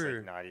 like duper. Just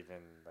like not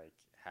even like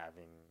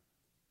having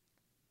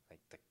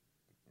like the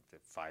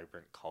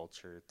vibrant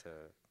culture to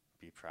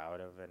be proud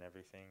of and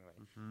everything.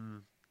 Like,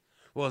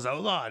 well, it's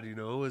outlawed, you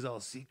know. It was all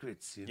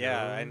secrets, you know.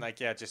 Yeah, and like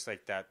just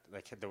like that,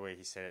 like the way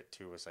he said it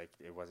too was like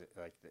it wasn't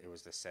like it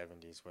was the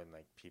 70s when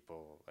like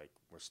people like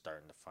were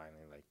starting to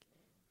finally like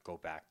go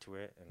back to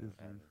it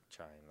and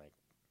try and like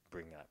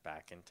bring that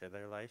back into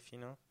their life, you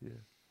know.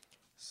 Yeah.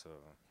 So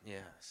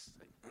yeah, it's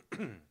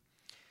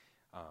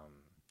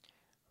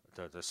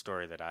like the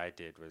story that I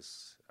did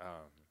was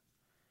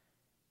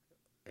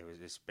it was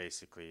just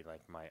basically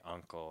like my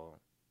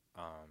uncle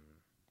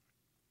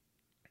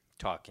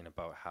talking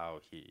about how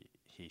he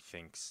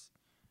thinks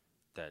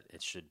that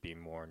it should be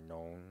more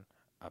known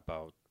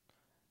about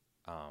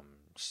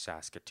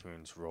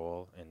Saskatoon's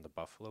role in the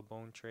buffalo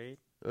bone trade.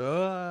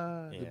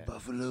 The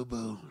buffalo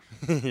bone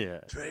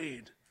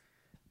trade.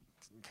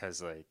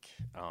 Because like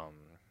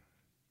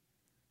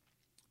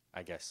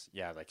I guess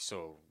like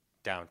so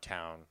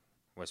downtown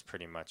was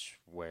pretty much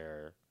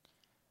where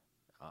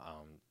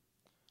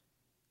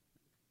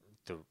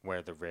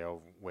the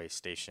railway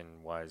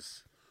station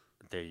was.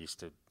 It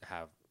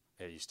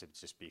used to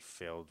just be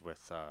filled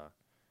with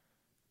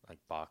like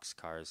box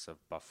cars of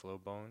buffalo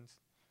bones,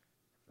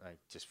 like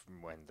just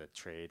from when the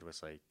trade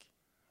was like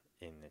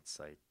in its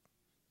like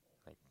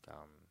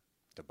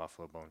the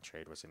buffalo bone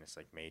trade was in its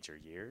like major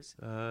years.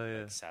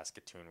 Yeah. Like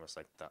Saskatoon was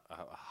like the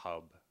a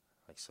hub,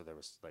 like so there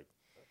was like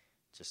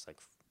just like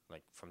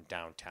like from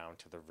downtown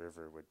to the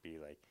river would be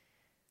like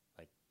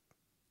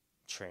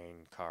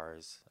train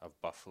cars of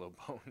buffalo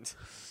bones,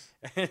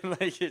 and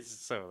like it's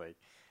so like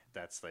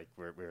that's like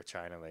we were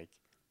trying to like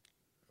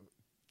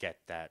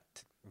get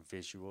that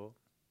visual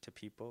to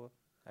people,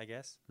 I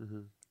guess.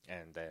 Mm-hmm.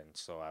 And then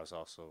so I was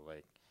also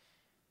like,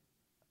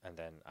 and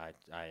then I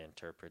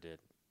interpreted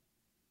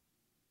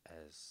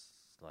as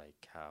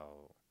like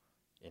how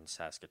in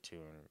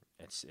Saskatoon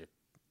it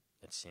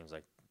seems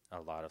like a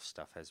lot of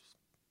stuff has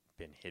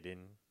been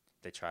hidden.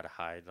 They try to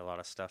hide a lot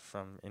of stuff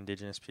from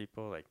Indigenous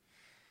people, like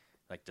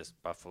this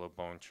buffalo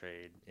bone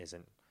trade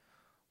isn't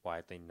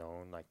widely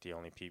known. Like the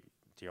only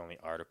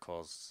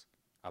articles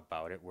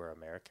about it were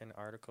American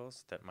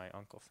articles that my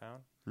uncle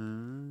found.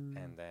 And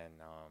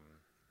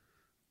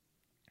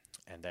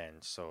then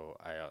so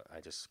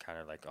I just kind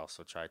of like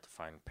also tried to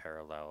find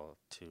parallel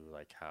to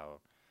like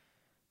how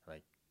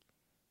like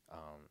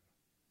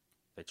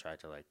they tried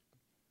to like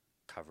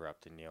cover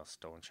up the Neil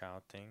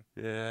Stonechild thing.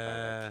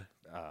 Yeah.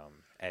 By, like,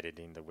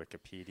 editing the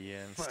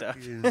Wikipedia and stuff.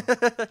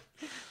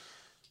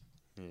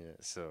 Yeah,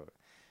 so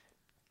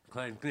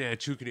Yeah,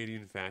 true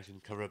Canadian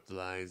fashion, cover up the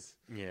lies.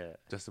 yeah.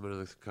 Justin Bieber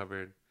looks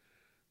covered.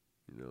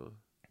 You know.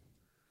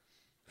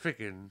 Frick,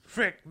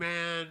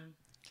 man.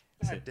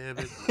 God damn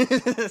it.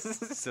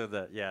 So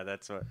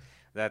that's what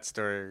that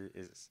story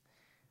is.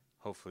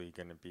 Hopefully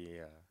gonna be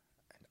an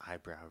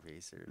eyebrow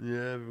raiser.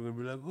 Yeah, we're gonna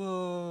be like,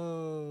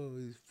 whoa,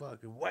 these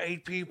fucking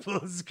white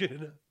people's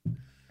gonna.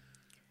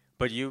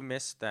 But you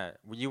missed that.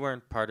 You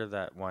weren't part of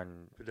that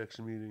one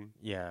Production meeting.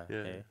 Yeah.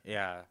 Yeah.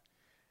 Yeah.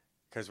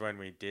 Because when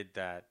we did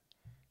that,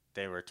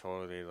 they were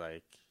totally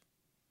like,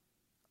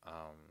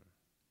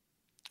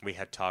 we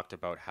had talked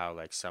about how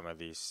like some of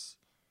these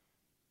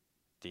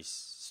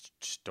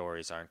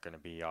stories aren't going to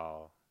be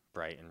all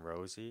bright and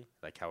rosy.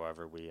 Like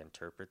however we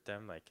interpret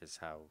them, like is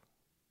how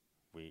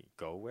we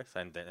go with,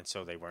 and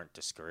so they weren't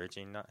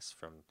discouraging us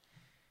from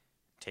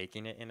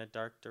taking it in a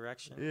dark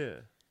direction.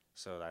 Yeah.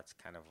 So that's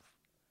kind of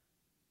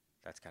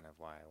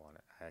why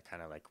I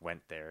kind of like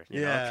went there, you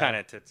know, kind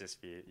of to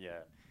just be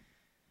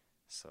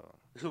So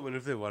what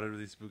if they wanted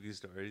really spooky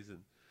stories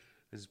and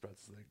it just brought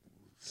this like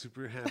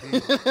super happy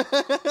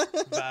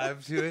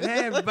vibe to it?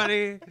 Hey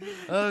everybody,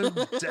 I'm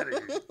Teddy.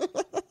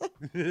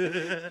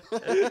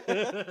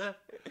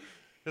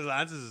 Because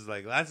Lance's is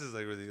like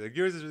really like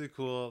yours is really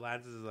cool.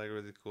 Lance's is like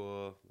really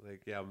cool.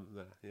 Like yeah.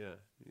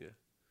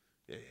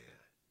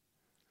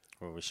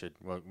 well,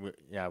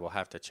 we'll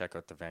have to check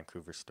out the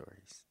Vancouver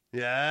stories.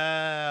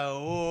 Yeah.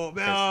 Oh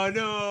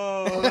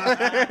no.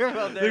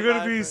 They're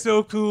gonna be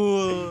so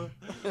cool.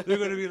 They're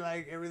gonna be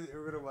like everything.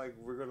 I'm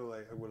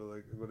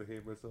gonna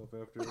hate myself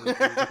after.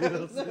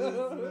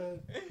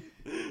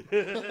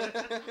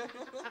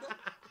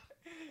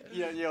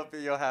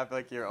 You'll have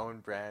like your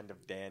own brand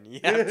of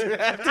Danny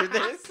after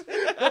this.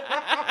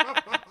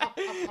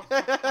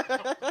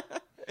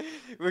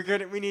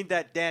 We need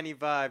that Danny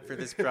vibe for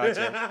this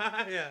project.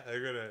 Yeah.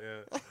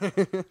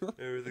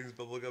 Everything's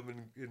bubblegum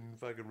and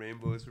fucking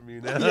rainbows for me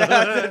now.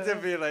 That'll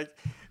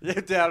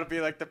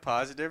be like the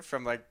positive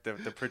from like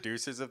the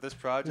producers of this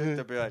project.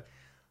 They'll be like,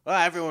 well,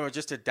 everyone was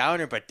just a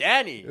downer, but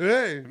Danny,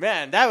 hey,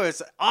 man, that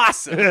was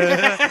awesome.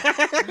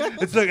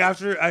 It's like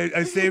after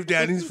I saved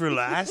Danny's for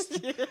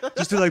last,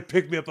 just to like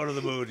pick me up out of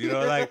the mood, you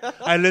know. Like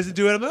I listened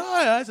to it, I'm like,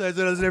 oh yeah. So I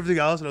listened to everything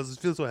else, and I was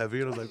just feeling so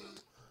heavy, and I was like,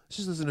 let's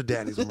just listen to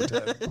Danny's one more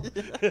time.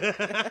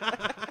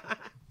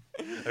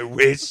 I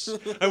wish.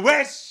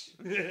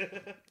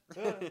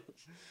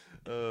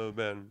 Oh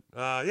man,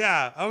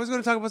 yeah. I was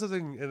going to talk about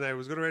something, and I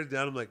was going to write it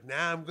down. I'm like,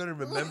 nah, I'm going to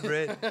remember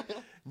it.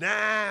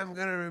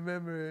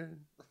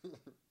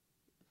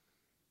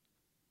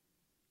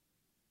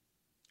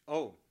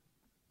 Oh,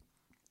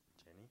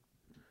 Jenny.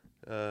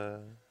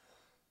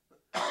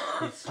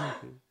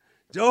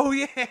 Oh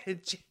yeah,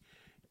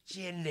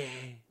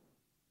 Jenny.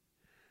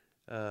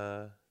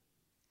 Damn.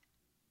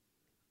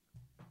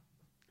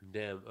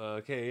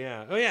 Okay.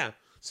 Yeah. Oh yeah.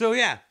 So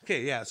yeah.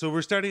 Okay. Yeah. So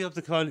we're starting up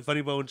the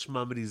Funny Bone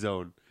Schmomedy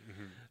Zone,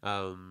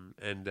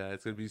 and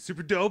it's gonna be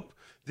super dope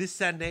this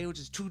Sunday, which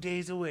is 2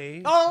 days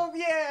away. Oh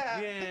yeah.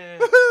 Yeah.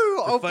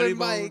 Open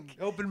mic.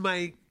 Open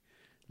mic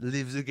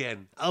lives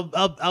again.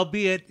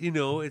 Albeit, you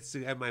know, it's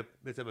at my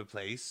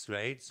place,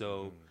 right?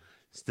 So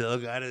still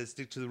gotta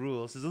stick to the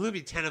rules. There's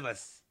only 10 of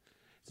us.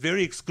 It's a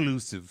very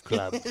exclusive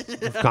club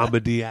of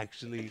comedy,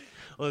 actually.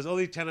 Well, there's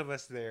only 10 of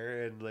us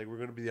there, and like we're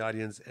gonna be the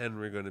audience, and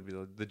we're gonna be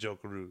the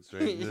Jokeroos,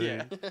 right?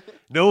 Yeah.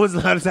 No one's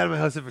allowed inside of my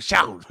house except for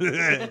Shaun.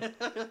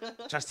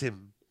 Trust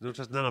him. Don't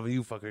trust none of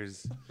you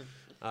fuckers.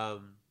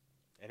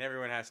 And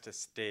everyone has to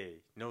stay.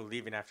 No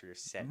leaving after your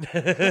set.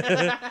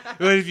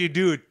 What if you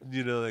do it?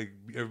 You know, like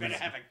You better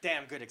have a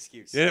damn good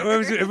excuse. yeah,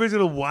 everybody's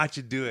gonna watch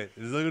you do it.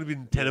 There's only gonna be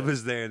 10 of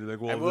us there, and they're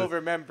like, well, I will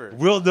remember.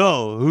 we'll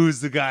know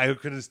who's the guy who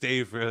couldn't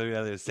stay for the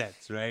other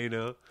sets, right? You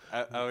know,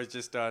 I was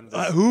just on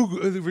this.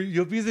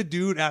 you'll be the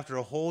dude after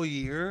a whole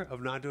year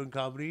of not doing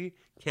comedy,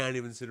 can't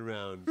even sit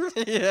around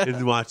Yeah.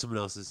 and watch someone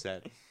else's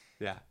set.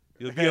 Yeah,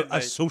 you'll be a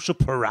Like, social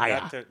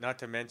pariah. Not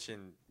to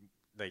mention,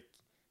 like,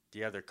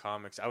 the other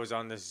comics. I was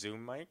on this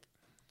Zoom mic,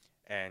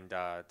 and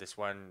this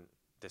one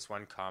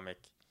comic,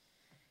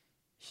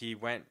 he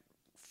went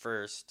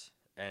first,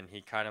 and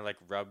he kind of like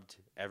rubbed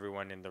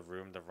everyone in the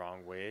room the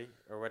wrong way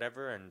or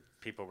whatever, and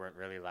people weren't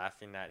really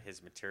laughing at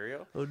his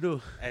material. Oh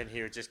no! And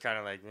he was just kind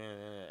of like,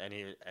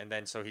 and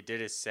then so he did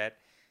his set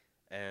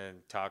and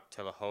talked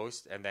to the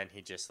host, and then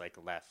he just like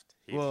left.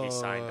 He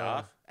signed Whoa.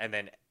 off, and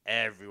then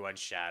everyone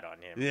shat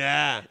on him.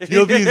 Yeah,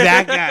 you'll be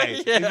that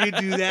guy. Yeah. If you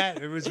do that,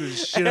 everyone's gonna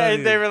shit on And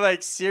you. they were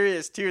like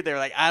serious too. They were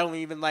like, I don't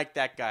even like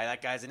that guy.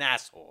 That guy's an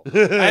asshole. And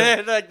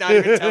they're like not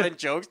even telling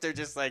jokes. They're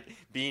just like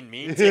being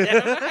mean to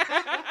him.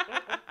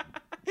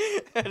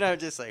 And I'm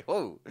just like,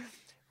 whoa.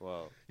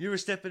 Whoa. You ever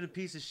step in a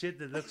piece of shit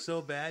that looks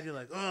so bad, you're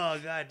like, oh,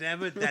 god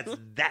damn it, that's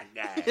that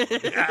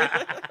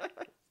guy.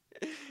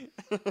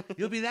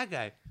 You'll be that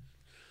guy.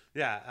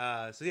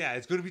 Yeah, so yeah,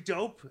 it's going to be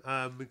dope.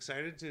 I'm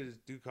excited to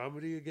do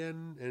comedy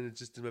again, and it's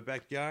just in my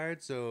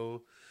backyard,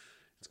 so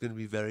it's going to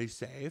be very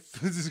safe.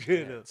 This is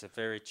good. Yeah, it's a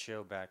very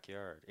chill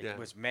backyard. It Yeah.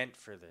 was meant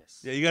for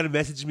this. Yeah, you got to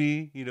message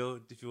me, you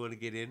know, if you want to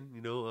get in, you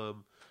know.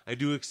 I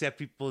do accept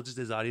people just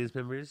as audience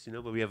members, you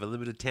know, but we have a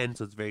limited 10,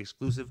 so it's very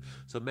exclusive.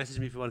 So message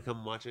me if you want to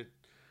come watch it.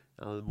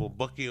 We'll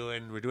book you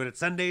in. We're doing it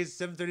Sundays,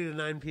 7:30 to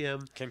 9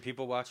 p.m. Can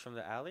people watch from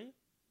the alley?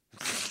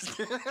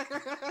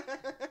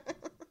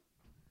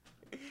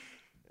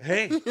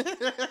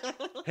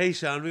 Hey,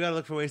 Sean, we gotta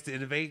look for ways to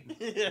innovate.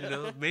 You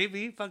know,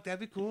 maybe. Fuck, that'd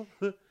be cool.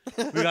 We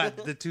got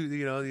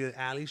the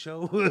alley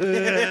show.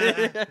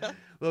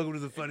 Welcome to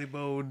the Funny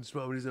Bone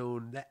Comedy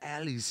Zone, the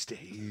alley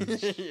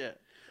stage. Yeah.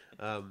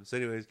 So,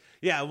 anyways,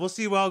 yeah, we'll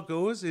see how it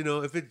goes. You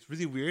know, if it's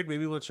really weird,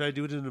 maybe we'll try to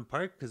do it in a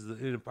park because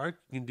in a park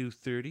you can do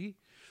 30.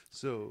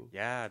 So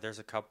Yeah, there's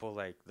a couple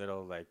like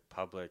little like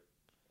public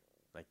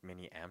like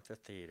mini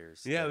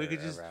amphitheaters. yeah, that we are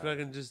could just around.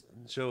 fucking just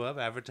show up,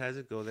 advertise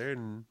it, go there,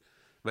 and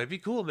might be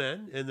cool,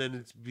 man. And then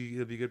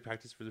it'll be good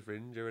practice for the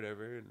Fringe or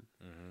whatever. And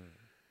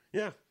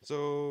yeah,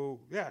 so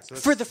that's,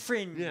 For the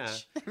Fringe. yeah.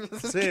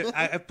 So yeah,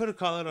 I put a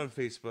call out on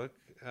Facebook.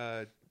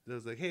 I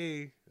was like,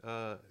 hey,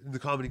 in the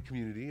comedy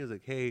community, I was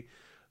like, hey,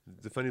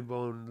 the Funny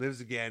Bone lives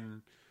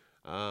again.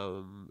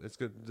 It's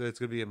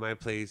gonna be at my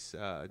place.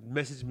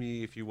 Message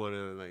me if you want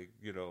to, like,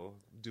 you know,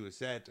 do a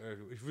set, or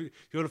if you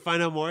want to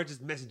find out more,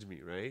 just message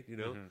me, right? You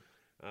know.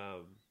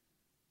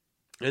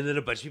 And then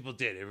a bunch of people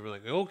did. Everyone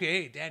like,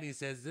 okay, Danny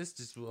says this.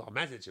 Just I'll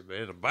message him,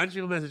 man. A bunch of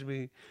people message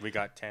me. We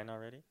got 10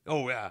 already.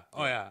 Oh yeah.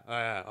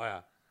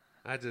 I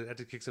had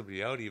to kick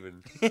somebody out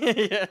even.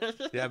 Yeah.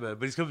 Yeah, man.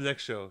 But he's coming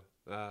next show.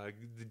 The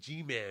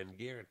G-Man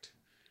Garrett.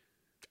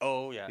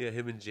 Oh yeah. Yeah,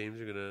 him and James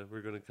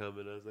we're gonna come,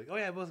 and I was like, oh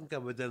yeah, I wasn't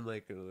coming. But then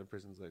like another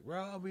person's like,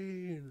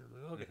 Robbie, and I'm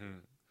like, okay.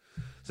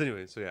 So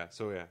anyway, so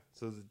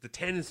the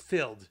 10 is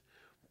filled,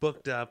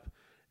 booked up,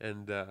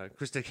 and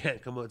Krista can't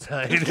come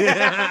outside.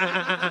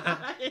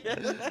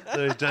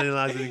 So Johnny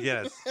Law's gonna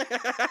get us.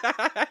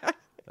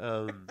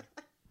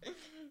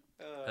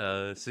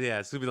 So yeah,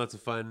 it's gonna be lots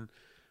of fun.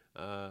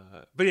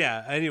 But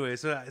yeah, anyway,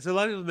 so a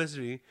lot of people message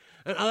me,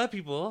 and a lot of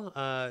people,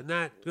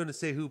 not going to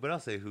say who, but I'll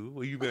say who.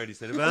 Well, you already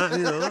said it, but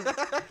you know,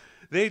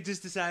 they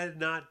just decided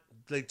not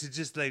like to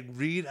just like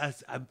read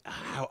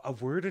a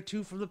word or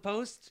two from the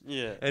post,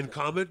 Yeah. and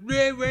comment,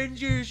 hey,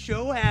 when's your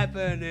show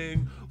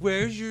happening?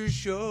 Where's your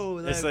show?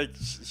 It's like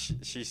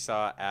she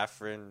saw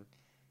Afrin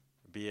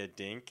be a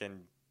dink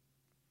and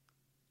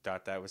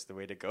thought that was the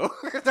way to go.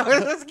 I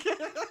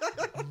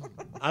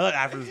thought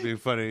Afrin's being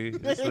funny.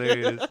 It's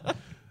hilarious.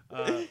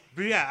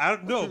 But yeah, I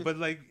don't know. But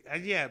like,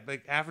 yeah,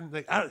 like Afrin,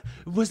 like it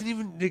wasn't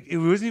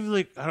even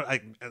like I don't,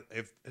 like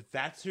if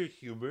that's her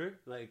humor,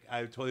 like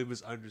I totally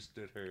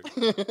misunderstood her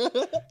because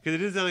it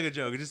didn't sound like a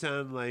joke. It just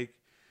sounded like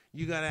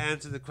you got to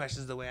answer the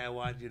questions the way I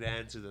want you to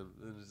answer them,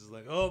 and it's just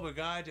like, oh my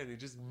god, Jenny,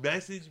 just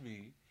message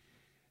me.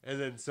 And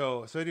then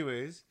so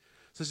anyways,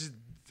 so she's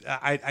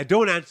I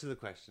don't answer the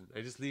question.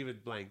 I just leave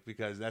it blank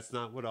because that's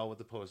not what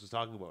the post was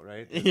talking about,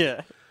 right?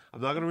 Yeah. I'm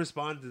not going to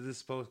respond to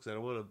this post because I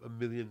don't want a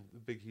million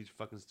big, huge,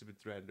 fucking stupid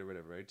thread or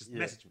whatever, right? Just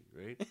message me,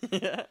 right?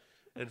 Yeah.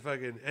 And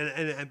fucking,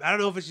 and I don't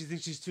know if she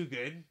thinks she's too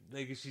good,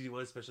 like if she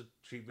wants special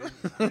treatment,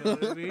 you know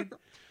what I mean?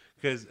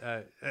 Because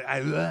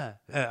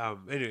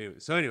anyway,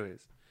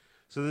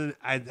 so then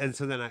I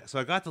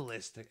got the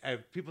list.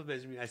 People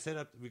messaged me. I set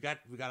up. We got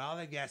all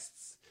the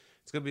guests.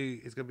 It's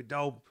gonna be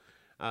dope.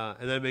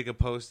 And then make a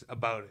post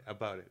about it.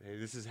 Hey,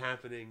 this is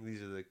happening.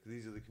 These are the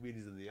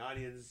comedians in the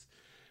audience.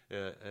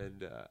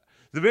 And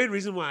the main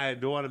reason why I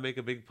don't want to make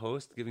a big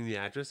post giving the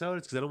address out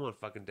is because I don't want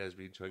fucking Des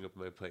Reed showing up at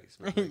my place.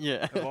 Man. Like,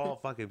 Yeah. Of all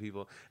fucking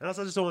people. And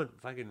also I just don't want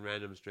fucking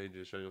random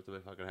strangers showing up to my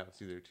fucking house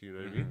either, too. You know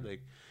what I mean?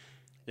 Like,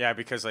 Yeah,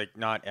 because like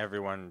not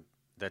everyone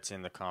that's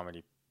in the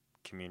comedy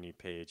community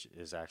page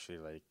is actually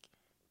like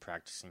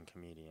practicing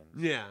comedians.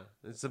 Yeah,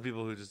 and some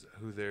people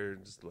who they're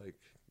just like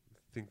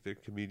think they're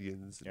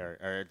comedians.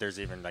 Or there's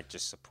even like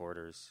just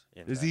supporters.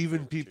 There's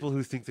even people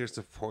who think they're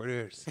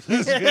supporters.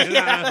 No,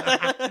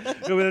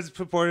 but that's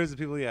supporters of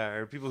people,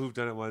 or people who've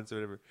done it once or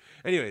whatever.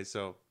 Anyway,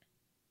 so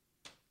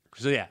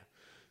yeah.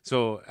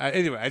 So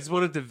anyway, I just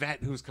wanted to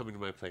vet who's coming to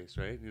my place,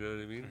 right? You know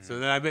what I mean? Mm-hmm. So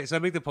then I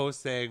make the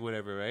post saying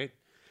whatever, right?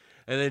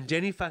 And then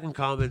Jenny fucking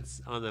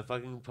comments on the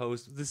fucking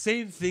post the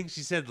same thing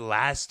she said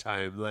last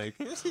time, like,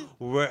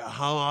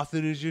 how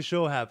often is your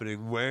show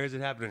happening? Where is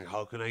it happening?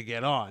 How can I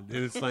get on?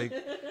 And it's like,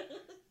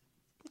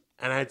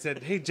 and I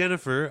said, hey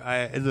Jennifer,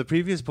 in the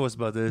previous post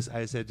about this,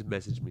 I said to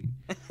message me.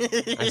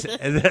 I said,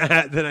 and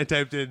then I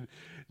typed in,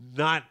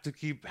 not to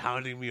keep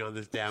hounding me on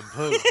this damn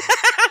post.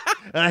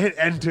 And I hit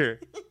enter.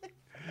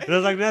 And I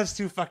was like, that's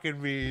too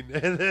fucking mean.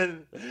 And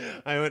then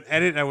I went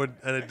edit, and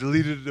I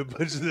deleted a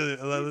bunch of the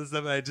other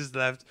stuff, and I just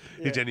left.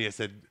 Yeah. Hey, Jenny, I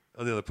said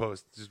on the other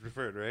post, just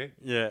referred, right?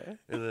 Yeah.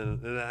 And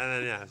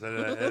then yeah, so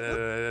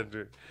I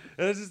entered.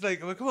 And it's just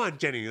like, well, come on,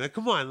 Jenny, like,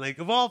 come on, like,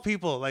 of all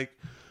people, like,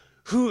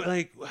 who,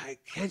 like,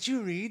 can't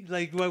you read?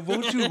 Like, why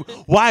won't you?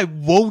 Why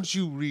won't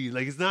you read?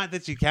 Like, it's not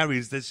that she can't read;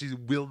 it's that she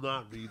will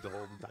not read the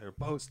whole entire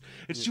post.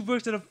 And she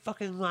works at a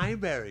fucking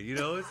library, you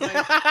know? It's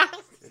like.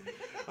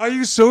 Are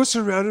you so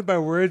surrounded by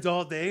words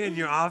all day and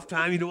you're off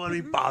time? You don't want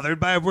to be bothered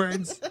by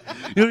words?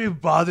 You don't want to be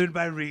bothered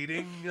by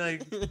reading?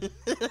 Like,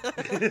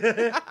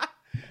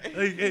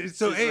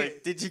 so hey,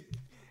 like,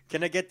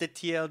 can I get the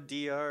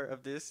TLDR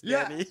of this,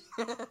 Danny?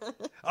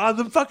 On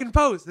the fucking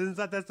post. And it's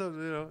not that, so,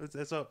 you know,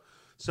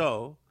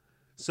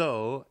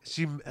 so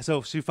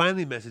she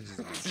finally messages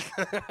me.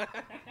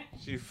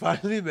 She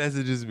finally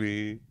messages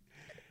me.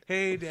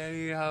 Hey,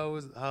 Danny,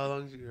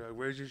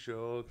 where's your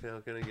show?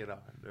 Can I get on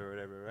or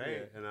whatever,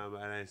 right? Yeah.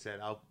 And I said,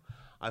 I'll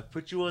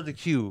put you on the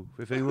queue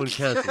if anyone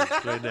cancels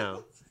right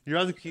now. You're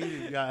on the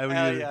queue.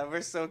 Hell yeah,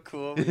 we're so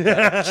cool. We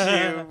got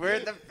queue. We're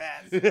the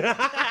best. We're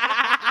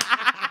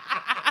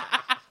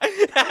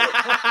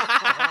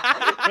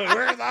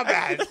the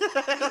best.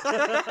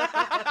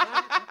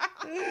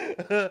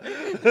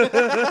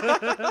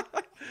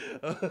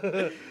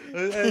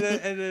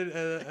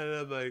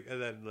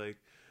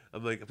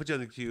 I'm like, I put you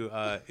on the queue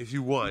if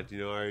you want, you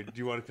know, or do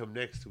you want to come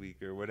next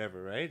week or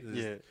whatever, right?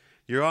 Yeah.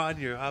 You're on,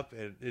 you're up,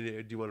 and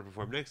do you want to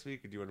perform next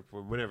week or do you want to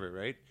perform whatever,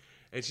 right?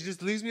 And she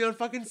just leaves me on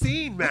fucking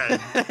scene, man.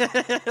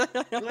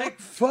 Like,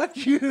 fuck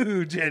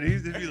you, Jenny.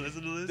 If you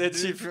listen to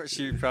this, then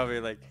she probably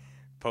like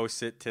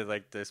post it to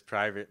like this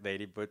private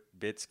Lady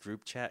Bits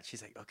group chat.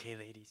 She's like, okay,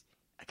 ladies,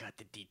 I got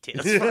the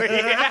details for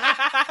you.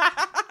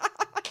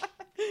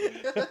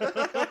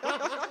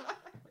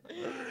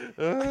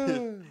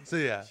 So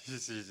yeah,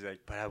 she's like,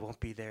 but I won't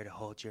be there to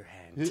hold your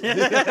hand.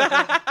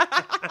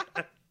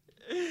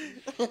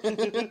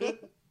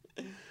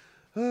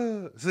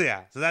 So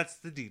yeah, so that's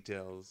the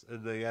details,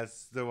 and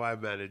that's the why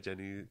I'm mad at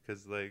Jenny,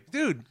 because like,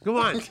 dude, come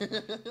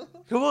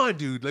on,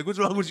 dude, like, what's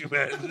wrong with you,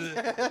 man?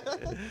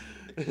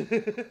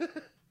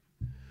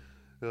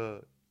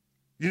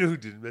 You know who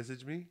didn't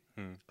message me?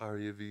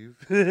 Aria Viv.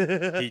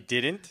 He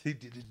didn't. He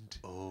didn't.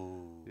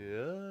 Oh.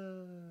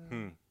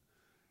 Yeah.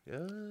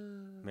 Yeah.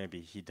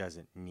 Maybe he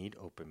doesn't need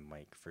open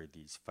mic for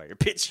these fire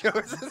pit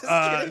shows.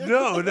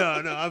 No.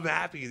 I'm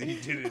happy that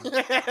he didn't.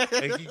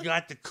 Like, he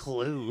got the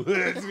clue.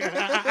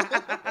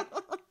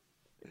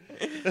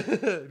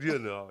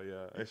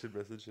 I should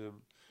message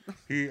him.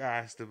 He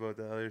asked about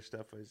the other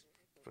stuff. I just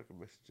fucking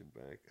messaged him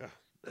back.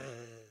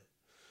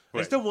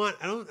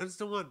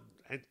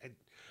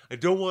 I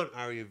don't want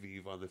Aria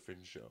Viv on the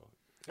Fringe show.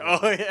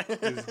 Oh yeah.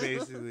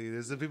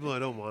 There's some people I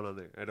don't want on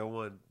there. I don't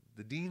want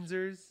the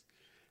Deanzers.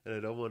 And I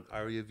don't want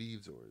Aria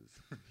Vivzors.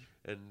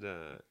 and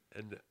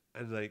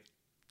like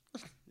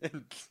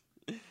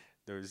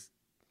those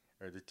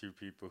are the two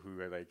people who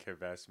are like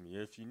have asked me,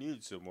 if you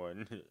need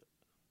someone,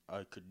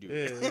 I could do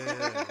it.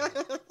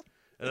 Yeah.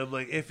 And I'm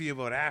like iffy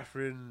about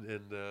Afrin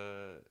and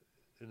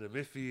I'm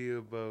iffy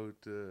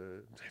about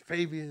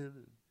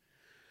Fabian.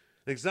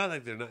 Like, it's not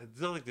like they're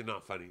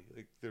not funny.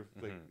 Like, they're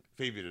like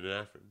Fabian and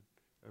Afrin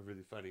are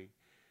really funny.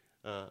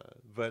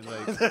 But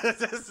like,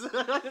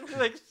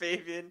 like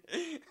Fabian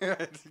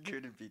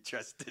couldn't be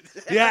trusted.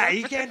 Yeah,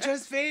 you can't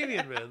trust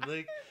Fabian, man.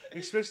 Like,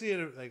 especially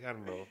in I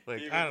don't know.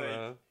 Like, I don't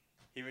know.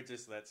 He would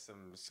just let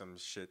some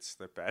shit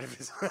slip out of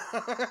his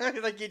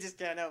mouth. Like, he just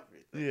can't help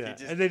it.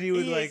 Like, and then he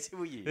would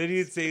then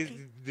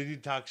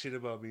he'd talk shit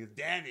about me,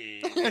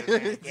 Danny.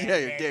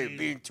 You're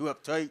being too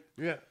uptight.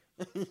 Yeah.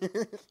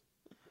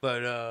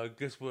 But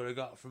guess what I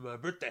got for my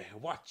birthday?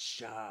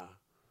 Watch.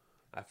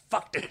 I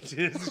fucked it.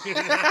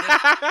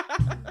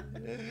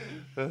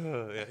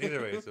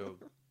 Either way, so.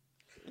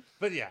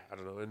 But yeah, I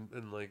don't know.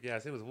 And like, yeah,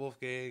 same with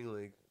Wolfgang.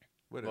 Like,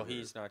 whatever. Well,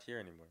 he's not here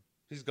anymore.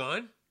 He's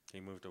gone? He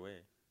moved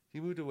away. He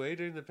moved away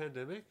during the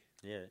pandemic?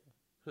 Yeah.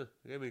 Huh.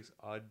 The guy makes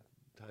odd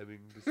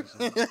timing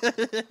decisions.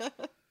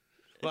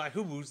 Well, like,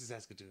 who moves to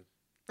Saskatoon?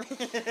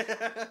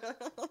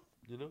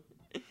 You know?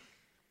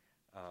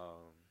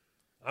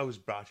 I was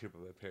brought here by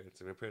my parents,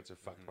 and my parents are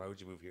fucked. Why would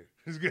you move here?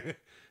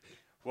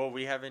 Well,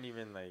 we haven't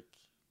even like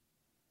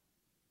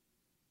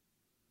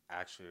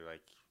actually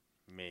like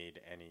made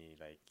any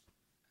like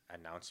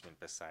announcement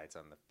besides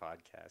on the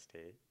podcast.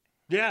 Hey.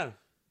 Yeah.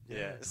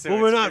 Yeah. So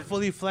Well, we're it's not been-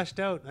 fully fleshed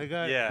out.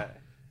 Yeah.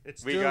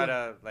 It's We still,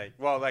 gotta like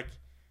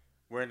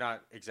we're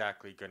not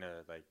exactly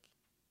gonna like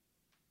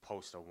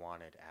post a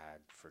wanted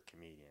ad for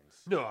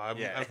comedians. No,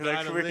 Yeah, I've like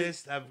got a we-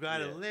 list. I've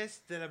got yeah. a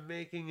list that I'm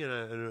making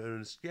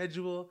and a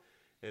schedule,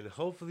 and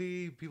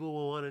hopefully people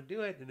will want to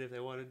do it. And if they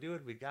want to do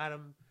it, we got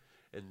them.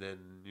 And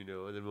then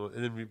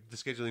the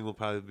scheduling will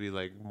probably be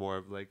like more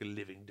of like a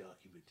living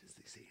document, as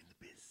they say in the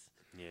biz.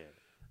 Yeah.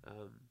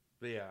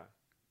 But yeah,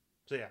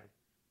 so yeah,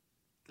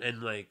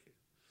 and like,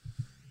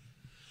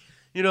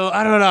 I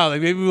don't know.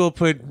 Like maybe we'll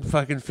put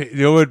fucking.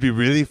 It would be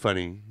really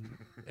funny,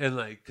 and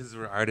like, because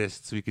we're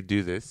artists, we could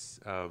do this.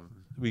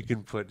 We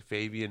can put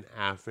Fabian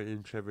Afrin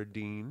and Trevor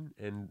Dean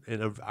and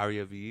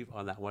Aria Vive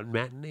on that one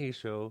matinee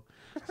show,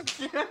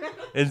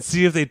 and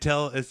see if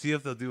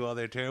they'll do all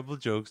their terrible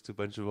jokes to a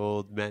bunch of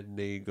old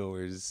matinee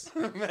goers.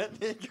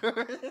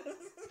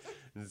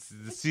 And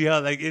see how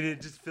like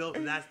it just film.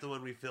 And that's the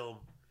one we film,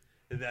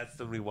 and that's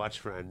the one we watch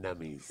for our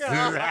nummies.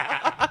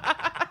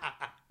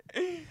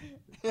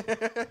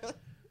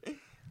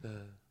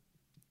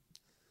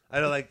 I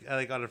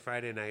like on a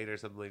Friday night or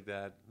something like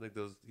that. Like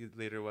those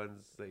later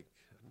ones, like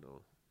I don't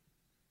know.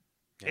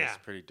 Yeah, it's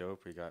pretty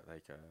dope. We got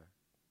like a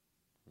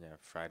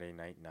Friday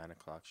night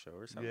 9:00 show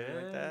or something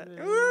like that.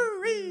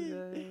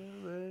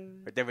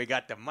 But then we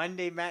got the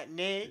Monday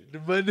matinee. The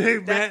Monday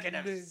That's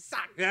matinee. gonna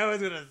suck. That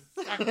was gonna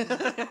suck.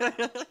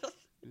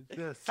 It's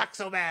gonna suck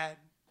so bad.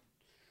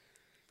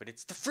 But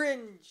it's the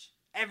Fringe.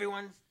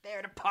 Everyone's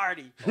there to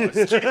party. Oh,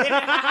 just kidding.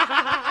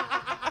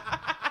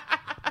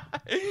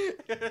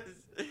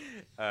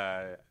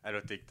 I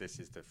don't think this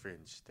is the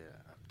Fringe that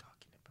I'm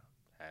talking about.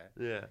 Huh?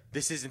 Yeah.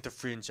 This isn't the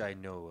Fringe I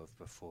know of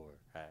before.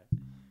 Huh?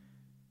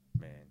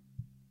 Man,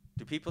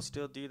 do people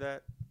still do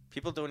that?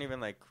 People don't even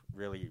like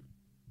really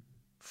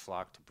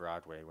flock to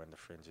Broadway when the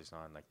Fringe is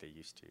on like they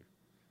used to.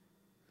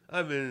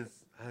 I mean,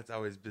 it's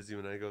always busy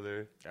when I go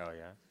there. Oh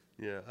yeah.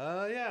 Yeah.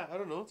 Yeah. I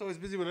don't know. It's always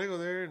busy when I go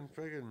there, and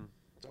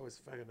it's always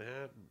fucking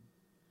happen.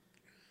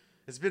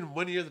 It's been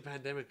 1 year of the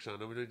pandemic, Sean.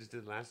 Nobody just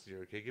did it last year.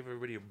 Okay, give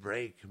everybody a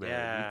break, man.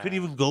 Yeah. You couldn't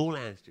even go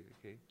last year.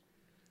 Okay.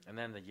 And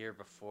then the year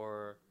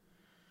before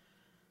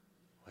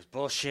was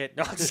bullshit.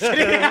 No, I'm just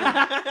kidding.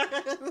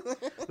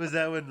 Was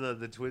that when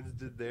the twins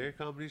did their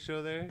comedy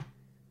show there?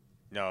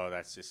 No,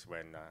 that's just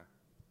when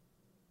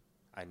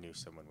I knew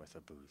someone with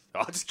a booth.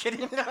 Oh, just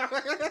kidding.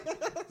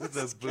 With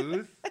a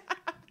booth?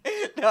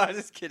 No, I'm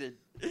just kidding.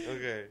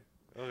 Okay.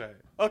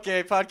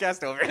 Okay,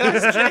 podcast over. No, I'm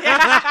just kidding.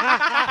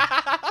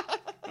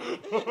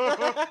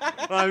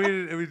 Well, I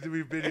mean,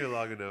 we've been here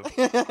long enough.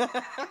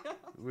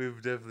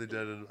 We've definitely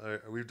done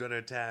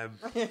our time.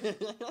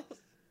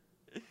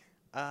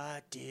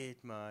 I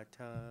did my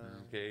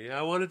time. Okay,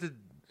 I wanted to.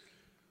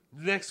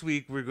 Next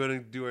week we're going to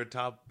do our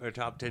top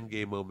 10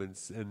 gay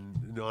moments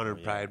in honor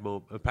of Pride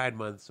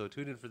Month. So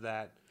tune in for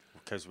that.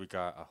 Because we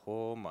got a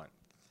whole month.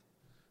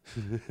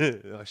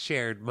 A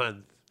shared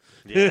month.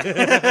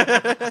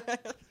 Yeah.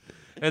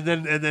 And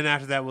then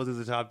after that we'll do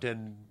the top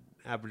 10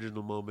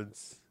 Aboriginal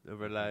moments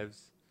of our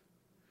lives.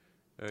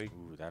 All right.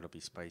 Ooh, that'll be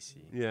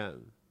spicy. Yeah.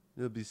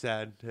 It'll be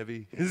sad,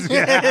 heavy.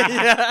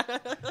 Yeah.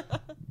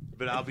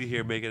 But I'll be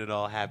here making it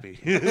all happy.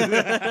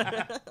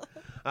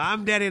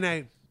 I'm Daddy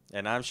Knight.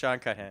 And I'm Sean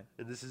Cuthan.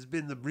 And this has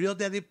been the Real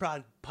Deadly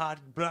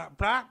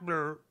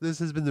This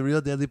has been the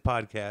Real Deadly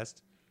Podcast.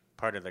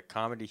 Part of the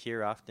Comedy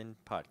Here Often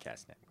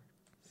podcast network.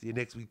 See you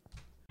next week.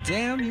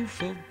 Damn you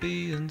for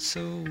being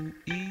so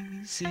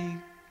easy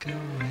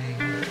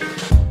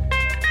going.